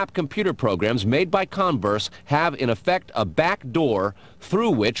wiretap computer programs made by Comverse have in effect a back door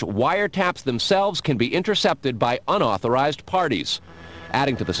through which wiretaps themselves can be intercepted by unauthorized parties.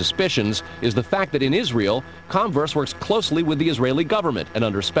 Adding to the suspicions is the fact that in Israel, Comverse works closely with the Israeli government and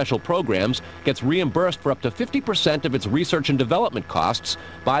under special programs gets reimbursed for up to 50% of its research and development costs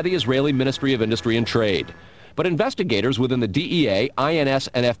by the Israeli Ministry of Industry and Trade. But investigators within the DEA, INS,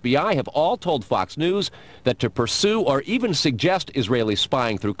 and FBI have all told Fox News that to pursue or even suggest Israeli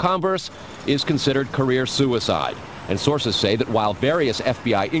spying through Comverse is considered career suicide. And sources say that while various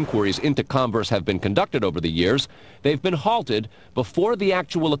FBI inquiries into Comverse have been conducted over the years, they've been halted before the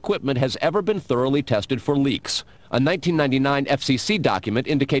actual equipment has ever been thoroughly tested for leaks. A 1999 FCC document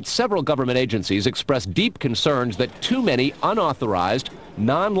indicates several government agencies expressed deep concerns that too many unauthorized,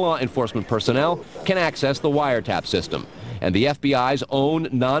 non-law enforcement personnel can access the wiretap system. And the FBI's own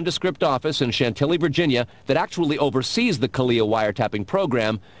nondescript office in Chantilly, Virginia, that actually oversees the CALEA wiretapping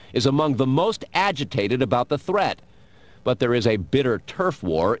program, is among the most agitated about the threat. But there is a bitter turf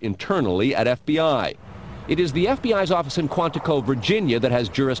war internally at FBI. It is the FBI's office in Quantico, Virginia, that has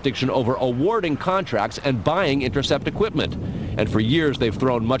jurisdiction over awarding contracts and buying intercept equipment. And for years, they've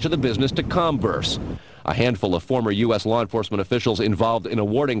thrown much of the business to Comverse. A handful of former U.S. law enforcement officials involved in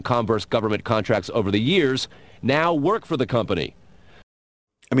awarding Comverse government contracts over the years now work for the company.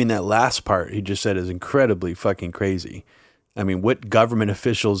 I mean, that last part he just said is incredibly fucking crazy. I mean, what government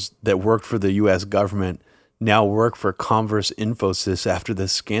officials that worked for the U.S. government now work for Comverse Infosys after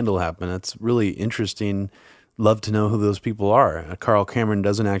this scandal happened? That's really interesting. Love to know who those people are. Carl Cameron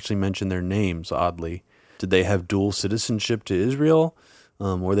doesn't actually mention their names, oddly. Did they have dual citizenship to Israel?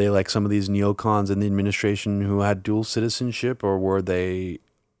 Were they like some of these neocons in the administration who had dual citizenship, or were they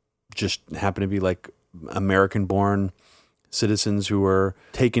just happen to be like American-born citizens who were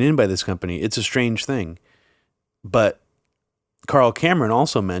taken in by this company? It's a strange thing. But Carl Cameron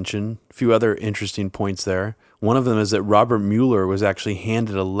also mentioned a few other interesting points there. One of them is that Robert Mueller was actually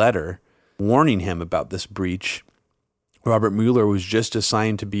handed a letter warning him about this breach. Robert Mueller was just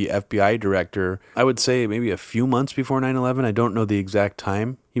assigned to be FBI director, I would say maybe a few months before 9/11. I don't know the exact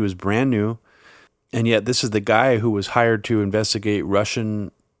time. He was brand new. And yet this is the guy who was hired to investigate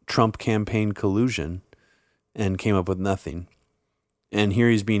Russian Trump campaign collusion and came up with nothing. And here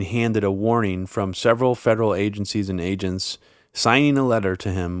he's being handed a warning from several federal agencies and agents, signing a letter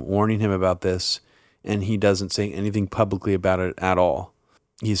to him, warning him about this, and he doesn't say anything publicly about it at all.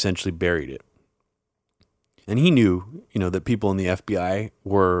 He essentially buried it. And he knew, that people in the FBI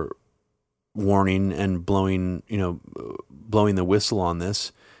were warning and blowing the whistle on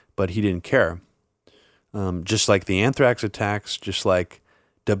this, but he didn't care. Just like the anthrax attacks, just like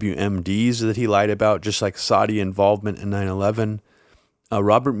WMDs that he lied about, just like Saudi involvement in 9/11,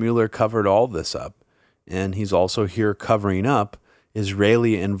 Robert Mueller covered all this up. And he's also here covering up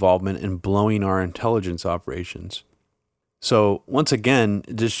Israeli involvement in blowing our intelligence operations. So once again,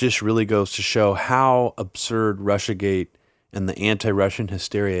 this just really goes to show how absurd Russiagate and the anti-Russian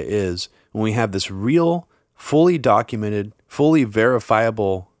hysteria is when we have this real, fully documented, fully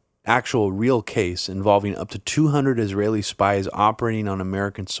verifiable, actual real case involving up to 200 Israeli spies operating on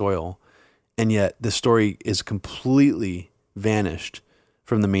American soil, and yet the story is completely vanished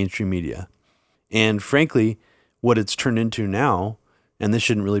from the mainstream media. And frankly, what it's turned into now, and this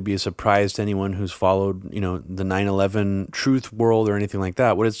shouldn't really be a surprise to anyone who's followed, the 9/11 truth world or anything like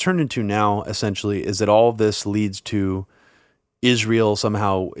that. What it's turned into now, essentially, is that all of this leads to Israel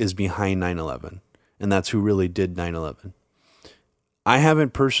somehow is behind 9/11, and that's who really did 9/11. I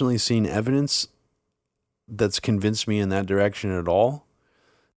haven't personally seen evidence that's convinced me in that direction at all.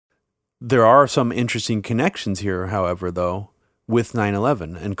 There are some interesting connections here, however, though, with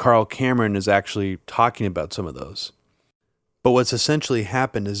 9/11, and Carl Cameron is actually talking about some of those. But what's essentially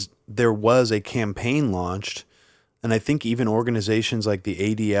happened is there was a campaign launched, and I think even organizations like the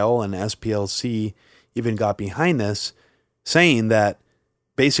ADL and SPLC even got behind this, saying that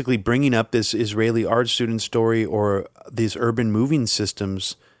basically bringing up this Israeli art student story or these urban moving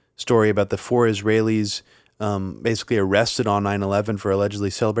systems story about the 4 Israelis basically arrested on 9/11 for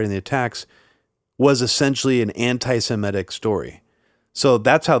allegedly celebrating the attacks was essentially an anti-Semitic story. So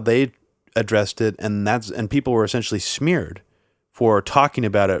that's how they addressed it, and people were essentially smeared for talking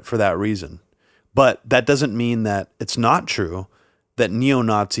about it for that reason. But that doesn't mean that it's not true that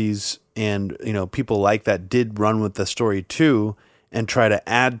neo-Nazis and people like that did run with the story too and try to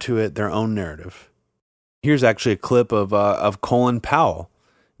add to it their own narrative. Here's actually a clip of Colin Powell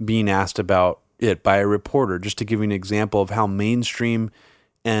being asked about it by a reporter, just to give you an example of how mainstream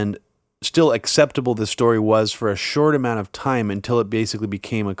and still acceptable this story was for a short amount of time until it basically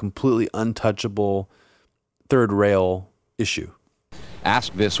became a completely untouchable third rail issue.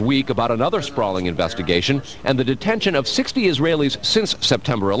 Asked this week about another sprawling investigation and the detention of 60 Israelis since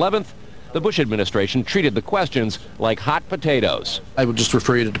September 11th, the Bush administration treated the questions like hot potatoes. I would just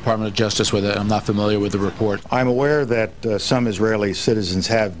refer you to Department of Justice with it. I'm not familiar with the report. I'm aware that some Israeli citizens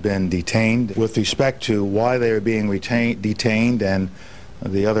have been detained. With respect to why they are being detained and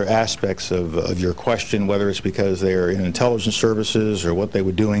the other aspects of your question, whether it's because they are in intelligence services or what they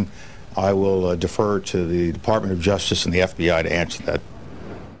were doing, I will defer to the Department of Justice and the FBI to answer that.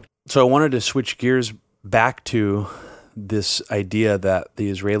 So I wanted to switch gears back to this idea that the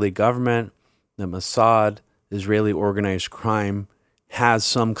Israeli government, the Mossad, Israeli organized crime has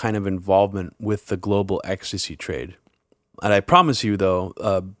some kind of involvement with the global ecstasy trade. And I promise you,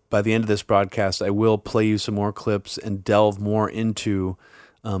 though, by the end of this broadcast, I will play you some more clips and delve more into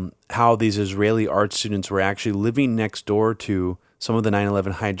how these Israeli art students were actually living next door to some of the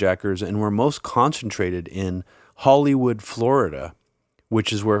 9/11 hijackers and were most concentrated in Hollywood, Florida,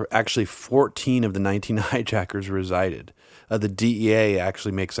 which is where actually 14 of the 19 hijackers resided. The DEA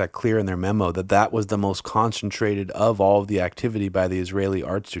actually makes that clear in their memo that that was the most concentrated of all of the activity by the Israeli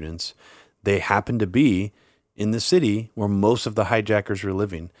art students. They happened to be in the city where most of the hijackers were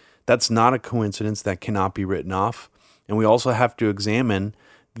living. That's not a coincidence. That cannot be written off. And we also have to examine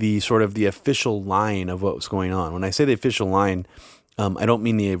the sort of the official line of what was going on. When I say the official line, I don't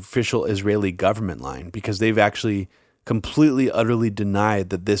mean the official Israeli government line, because they've actually completely, utterly denied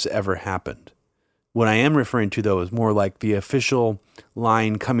that this ever happened. What I am referring to, though, is more like the official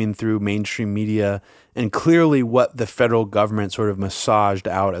line coming through mainstream media and clearly what the federal government sort of massaged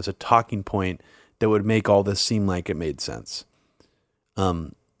out as a talking point that would make all this seem like it made sense.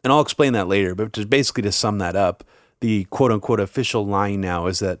 And I'll explain that later, but just basically to sum that up, the quote-unquote official line now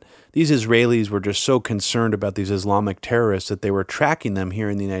is that these Israelis were just so concerned about these Islamic terrorists that they were tracking them here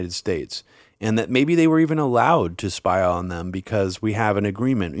in the United States, and that maybe they were even allowed to spy on them because we have an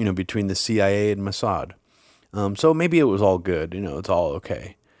agreement, between the CIA and Mossad. So maybe it was all good, it's all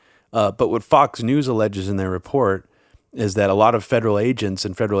okay. But what Fox News alleges in their report is that a lot of federal agents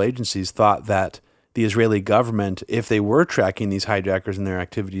and federal agencies thought that the Israeli government, if they were tracking these hijackers and their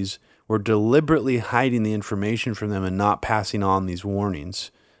activities, were deliberately hiding the information from them and not passing on these warnings,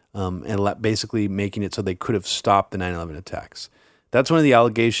 and basically making it so they could have stopped the 9/11 attacks. That's one of the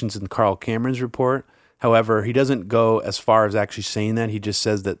allegations in Carl Cameron's report. However, he doesn't go as far as actually saying that. He just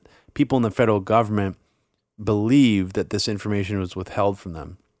says that people in the federal government believe that this information was withheld from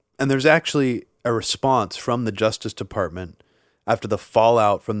them. And there's actually a response from the Justice Department after the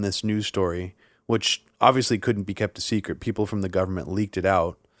fallout from this news story, which obviously couldn't be kept a secret. People from the government leaked it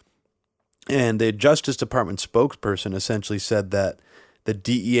out. And the Justice Department spokesperson essentially said that the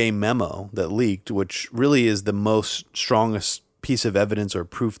DEA memo that leaked, which really is the most strongest piece of evidence or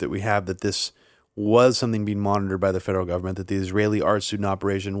proof that we have that this was something being monitored by the federal government, that the Israeli art student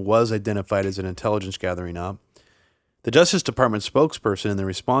operation was identified as an intelligence gathering op. The Justice Department spokesperson in the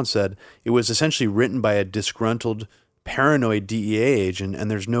response said it was essentially written by a disgruntled, paranoid DEA agent,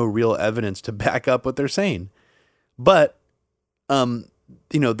 and there's no real evidence to back up what they're saying. But,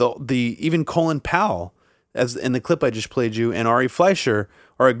 even Colin Powell, as in the clip I just played you, and Ari Fleischer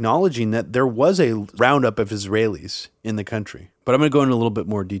are acknowledging that there was a roundup of Israelis in the country. But I'm going to go into a little bit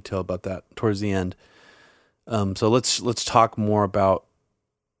more detail about that towards the end. So let's talk more about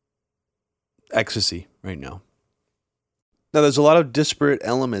ecstasy right now. Now, there's a lot of disparate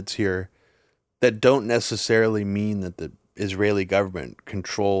elements here that don't necessarily mean that the Israeli government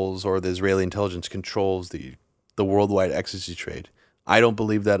controls or the Israeli intelligence controls the worldwide ecstasy trade. I don't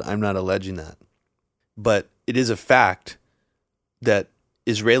believe that. I'm not alleging that. But it is a fact that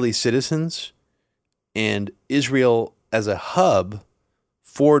Israeli citizens and Israel as a hub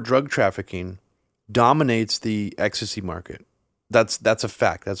for drug trafficking dominates the ecstasy market. That's a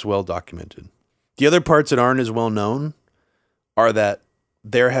fact. That's well documented. The other parts that aren't as well known are that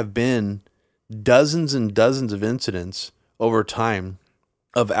there have been dozens and dozens of incidents over time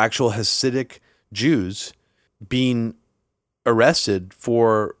of actual Hasidic Jews being arrested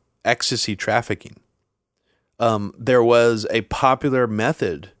for ecstasy trafficking. There was a popular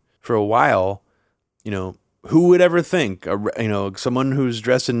method for a while, who would ever think, someone who's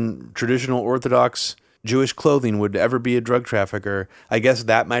dressed in traditional Orthodox Jewish clothing would ever be a drug trafficker. I guess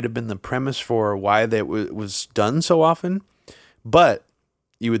that might have been the premise for why that was done so often. But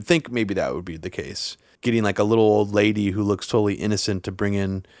you would think maybe that would be the case. Getting like a little old lady who looks totally innocent to bring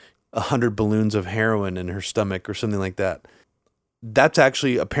in 100 balloons of heroin in her stomach or something like that. That's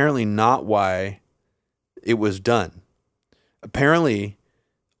actually apparently not why it was done. Apparently,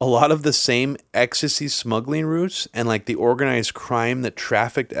 a lot of the same ecstasy smuggling routes and like the organized crime that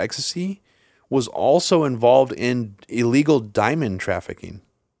trafficked ecstasy was also involved in illegal diamond trafficking.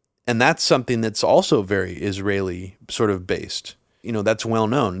 And that's something that's also very Israeli sort of based. That's well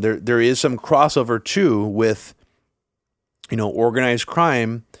known. There is some crossover too with, organized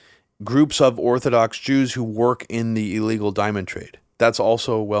crime, groups of Orthodox Jews who work in the illegal diamond trade. That's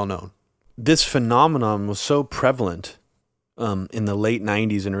also well known. This phenomenon was so prevalent in the late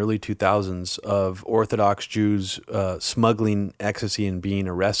 90s and early 2000s of Orthodox Jews smuggling ecstasy and being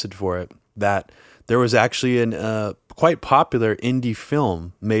arrested for it that There was actually a quite popular indie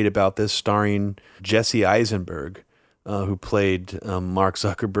film made about this starring Jesse Eisenberg, who played Mark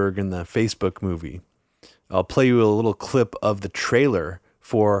Zuckerberg in the Facebook movie. I'll play you a little clip of the trailer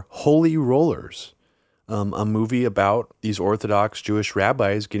for Holy Rollers, a movie about these Orthodox Jewish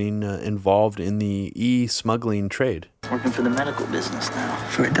rabbis getting involved in the e-smuggling trade. Working for the medical business now.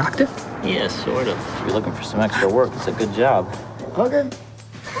 For a doctor? Yeah, sort of. If you're looking for some extra work, it's a good job. Okay.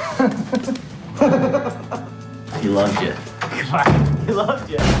 He loved you. He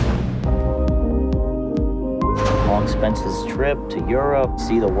loved you. Long expenses trip to Europe,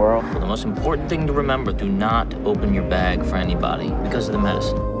 see the world. But the most important thing to remember, do not open your bag for anybody because of the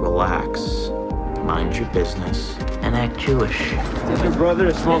medicine. Relax, mind your business, and act Jewish. Is your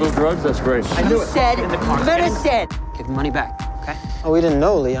brother smuggled drugs? That's great. I knew it. Said medicine. Give the money back, okay? Oh, we didn't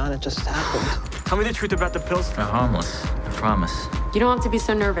know, Leon. It just happened. Tell me the truth about the pills. They're harmless, I promise. You don't have to be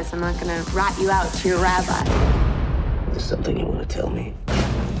so nervous. I'm not gonna rat you out to your rabbi. There's something you want to tell me.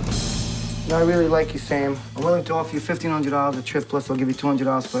 No, I really like you, Sam. I'm willing to offer you $1,500 a trip, plus I'll give you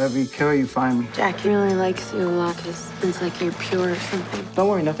 $200 for every carrier you find me. Jack really likes you a lot because it's like you're pure or something. Don't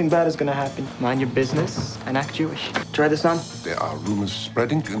worry, nothing bad is gonna happen. Mind your business and act Jewish. Try this on. There are rumors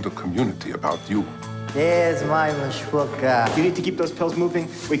spreading in the community about you. There's my mashpuka. If you need to keep those pills moving,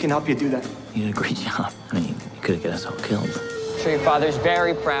 we can help you do that. You did a great job. I mean, you could have got us all killed. I'm sure your father's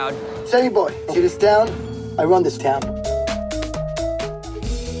very proud. Sonny boy, see this town? I run this town.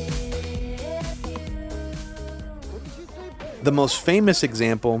 The most famous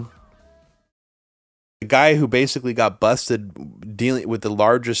example, the guy who basically got busted dealing with the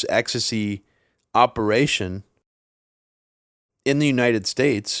largest ecstasy operation in the United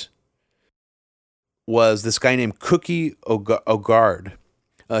States, was this guy named Cookie Ogard.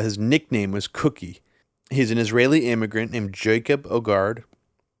 His nickname was Cookie. He's an Israeli immigrant named Jacob Ogard.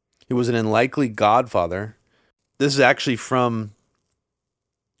 He was an unlikely godfather. This is actually from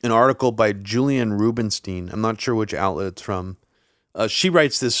an article by Julian Rubinstein. I'm not sure which outlet it's from. She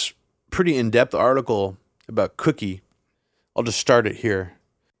writes this pretty in-depth article about Cookie. I'll just start it here.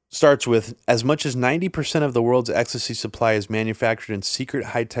 Starts with, as much as 90% of the world's ecstasy supply is manufactured in secret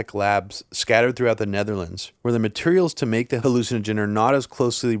high-tech labs scattered throughout the Netherlands, where the materials to make the hallucinogen are not as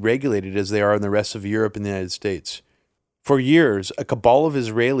closely regulated as they are in the rest of Europe and the United States. For years, a cabal of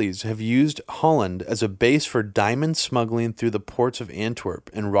Israelis have used Holland as a base for diamond smuggling through the ports of Antwerp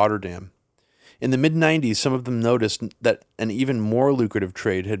and Rotterdam. In the mid-90s, some of them noticed that an even more lucrative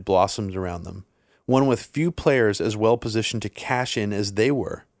trade had blossomed around them, one with few players as well positioned to cash in as they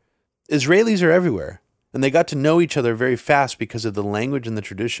were. Israelis are everywhere, and they got to know each other very fast because of the language and the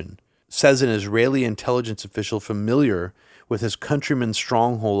tradition, says an Israeli intelligence official familiar with his countryman's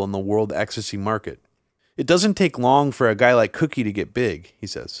stronghold on the world ecstasy market. It doesn't take long for a guy like Cookie to get big, he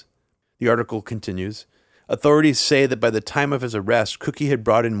says. The article continues. Authorities say that by the time of his arrest, Cookie had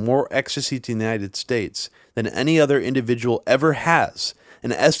brought in more ecstasy to the United States than any other individual ever has,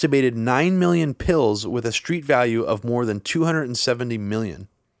 an estimated 9 million pills with a street value of more than 270 million.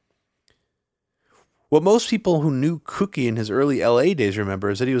 What most people who knew Cookie in his early LA days remember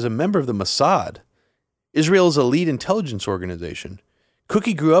is that he was a member of the Mossad, Israel's elite intelligence organization.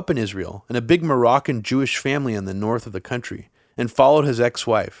 Cookie grew up in Israel in a big Moroccan Jewish family in the north of the country and followed his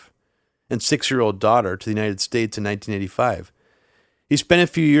ex-wife and 6-year-old daughter to the United States in 1985. He spent a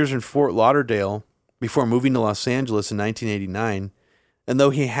few years in Fort Lauderdale before moving to Los Angeles in 1989, and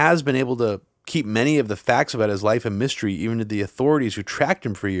though he has been able to keep many of the facts about his life a mystery even to the authorities who tracked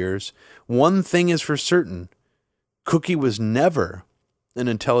him for years, one thing is for certain: Cookie was never an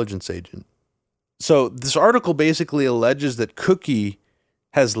intelligence agent. So this article basically alleges that Cookie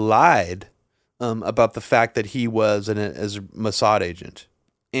has lied about the fact that he was as a Mossad agent.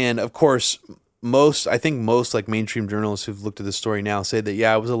 And of course, most like mainstream journalists who've looked at this story now say that,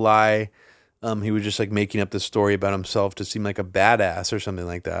 yeah, it was a lie. He was just like making up this story about himself to seem like a badass or something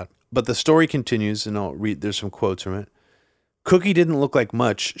like that. But the story continues, and I'll read, there's some quotes from it. Cookie didn't look like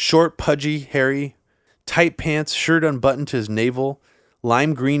much. Short, pudgy, hairy, tight pants, shirt unbuttoned to his navel,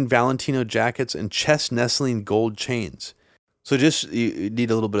 lime green Valentino jackets, and chest-nestling gold chains. So just, you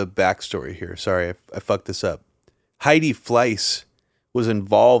need a little bit of backstory here. Sorry, I fucked this up. Heidi Fleiss was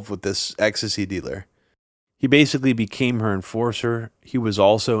involved with this ecstasy dealer. He basically became her enforcer. He was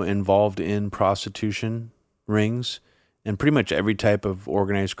also involved in prostitution rings and pretty much every type of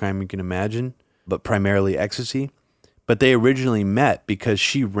organized crime you can imagine, but primarily ecstasy. But they originally met because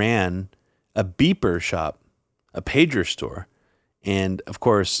she ran a beeper shop, a pager store. And of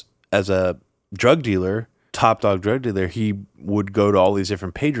course, as a drug dealer, top dog drug dealer, he would go to all these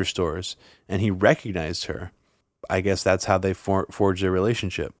different pager stores and he recognized her. I guess that's how they forged their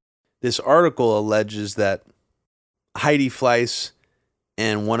relationship. This article alleges that Heidi Fleiss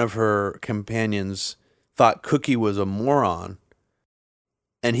and one of her companions thought Cookie was a moron,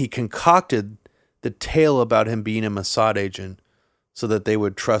 and he concocted the tale about him being a Mossad agent so that they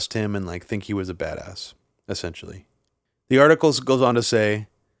would trust him and think he was a badass, essentially. The article goes on to say,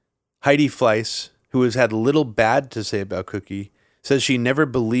 Heidi Fleiss, who has had little bad to say about Cookie, says she never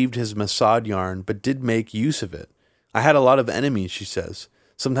believed his Mossad yarn, but did make use of it. I had a lot of enemies, she says.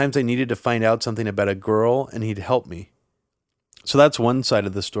 Sometimes I needed to find out something about a girl, and he'd help me. So that's one side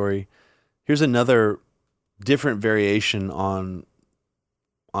of the story. Here's another different variation on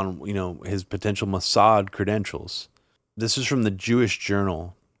his potential Mossad credentials. This is from the Jewish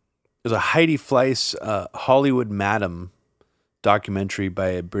Journal. There's a Heidi Fleiss Hollywood Madam documentary by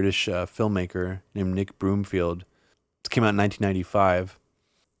a British filmmaker named Nick Broomfield. It came out in 1995.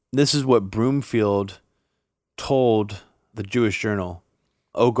 This is what Broomfield told the Jewish Journal.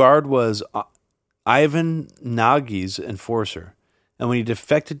 Ogard was Ivan Nagy's enforcer, and when he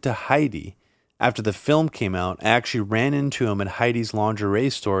defected to Heidi after the film came out, I actually ran into him at Heidi's lingerie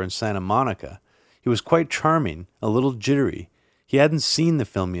store in Santa Monica. He was quite charming, a little jittery. He hadn't seen the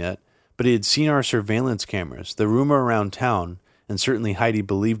film yet, but he had seen our surveillance cameras. The rumor around town, and certainly Heidi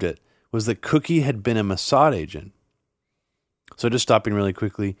believed it, was that Cookie had been a Mossad agent. So just stopping really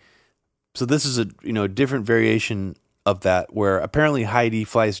quickly. So this is a different variation of that, where apparently Heidi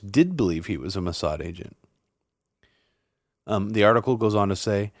Fleiss did believe he was a Mossad agent. The article goes on to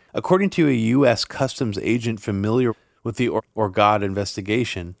say, according to a U.S. customs agent familiar with the Orgad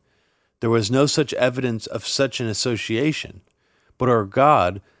investigation, there was no such evidence of such an association, but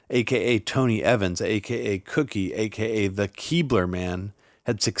Orgad, a.k.a. Tony Evans, a.k.a. Cookie, a.k.a. the Keebler Man,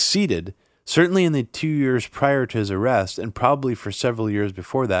 had succeeded, certainly in the 2 years prior to his arrest, and probably for several years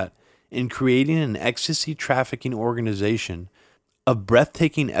before that, in creating an ecstasy trafficking organization of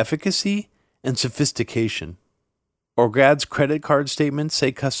breathtaking efficacy and sophistication. Orgad's credit card statements,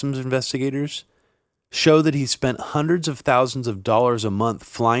 say customs investigators, show that he spent hundreds of thousands of dollars a month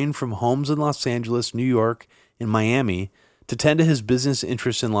flying from homes in Los Angeles, New York, and Miami to tend to his business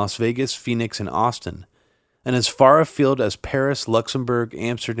interests in Las Vegas, Phoenix, and Austin, and as far afield as Paris, Luxembourg,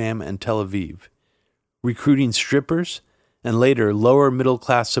 Amsterdam, and Tel Aviv, recruiting strippers and later lower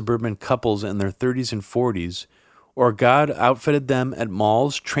middle-class suburban couples in their 30s and 40s. Orgad outfitted them at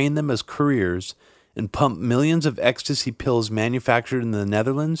malls, trained them as couriers, and pumped millions of ecstasy pills manufactured in the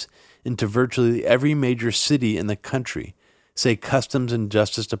Netherlands into virtually every major city in the country, say Customs and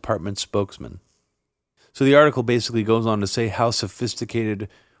Justice Department spokesman. So the article basically goes on to say how sophisticated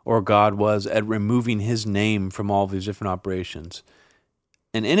Orgad was at removing his name from all these different operations.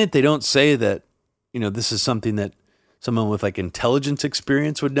 And in it, they don't say that, this is something that someone with intelligence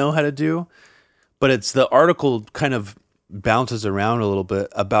experience would know how to do, but it's the article kind of bounces around a little bit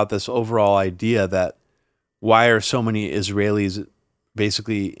about this overall idea that why are so many Israelis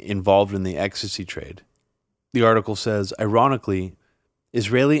basically involved in the ecstasy trade. The article says, ironically,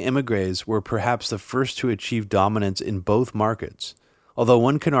 Israeli immigrants were perhaps the first to achieve dominance in both markets, although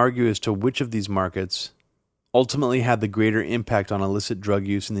one can argue as to which of these markets ultimately had the greater impact on illicit drug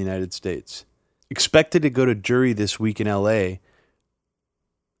use in the United States. Expected to go to jury this week in L.A.,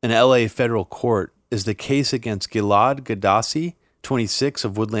 an L.A. federal court, is the case against Gilad Gadassi, 26,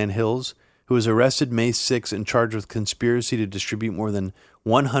 of Woodland Hills, who was arrested May 6 and charged with conspiracy to distribute more than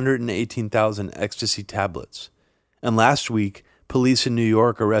 118,000 ecstasy tablets. And last week, police in New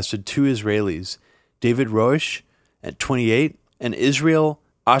York arrested two Israelis, David Roish, at 28, and Israel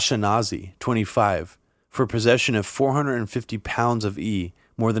Ashkenazi, 25, for possession of 450 pounds of E,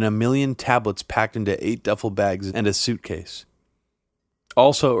 more than 1 million tablets packed into 8 duffel bags and a suitcase.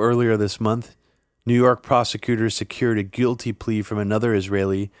 Also earlier this month, New York prosecutors secured a guilty plea from another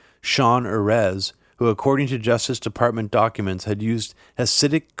Israeli, Sean Erez, who, according to Justice Department documents, had used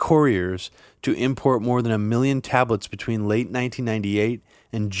Hasidic couriers to import more than 1 million tablets between late 1998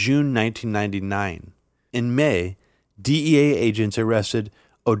 and June 1999. In May, DEA agents arrested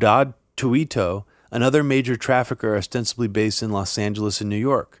Odad Tuito, another major trafficker ostensibly based in Los Angeles and New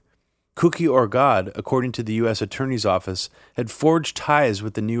York. Cookie Orgad, according to the U.S. Attorney's Office, had forged ties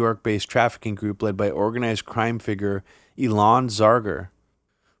with the New York-based trafficking group led by organized crime figure Ilan Zargar.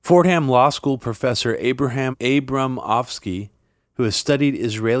 Fordham Law School professor Abraham Abramofsky, who has studied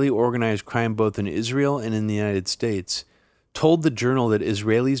Israeli organized crime both in Israel and in the United States, told the Journal that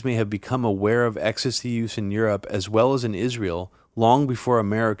Israelis may have become aware of ecstasy use in Europe as well as in Israel long before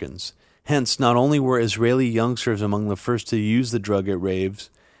Americans. Hence, not only were Israeli youngsters among the first to use the drug at raves,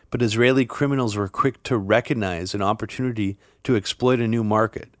 but Israeli criminals were quick to recognize an opportunity to exploit a new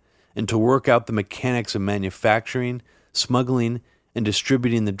market and to work out the mechanics of manufacturing, smuggling, and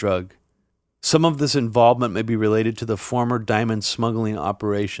distributing the drug. Some of this involvement may be related to the former diamond smuggling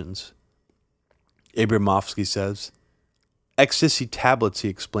operations. Abramovsky says, ecstasy tablets, he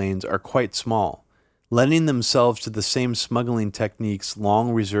explains, are quite small, lending themselves to the same smuggling techniques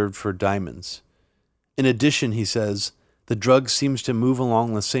long reserved for diamonds. In addition, he says, the drug seems to move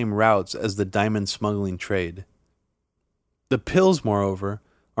along the same routes as the diamond smuggling trade. The pills, moreover,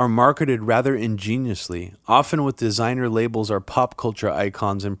 are marketed rather ingeniously, often with designer labels or pop culture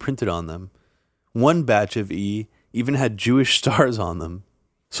icons imprinted on them. One batch of E even had Jewish stars on them.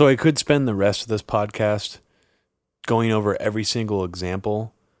 So I could spend the rest of this podcast going over every single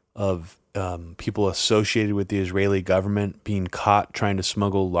example of people associated with the Israeli government being caught trying to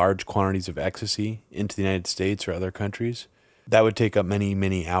smuggle large quantities of ecstasy into the United States or other countries. That would take up many,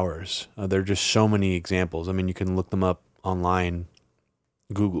 many hours. There are just so many examples. I mean, you can look them up online.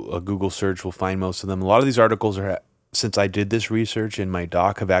 A Google search will find most of them. A lot of these articles are, since I did this research in my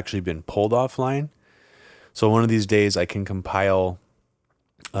doc, have actually been pulled offline. So one of these days I can compile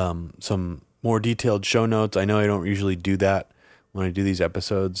some more detailed show notes. I know I don't usually do that when I do these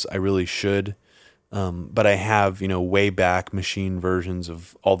episodes. I really should. But I have, way back machine versions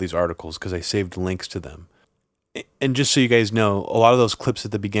of all these articles because I saved links to them. And just so you guys know, a lot of those clips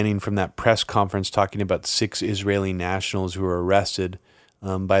at the beginning from that press conference talking about 6 Israeli nationals who were arrested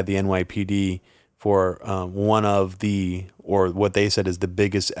by the NYPD for one of the, or what they said is the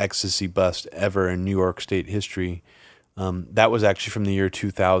biggest ecstasy bust ever in New York State history. That was actually from the year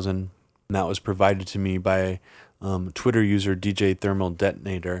 2000. And that was provided to me by Twitter user DJ Thermal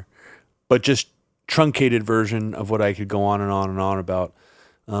Detonator. But just truncated version of what I could go on and on and on about.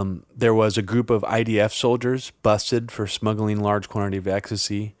 There was a group of IDF soldiers busted for smuggling large quantity of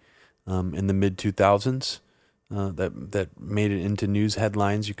ecstasy in the mid-2000s. That made it into news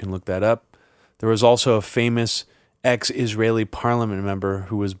headlines. You can look that up. There was also a famous ex-Israeli parliament member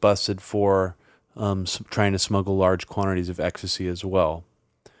who was busted for trying to smuggle large quantities of ecstasy as well.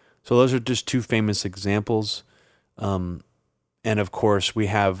 So those are just 2 famous examples. And of course, we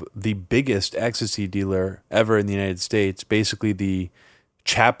have the biggest ecstasy dealer ever in the United States, basically the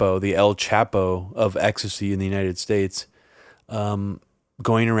Chapo, the El Chapo of ecstasy in the United States,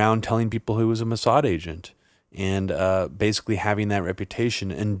 going around telling people he was a Mossad agent. And basically having that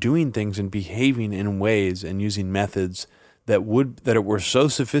reputation and doing things and behaving in ways and using methods that were so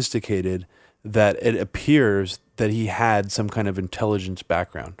sophisticated that it appears that he had some kind of intelligence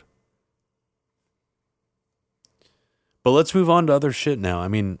background. But let's move on to other shit now. I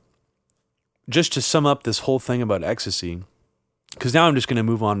mean, just to sum up this whole thing about ecstasy, because now I'm just going to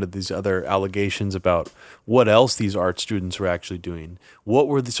move on to these other allegations about what else these art students were actually doing. What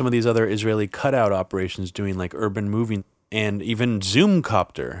were some of these other Israeli cutout operations doing, like Urban Moving and even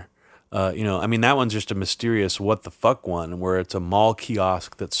Zoomcopter? That one's just a mysterious what the fuck one, where it's a mall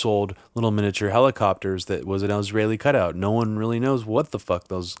kiosk that sold little miniature helicopters that was an Israeli cutout. No one really knows what the fuck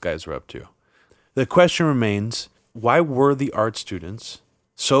those guys were up to. The question remains, why were the art students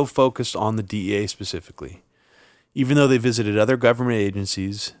so focused on the DEA specifically? Even though they visited other government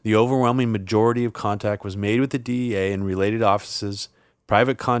agencies, the overwhelming majority of contact was made with the DEA and related offices,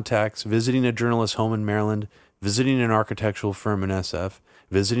 private contacts, visiting a journalist's home in Maryland, visiting an architectural firm in SF,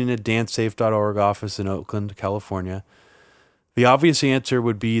 visiting a dancesafe.org office in Oakland, California. The obvious answer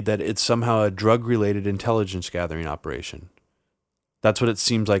would be that it's somehow a drug-related intelligence gathering operation. That's what it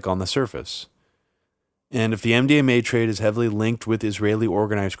seems like on the surface. And if the MDMA trade is heavily linked with Israeli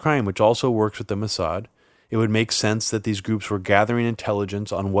organized crime, which also works with the Mossad, it would make sense that these groups were gathering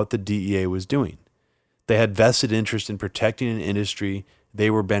intelligence on what the DEA was doing. They had vested interest in protecting an industry they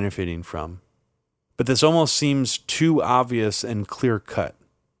were benefiting from. But this almost seems too obvious and clear-cut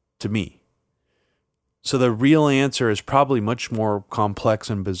to me. So the real answer is probably much more complex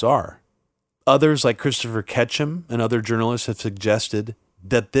and bizarre. Others, like Christopher Ketchum and other journalists, have suggested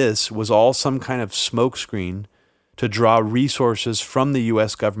that this was all some kind of smokescreen to draw resources from the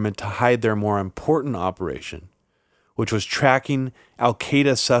U.S. government to hide their more important operation, which was tracking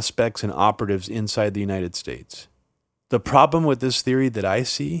al-Qaeda suspects and operatives inside the United States. The problem with this theory that I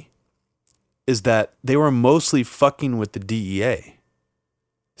see is that they were mostly fucking with the DEA.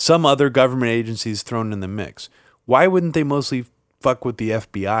 Some other government agencies thrown in the mix. Why wouldn't they mostly fuck with the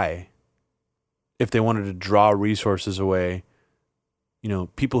FBI if they wanted to draw resources away?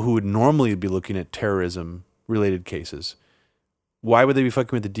 People who would normally be looking at terrorism-related cases. Why would they be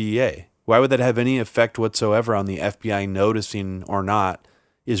fucking with the DEA? Why would that have any effect whatsoever on the FBI noticing or not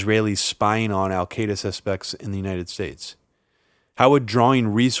Israelis spying on al-Qaeda suspects in the United States? How would drawing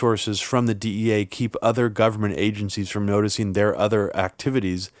resources from the DEA keep other government agencies from noticing their other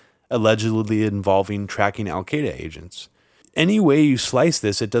activities allegedly involving tracking al-Qaeda agents? any way you slice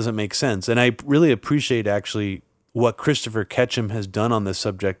this, it doesn't make sense. And I really appreciate actually what Christopher Ketchum has done on this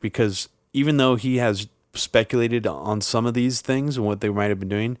subject, because even though he has speculated on some of these things and what they might have been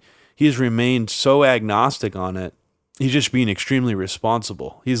doing, he has remained so agnostic on it. He's just being extremely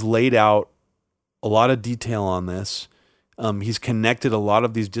responsible. He's laid out a lot of detail on this. He's connected a lot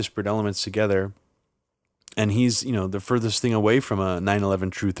of these disparate elements together. And he's, the furthest thing away from a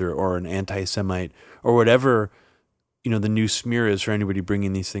 9/11 truther or an anti-Semite or whatever, the new smear is for anybody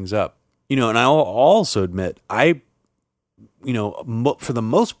bringing these things up. And I'll also admit, for the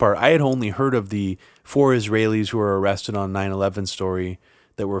most part, I had only heard of the 4 Israelis who were arrested on 9/11 story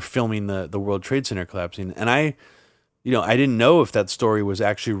that were filming the World Trade Center collapsing. And I didn't know if that story was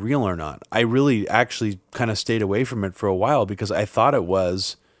actually real or not. I really actually kind of stayed away from it for a while because I thought it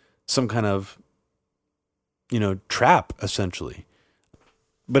was some kind of, trap, essentially.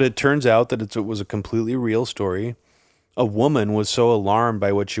 But it turns out that it was a completely real story. A woman was so alarmed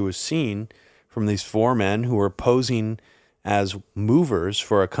by what she was seeing from these 4 men who were posing as movers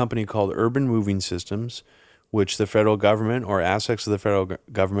for a company called Urban Moving Systems, which the federal government or aspects of the federal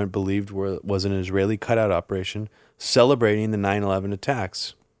government believed was an Israeli cutout operation celebrating the 9/11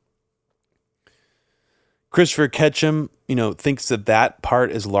 attacks. Christopher Ketchum, thinks that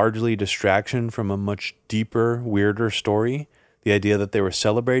part is largely distraction from a much deeper, weirder story. The idea that they were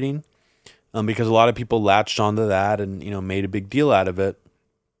celebrating, because a lot of people latched onto that and, made a big deal out of it.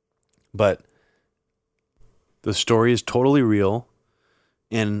 But the story is totally real,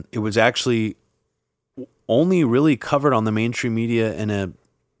 and it was actually only really covered on the mainstream media in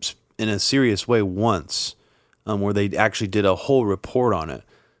a serious way once, where they actually did a whole report on it.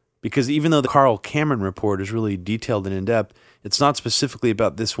 Because even though the Carl Cameron report is really detailed and in-depth, it's not specifically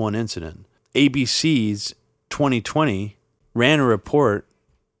about this one incident. ABC's 2020 ran a report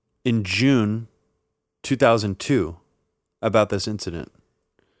in June 2002 about this incident.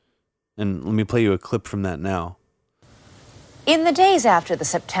 And let me play you a clip from that now. In the days after the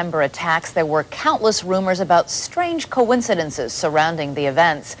September attacks, there were countless rumors about strange coincidences surrounding the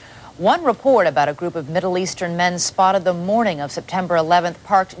events. One report about a group of Middle Eastern men spotted the morning of September 11th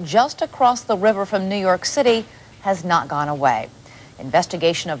parked just across the river from New York City has not gone away.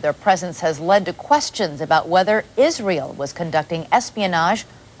 Investigation of their presence has led to questions about whether Israel was conducting espionage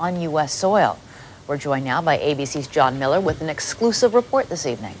on U.S. soil. We're joined now by ABC's John Miller with an exclusive report this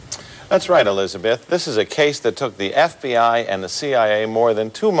evening. That's right, Elizabeth. This is a case that took the FBI and the CIA more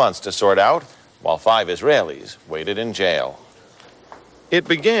than 2 months to sort out, while 5 Israelis waited in jail. It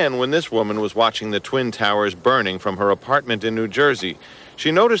began when this woman was watching the Twin Towers burning from her apartment in New Jersey.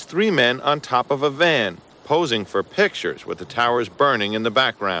 She noticed 3 men on top of a van, posing for pictures with the towers burning in the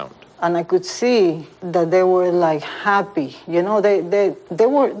background. And I could see that they were like happy. They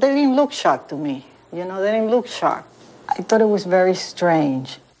didn't look shocked to me. They didn't look shocked. I thought it was very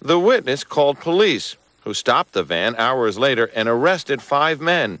strange. The witness called police, who stopped the van hours later and arrested 5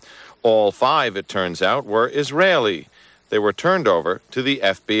 men. All 5, it turns out, were Israeli. They were turned over to the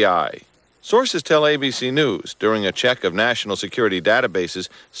FBI. Sources tell ABC News during a check of national security databases,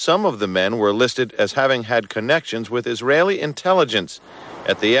 some of the men were listed as having had connections with Israeli intelligence.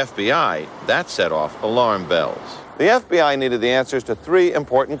 At the FBI, that set off alarm bells. The FBI needed the answers to 3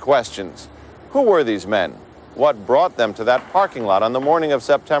 important questions. Who were these men? What brought them to that parking lot on the morning of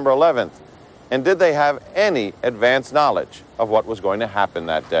September 11th? And did they have any advance knowledge of what was going to happen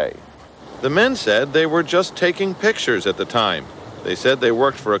that day? The men said they were just taking pictures at the time. They said they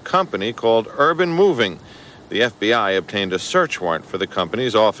worked for a company called Urban Moving. The FBI obtained a search warrant for the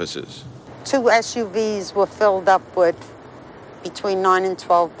company's offices. 2 SUVs were filled up with between 9 and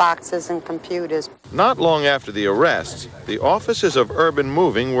 12 boxes and computers. Not long after the arrests, the offices of Urban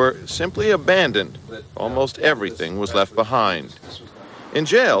Moving were simply abandoned. Almost everything was left behind. In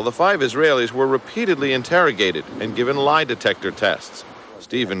jail, the 5 Israelis were repeatedly interrogated and given lie detector tests.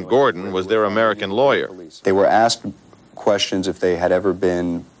 Stephen Gordon was their American lawyer. They were asked questions if they had ever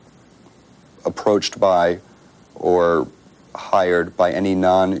been approached by or hired by any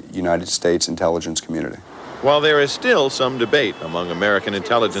non-United States intelligence community. While there is still some debate among American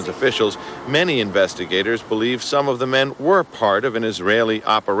intelligence officials, many investigators believe some of the men were part of an Israeli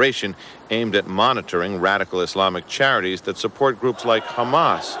operation aimed at monitoring radical Islamic charities that support groups like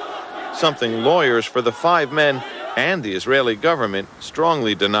Hamas, something lawyers for the 5 men and the Israeli government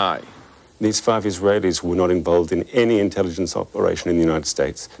strongly deny. These 5 Israelis were not involved in any intelligence operation in the United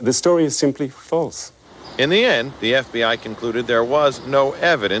States. The story is simply false. In the end, the FBI concluded there was no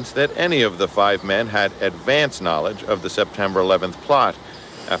evidence that any of the 5 men had advance knowledge of the September 11th plot.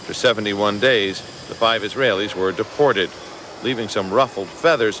 After 71 days, the 5 Israelis were deported, leaving some ruffled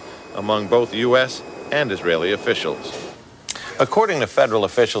feathers among both U.S. and Israeli officials. According to federal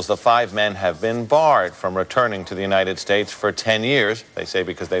officials, the 5 men have been barred from returning to the United States for 10 years, they say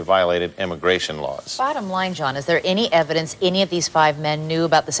because they violated immigration laws. Bottom line, John, is there any evidence any of these 5 men knew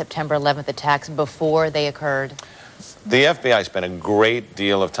about the September 11th attacks before they occurred? The FBI spent a great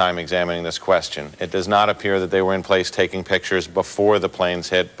deal of time examining this question. It does not appear that they were in place taking pictures before the planes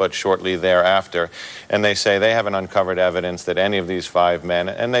hit, but shortly thereafter. And they say they haven't uncovered evidence that any of these 5 men,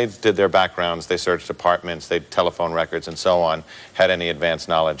 and they did their backgrounds, they searched apartments, they telephone records and so on, had any advanced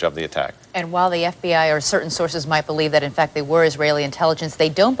knowledge of the attack. And while the FBI or certain sources might believe that, in fact, they were Israeli intelligence, they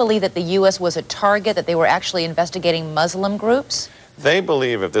don't believe that the U.S. was a target, that they were actually investigating Muslim groups? They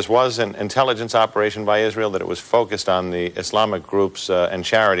believe if this was an intelligence operation by Israel, that it was focused on the Islamic groups and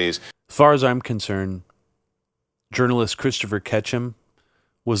charities. As far as I'm concerned, journalist Christopher Ketchum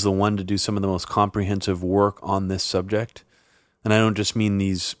was the one to do some of the most comprehensive work on this subject. And I don't just mean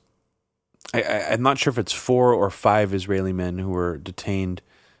these... I'm not sure if it's 4 or 5 Israeli men who were detained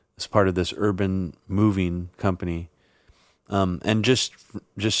as part of this urban moving company. And just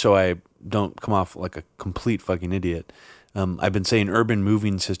so I don't come off like a complete fucking idiot... I've been saying urban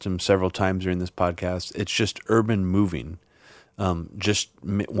moving system several times during this podcast. It's just urban moving. Just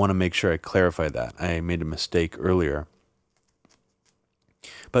want to make sure I clarify that. I made a mistake earlier.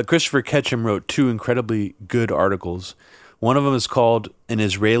 But Christopher Ketchum wrote 2 incredibly good articles. One of them is called An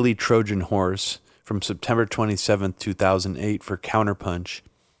Israeli Trojan Horse from September 27th, 2008 for Counterpunch.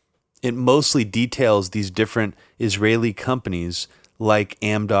 It mostly details these different Israeli companies like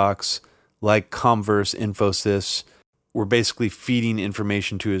Amdocs, like Comverse, Infosys, were basically feeding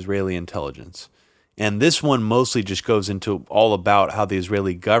information to Israeli intelligence. And this one mostly just goes into all about how the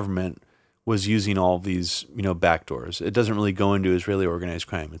Israeli government was using all of these, backdoors. It doesn't really go into Israeli organized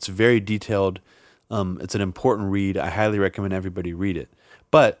crime. It's very detailed. It's an important read. I highly recommend everybody read it.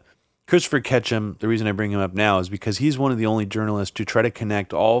 But Christopher Ketchum, the reason I bring him up now is because he's one of the only journalists to try to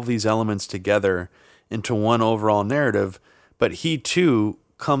connect all of these elements together into one overall narrative. But he too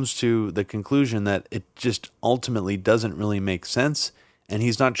comes to the conclusion that it just ultimately doesn't really make sense, and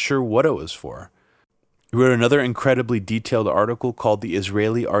he's not sure what it was for. He wrote another incredibly detailed article called The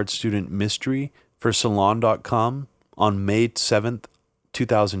Israeli Art Student Mystery for Salon.com on May 7th,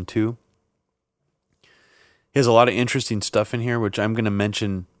 2002. He has a lot of interesting stuff in here, which I'm going to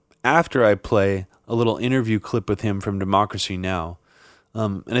mention after I play a little interview clip with him from Democracy Now!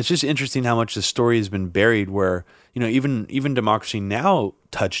 And it's just interesting how much the story has been buried where, even Democracy Now!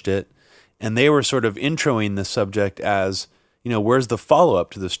 Touched it, and they were sort of introing the subject as, where's the follow-up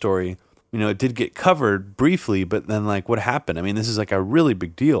to the story? It did get covered briefly, but then, what happened? I mean, this is a really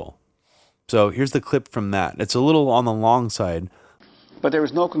big deal. So here's the clip from that. It's a little on the long side. But there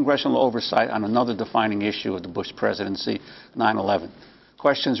was no congressional oversight on another defining issue of the Bush presidency, 9/11.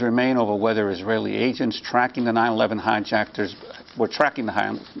 Questions remain over whether Israeli agents tracking the 9/11 hijackers were tracking the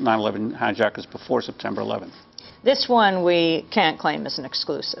 9/11 hijackers before September 11th. This one we can't claim as an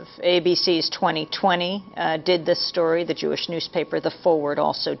exclusive. ABC's 2020 did this story. The Jewish newspaper The Forward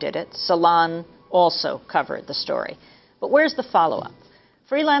also did it. Salon also covered the story. But where's the follow-up?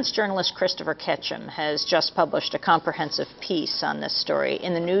 Freelance journalist Christopher Ketchum has just published a comprehensive piece on this story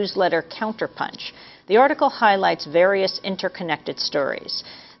in the newsletter Counterpunch. The article highlights various interconnected stories.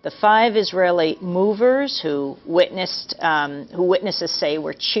 The 5 Israeli movers who witnesses say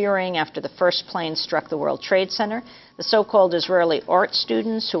were cheering after the first plane struck the World Trade Center, the so-called Israeli art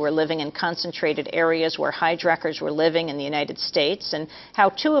students who were living in concentrated areas where hijackers were living in the United States, and how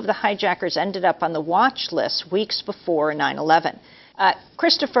 2 of the hijackers ended up on the watch list weeks before 9/11.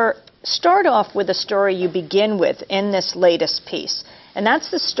 Christopher, start off with the story you begin with in this latest piece, and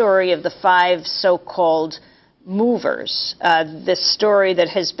that's the story of the 5 so-called movers, this story that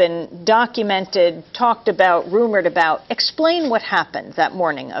has been documented, talked about, rumored about. Explain what happened that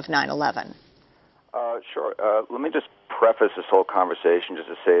morning of 9/11. Sure. Let me just preface this whole conversation just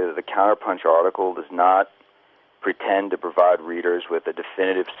to say that the Counterpunch article does not pretend to provide readers with a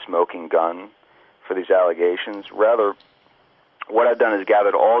definitive smoking gun for these allegations. Rather, what I've done is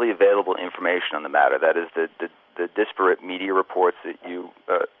gathered all the available information on the matter, that is the disparate media reports that you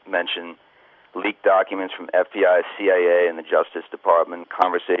mentioned, leaked documents from FBI, CIA, and the Justice Department,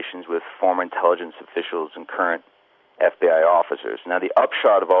 conversations with former intelligence officials and current FBI officers. Now, the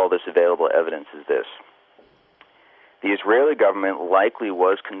upshot of all this available evidence is this. The Israeli government likely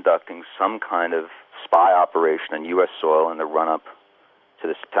was conducting some kind of spy operation on U.S. soil in the run-up to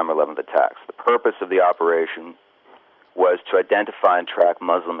the September 11th attacks. The purpose of the operation was to identify and track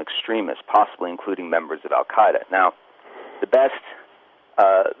Muslim extremists, possibly including members of al-Qaeda. Now, the best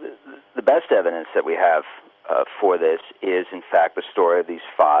evidence that we have for this is, in fact, the story of these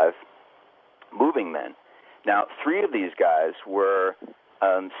 5 moving men. Now, 3 of these guys were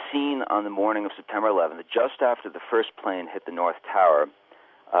seen on the morning of September 11th, just after the first plane hit the North Tower,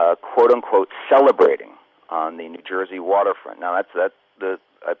 quote-unquote, celebrating on the New Jersey waterfront. Now, I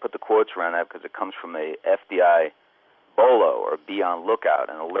put the quotes around that because it comes from a FBI BOLO, or Be On Lookout,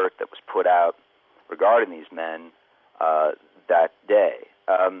 an alert that was put out regarding these men that day.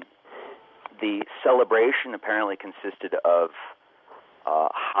 The celebration apparently consisted of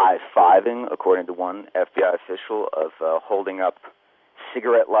high-fiving, according to one FBI official, of holding up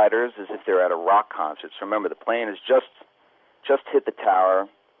cigarette lighters as if they're at a rock concert. So remember, the plane has just hit the tower,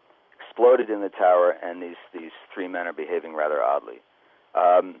 exploded in the tower, and these 3 men are behaving rather oddly.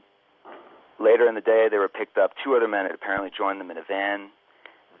 Later in the day, they were picked up. 2 other men had apparently joined them in a van.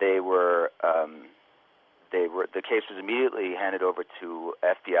 The case was immediately handed over to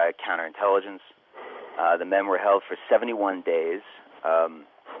FBI counterintelligence. The men were held for 71 days.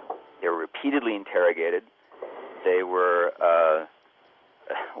 They were repeatedly interrogated. They were,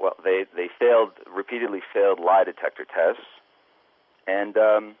 they repeatedly failed lie detector tests. And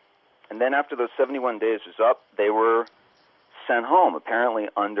then after those 71 days was up, they were sent home, apparently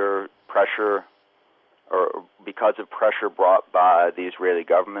under pressure, or because of pressure brought by the Israeli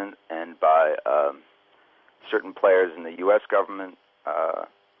government and by certain players in the U.S. government,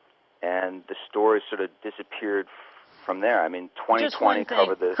 and the story sort of disappeared from there. I mean, 2020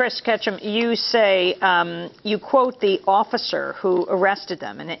 covered this. Chris Ketchum, you say, you quote the officer who arrested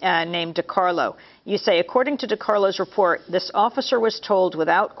them, named DiCarlo. You say, according to DiCarlo's report, this officer was told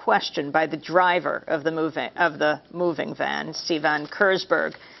without question by the driver of the moving van, Sivan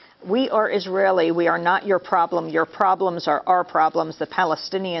Kurzberg, "We are Israeli. We are not your problem. Your problems are our problems. The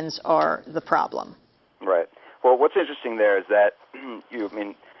Palestinians are the problem." Right. Well, what's interesting there is that you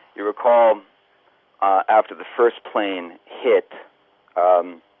recall after the first plane hit,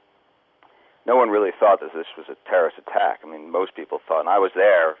 no one really thought that this was a terrorist attack. I mean, most people thought, and I was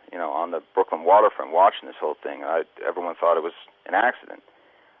there, on the Brooklyn waterfront watching this whole thing. Everyone thought it was an accident.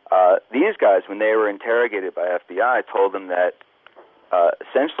 These guys, when they were interrogated by FBI, told them that,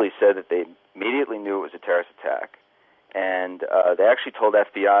 essentially said that they immediately knew it was a terrorist attack. And they actually told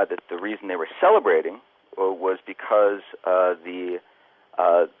FBI that the reason they were celebrating was because the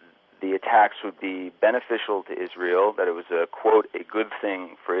attacks would be beneficial to Israel, that it was a, quote, a good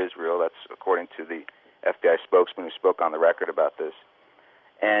thing for Israel. That's according to the FBI spokesman who spoke on the record about this.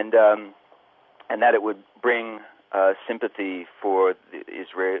 And that it would bring sympathy for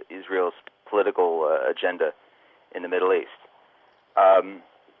Israel's political agenda in the Middle East.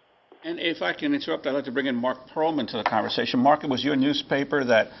 And if I can interrupt, I'd like to bring in Mark Perlman to the conversation. Mark, it was your newspaper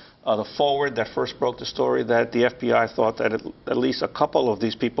that the Forward that first broke the story that the FBI thought that at least a couple of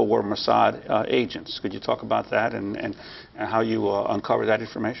these people were Mossad agents. Could you talk about that and how you uncovered that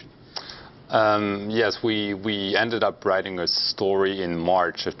information? Yes, we ended up writing a story in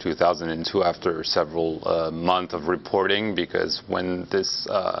March of 2002 after several months of reporting, because when this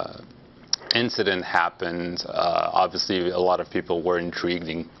incident happened, obviously a lot of people were intrigued,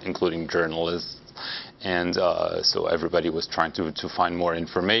 including journalists, and so everybody was trying to find more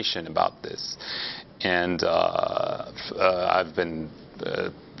information about this. And I've been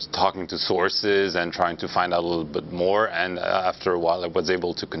talking to sources and trying to find out a little bit more, and after a while I was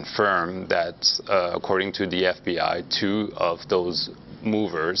able to confirm that according to the FBI, 2 of those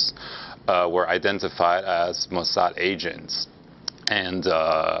movers were identified as Mossad agents. And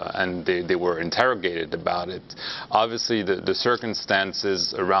they were interrogated about it. Obviously, the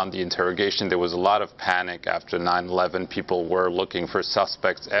circumstances around the interrogation, there was a lot of panic after 9/11. People were looking for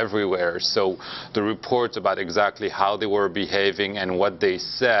suspects everywhere. So the reports about exactly how they were behaving and what they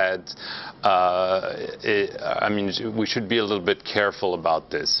said, we should be a little bit careful about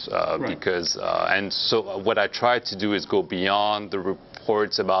this right. Because, and so what I tried to do is go beyond the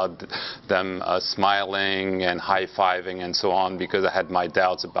reports about them smiling and high-fiving and so on, because I had my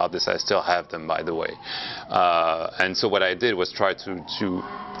doubts about this. I still have them, by the way. And so what I did was try to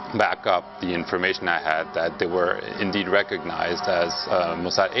back up the information I had that they were indeed recognized as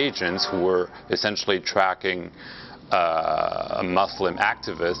Mossad agents who were essentially tracking a Muslim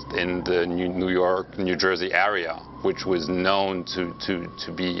activist in the New York, New Jersey area, which was known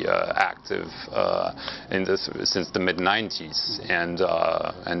to be active since the mid-90s, and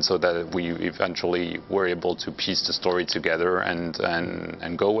so that we eventually were able to piece the story together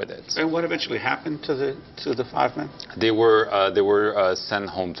and go with it. And what eventually happened to the 5 men? They were sent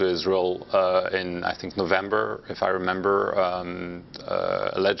home to Israel in, I think, November, if I remember,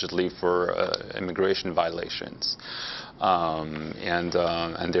 allegedly for immigration violations.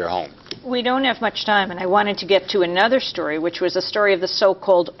 And they're home. We don't have much time, and I wanted to get to an another story, which was a story of the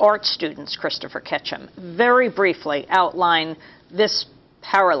so-called art students, Christopher Ketchum. Very briefly outline this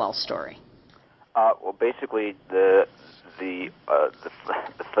parallel story. Well, basically, the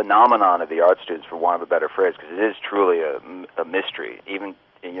phenomenon of the art students, for want of a better phrase, because it is truly a mystery. Even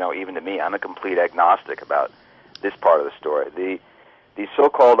to me, I'm a complete agnostic about this part of the story. The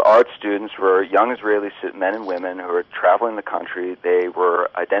so-called art students were young Israeli men and women who were traveling the country. They were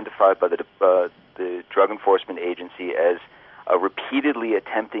identified by the Drug Enforcement Agency as repeatedly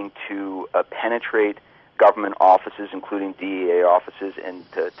attempting to penetrate government offices, including DEA offices, and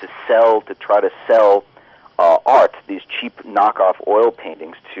to try to sell art, these cheap knockoff oil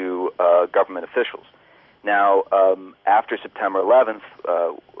paintings, to government officials. Now, after September 11th,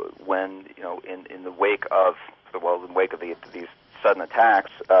 when in the wake of these sudden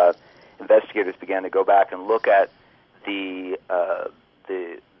attacks, investigators began to go back and look at the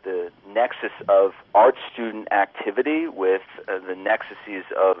nexus of art student activity with the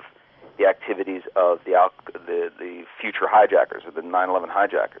nexuses of the activities of the future hijackers, or the 9/11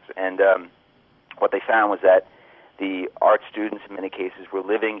 hijackers. And what they found was that the art students, in many cases, were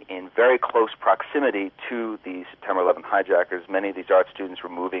living in very close proximity to the September 11th hijackers. Many of these art students were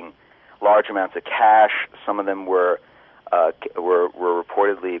moving large amounts of cash. Some of them were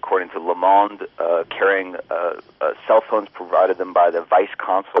reportedly, according to Le Monde, carrying cell phones provided them by the vice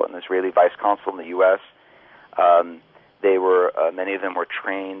consul, an Israeli vice consul in the U.S. Many of them were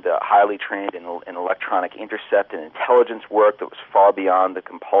trained, highly trained in electronic intercept and intelligence work that was far beyond the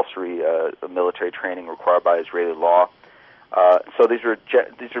compulsory military training required by Israeli law. So these are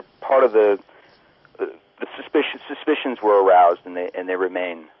part of the suspicions were aroused, and they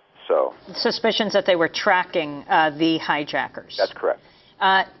remain so. Suspicions that they were tracking the hijackers. That's correct.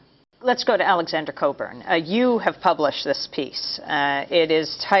 Let's go to Alexander Coburn. You have published this piece. It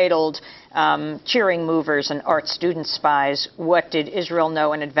is titled Cheering Movers and Art Student Spies. What did Israel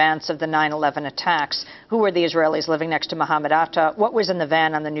know in advance of the 9/11 attacks? Who were the Israelis living next to Mohammed Atta? What was in the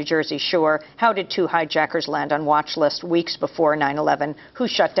van on the New Jersey shore? How did two hijackers land on watch list weeks before 9/11? Who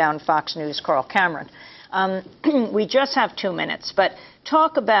shut down Fox News' Carl Cameron? We just have 2 minutes, but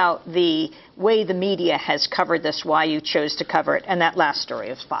talk about the way the media has covered this, why you chose to cover it, and that last story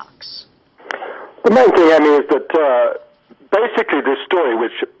of Fox. The main thing, Emmy, is that basically this story,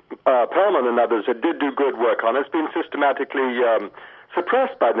 which Perlman and others did do good work on, has been systematically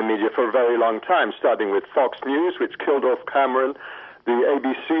suppressed by the media for a very long time, starting with Fox News, which killed off Cameron, the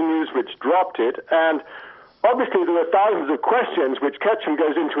ABC News, which dropped it, and obviously, there were thousands of questions which Ketchum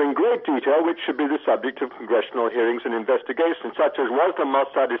goes into in great detail, which should be the subject of congressional hearings and investigations, such as was the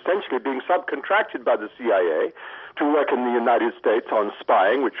Mossad essentially being subcontracted by the CIA to work in the United States on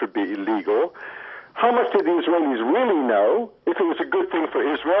spying, which would be illegal? How much did the Israelis really know? If it was a good thing for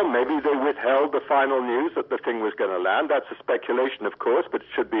Israel, maybe they withheld the final news that the thing was going to land. That's a speculation, of course, but it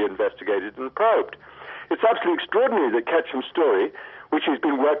should be investigated and probed. It's absolutely extraordinary that Ketchum's story, which has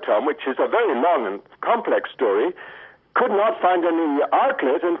been worked on, which is a very long and complex story, could not find any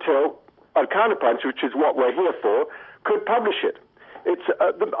outlet until a Counterpunch, which is what we're here for, could publish it. It's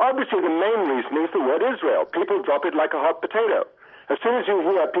obviously the main reason is the word Israel. People drop it like a hot potato. As soon as you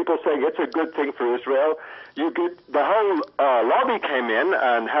hear people saying it's a good thing for Israel, you get the whole lobby came in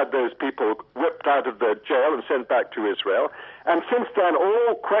and had those people whipped out of the jail and sent back to Israel. And since then,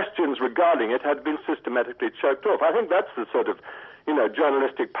 all questions regarding it had been systematically choked off. I think that's the sort of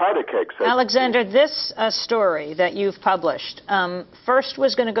journalistic powder cake. So Alexander, this story that you've published, first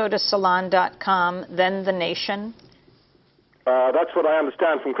was going to go to Salon.com, then The Nation? That's what I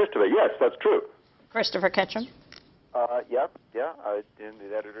understand from Christopher. Yes, that's true. Christopher Ketchum? Yeah.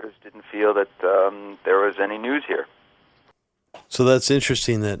 The editors didn't feel that there was any news here. So that's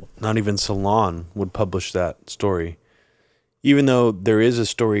interesting that not even Salon would publish that story. Even though there is a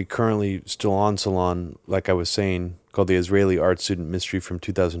story currently still on Salon, like I was saying, called The Israeli Art Student Mystery from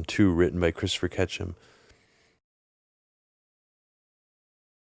 2002, written by Christopher Ketchum.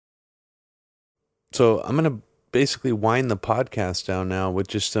 So I'm going to basically wind the podcast down now with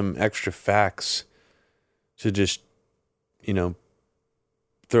just some extra facts to just,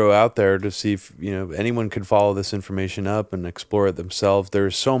 throw out there to see if, anyone could follow this information up and explore it themselves.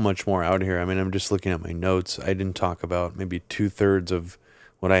 There's so much more out here. I mean, I'm just looking at my notes. I didn't talk about maybe 2/3 of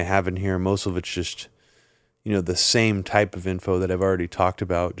what I have in here. Most of it's just, the same type of info that I've already talked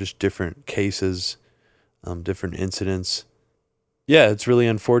about, just different cases, different incidents. Yeah, it's really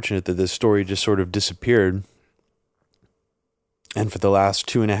unfortunate that this story just sort of disappeared. And for the last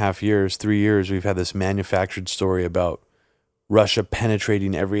 2.5 years, 3 years, we've had this manufactured story about Russia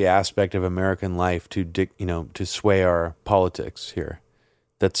penetrating every aspect of American life to sway our politics here.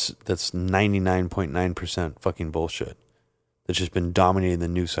 that's 99.9% fucking bullshit. That's just been dominating the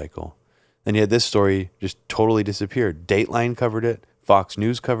news cycle. And yet this story just totally disappeared. Dateline covered it. Fox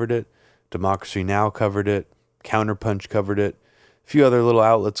News covered it. Democracy Now! Covered it. Counterpunch covered it. A few other little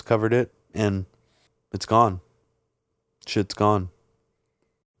outlets covered it. And it's gone. Shit's gone.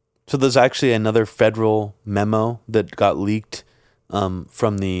 So there's actually another federal memo that got leaked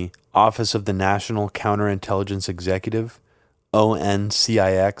from the Office of the National Counterintelligence Executive,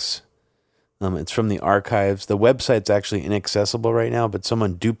 ONCIX. It's from the archives. The website's actually inaccessible right now, but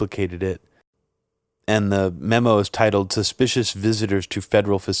someone duplicated it. And the memo is titled Suspicious Visitors to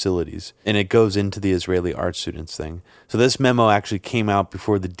Federal Facilities. And it goes into the Israeli art students thing. So this memo actually came out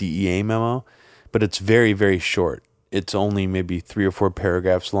before the DEA memo, but it's very, very short. It's only maybe 3 or 4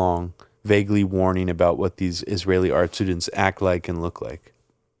 paragraphs long, vaguely warning about what these Israeli art students act like and look like.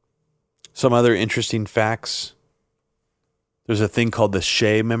 Some other interesting facts. There's a thing called the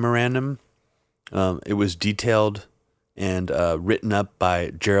Shea Memorandum. It was detailed and written up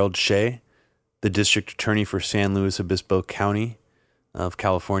by Gerald Shea, the district attorney for San Luis Obispo County of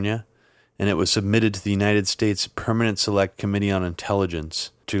California, and it was submitted to the United States Permanent Select Committee on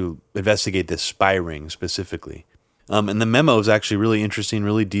Intelligence to investigate this spy ring specifically. And the memo is actually really interesting,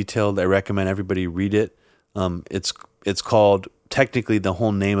 really detailed. I recommend everybody read it. It's called, technically the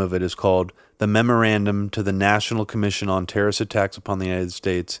whole name of it is called The Memorandum to the National Commission on Terrorist Attacks upon the United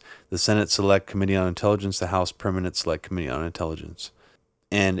States, the Senate Select Committee on Intelligence, the House Permanent Select Committee on Intelligence.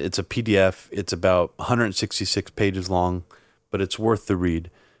 And it's a PDF. It's about 166 pages long, but it's worth the read.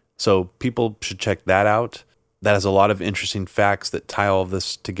 So people should check that out. That has a lot of interesting facts that tie all of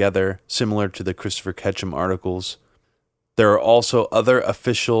this together, similar to the Christopher Ketchum articles. There are also other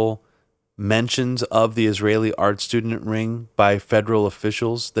official mentions of the Israeli art student ring by federal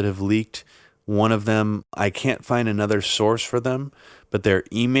officials that have leaked. One of them, I can't find another source for them, but they're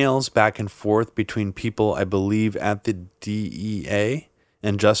emails back and forth between people, I believe, at the DEA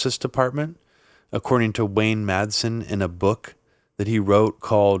and Justice Department, according to Wayne Madsen in a book that he wrote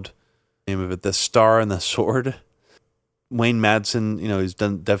called, name of it, The Star and the Sword. Wayne Madsen, he's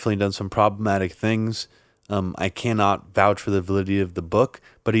definitely done some problematic things. I cannot vouch for the validity of the book,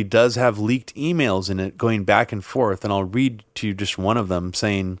 but he does have leaked emails in it going back and forth, and I'll read to you just one of them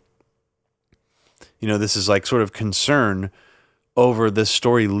saying, this is like sort of concern over this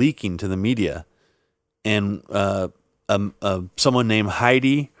story leaking to the media. And someone named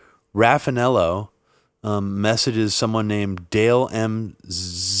Heidi Raffanello messages someone named Dale M.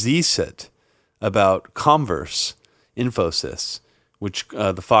 Ziset about Converse Infosys, which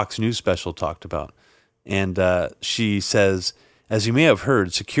the Fox News special talked about. And she says, as you may have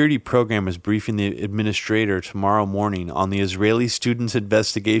heard, security program is briefing the administrator tomorrow morning on the Israeli students'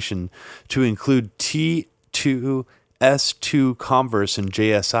 investigation to include T2, S2, Converse, and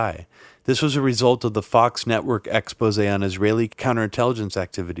JSI. This was a result of the Fox network expose on Israeli counterintelligence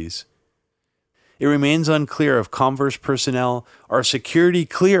activities. It remains unclear if Converse personnel are security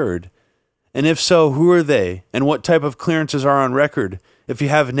cleared, and if so, who are they, and what type of clearances are on record. If you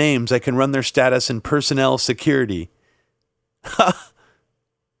have names, I can run their status in personnel security.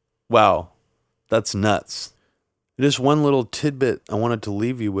 Wow, that's nuts. Just one little tidbit I wanted to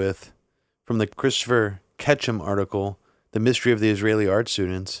leave you with from the Christopher Ketchum article, The Mystery of the Israeli Art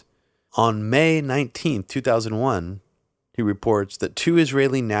Students. On May 19, 2001, he reports that 2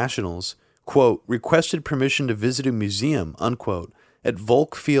 Israeli nationals, quote, requested permission to visit a museum, unquote, at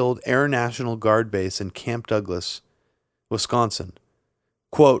Volk Field Air National Guard Base in Camp Douglas, Wisconsin.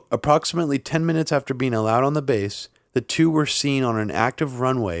 Quote, approximately 10 minutes after being allowed on the base, the 2 were seen on an active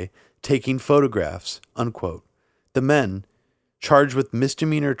runway taking photographs, unquote. The men, charged with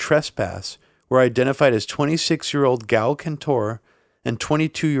misdemeanor trespass, were identified as 26-year-old Gal Cantor and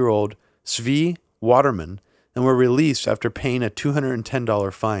 22-year-old Zvi Waterman, and were released after paying a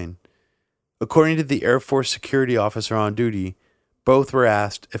 $210 fine. According to the Air Force security officer on duty, both were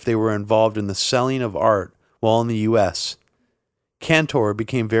asked if they were involved in the selling of art while in the U.S. Cantor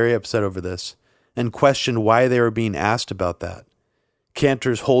became very upset over this and questioned why they were being asked about that.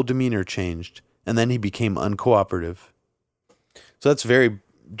 Cantor's whole demeanor changed, and then he became uncooperative. So that's very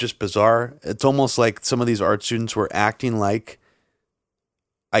just bizarre. It's almost like some of these art students were acting like,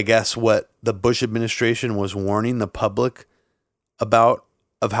 I guess, what the Bush administration was warning the public about,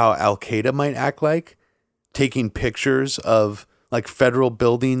 of how Al-Qaeda might act like, taking pictures of like federal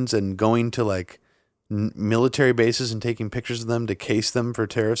buildings and going to like military bases and taking pictures of them to case them for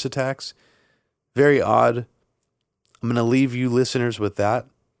terrorist attacks. Very odd. I'm going to leave you listeners with that.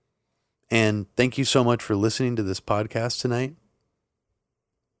 And thank you so much for listening to this podcast tonight.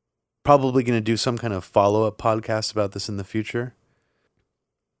 Probably going to do some kind of follow-up podcast about this in the future.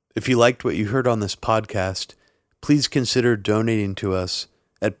 If you liked what you heard on this podcast, please consider donating to us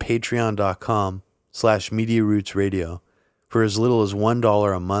at patreon.com/MediaRootsRadio for as little as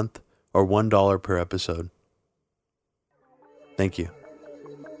 $1 a month or $1 per episode. Thank you.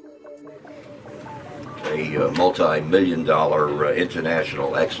 A multi-million-dollar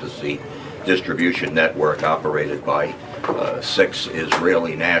international ecstasy distribution network operated by 6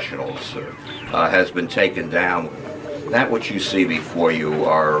 Israeli nationals has been taken down. That which you see before you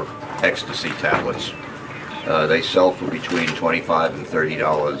are ecstasy tablets. They sell for between $25 and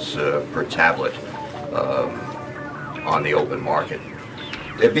 $30 per tablet on the open market.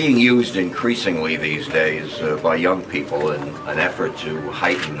 They're being used increasingly these days by young people in an effort to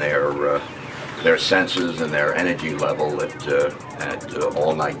heighten their senses and their energy level at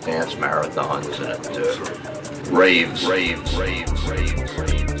all-night dance marathons and at raves.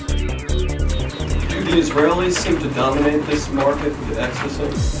 Do the Israelis seem to dominate this market with ecstasy?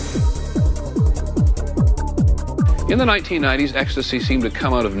 In the 1990s, ecstasy seemed to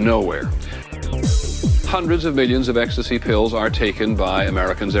come out of nowhere. Hundreds of millions of ecstasy pills are taken by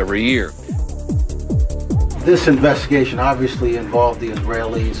Americans every year. This investigation obviously involved the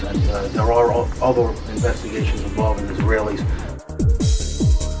Israelis, and there are other investigations involving the Israelis.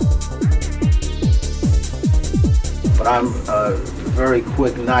 But I'm very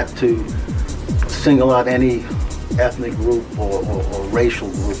quick not to single out any ethnic group or racial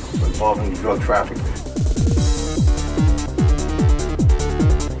group involving drug trafficking.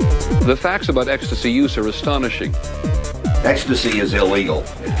 The facts about ecstasy use are astonishing. Ecstasy is illegal.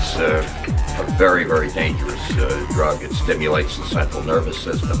 It's a very, very dangerous drug. It stimulates the central nervous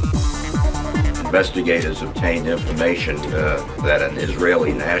system. Investigators obtained information that an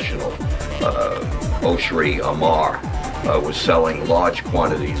Israeli national, Oshri Amar, was selling large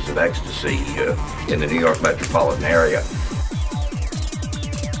quantities of ecstasy in the New York metropolitan area.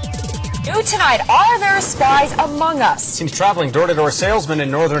 New tonight, are there spies among us? Seems traveling door-to-door salesmen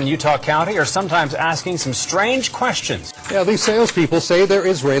in northern Utah County are sometimes asking some strange questions. Yeah, these salespeople say they're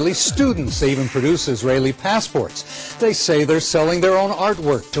Israeli students. They even produce Israeli passports. They say they're selling their own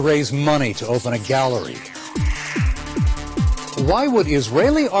artwork to raise money to open a gallery. Why would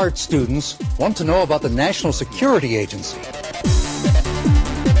Israeli art students want to know about the National Security Agency?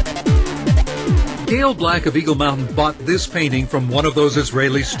 Gail Black of Eagle Mountain bought this painting from one of those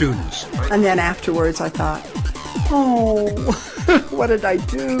Israeli students. And then afterwards I thought, oh, what did I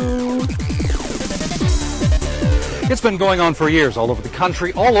do? It's been going on for years all over the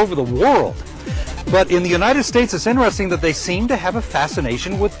country, all over the world. But in the United States, it's interesting that they seem to have a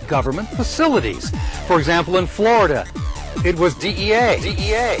fascination with government facilities. For example, in Florida, it was DEA.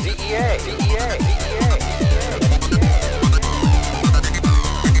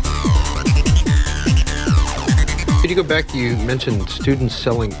 Could you go back? You mentioned students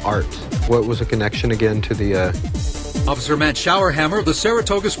selling art. What was the connection again to the... Officer Matt Showerhammer of the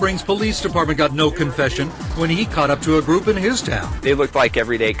Saratoga Springs Police Department got no confession when he caught up to a group in his town. They looked like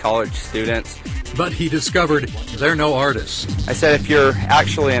everyday college students. But he discovered they're no artists. I said, if you're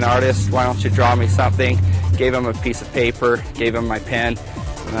actually an artist, why don't you draw me something? Gave him a piece of paper, gave him my pen.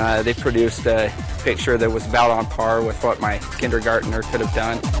 They produced a picture that was about on par with what my kindergartner could have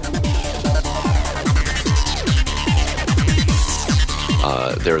done.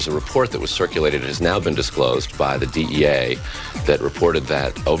 There's a report that was circulated, it has now been disclosed by the DEA, that reported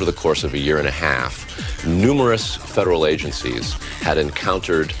that over the course of a year and a half, numerous federal agencies had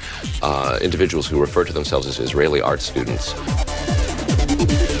encountered individuals who refer to themselves as Israeli art students.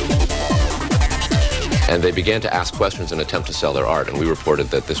 And they began to ask questions and attempt to sell their art. And we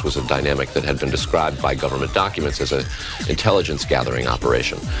reported that this was a dynamic that had been described by government documents as an intelligence gathering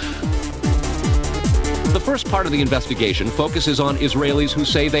operation. The first part of the investigation focuses on Israelis who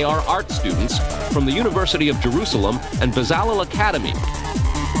say they are art students from the University of Jerusalem and Bezalel Academy.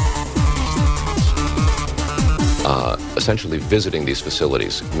 Essentially visiting these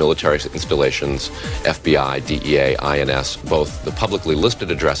facilities, military installations, FBI, DEA, INS, both the publicly listed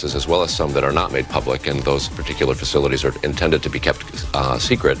addresses as well as some that are not made public, and those particular facilities are intended to be kept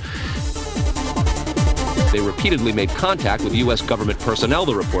secret. They repeatedly made contact with U.S. government personnel,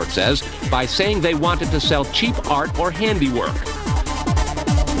 the report says, by saying they wanted to sell cheap art or handiwork.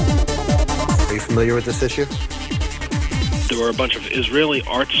 Are you familiar with this issue? There were a bunch of Israeli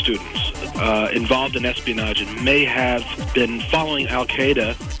art students involved in espionage and may have been following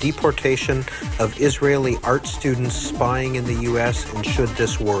Al-Qaeda. Deportation of Israeli art students spying in the U.S., and should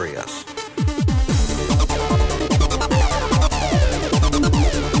this worry us?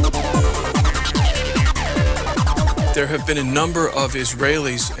 There have been a number of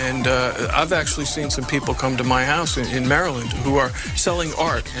Israelis, and I've actually seen some people come to my house in Maryland who are selling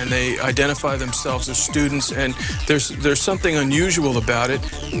art, and they identify themselves as students, and there's something unusual about it.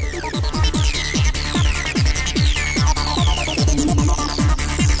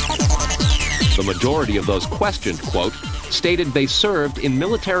 The majority of those questioned, quote, stated they served in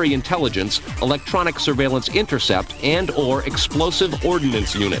military intelligence, electronic surveillance intercept, and/or explosive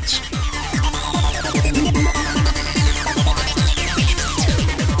ordnance units.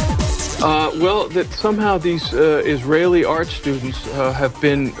 Well, that somehow these Israeli art students have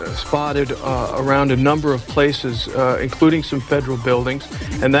been spotted around a number of places, including some federal buildings,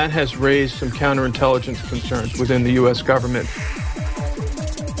 and that has raised some counterintelligence concerns within the U.S. government.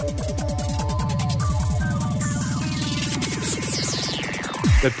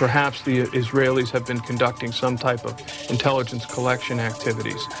 That perhaps the Israelis have been conducting some type of intelligence collection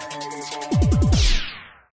activities.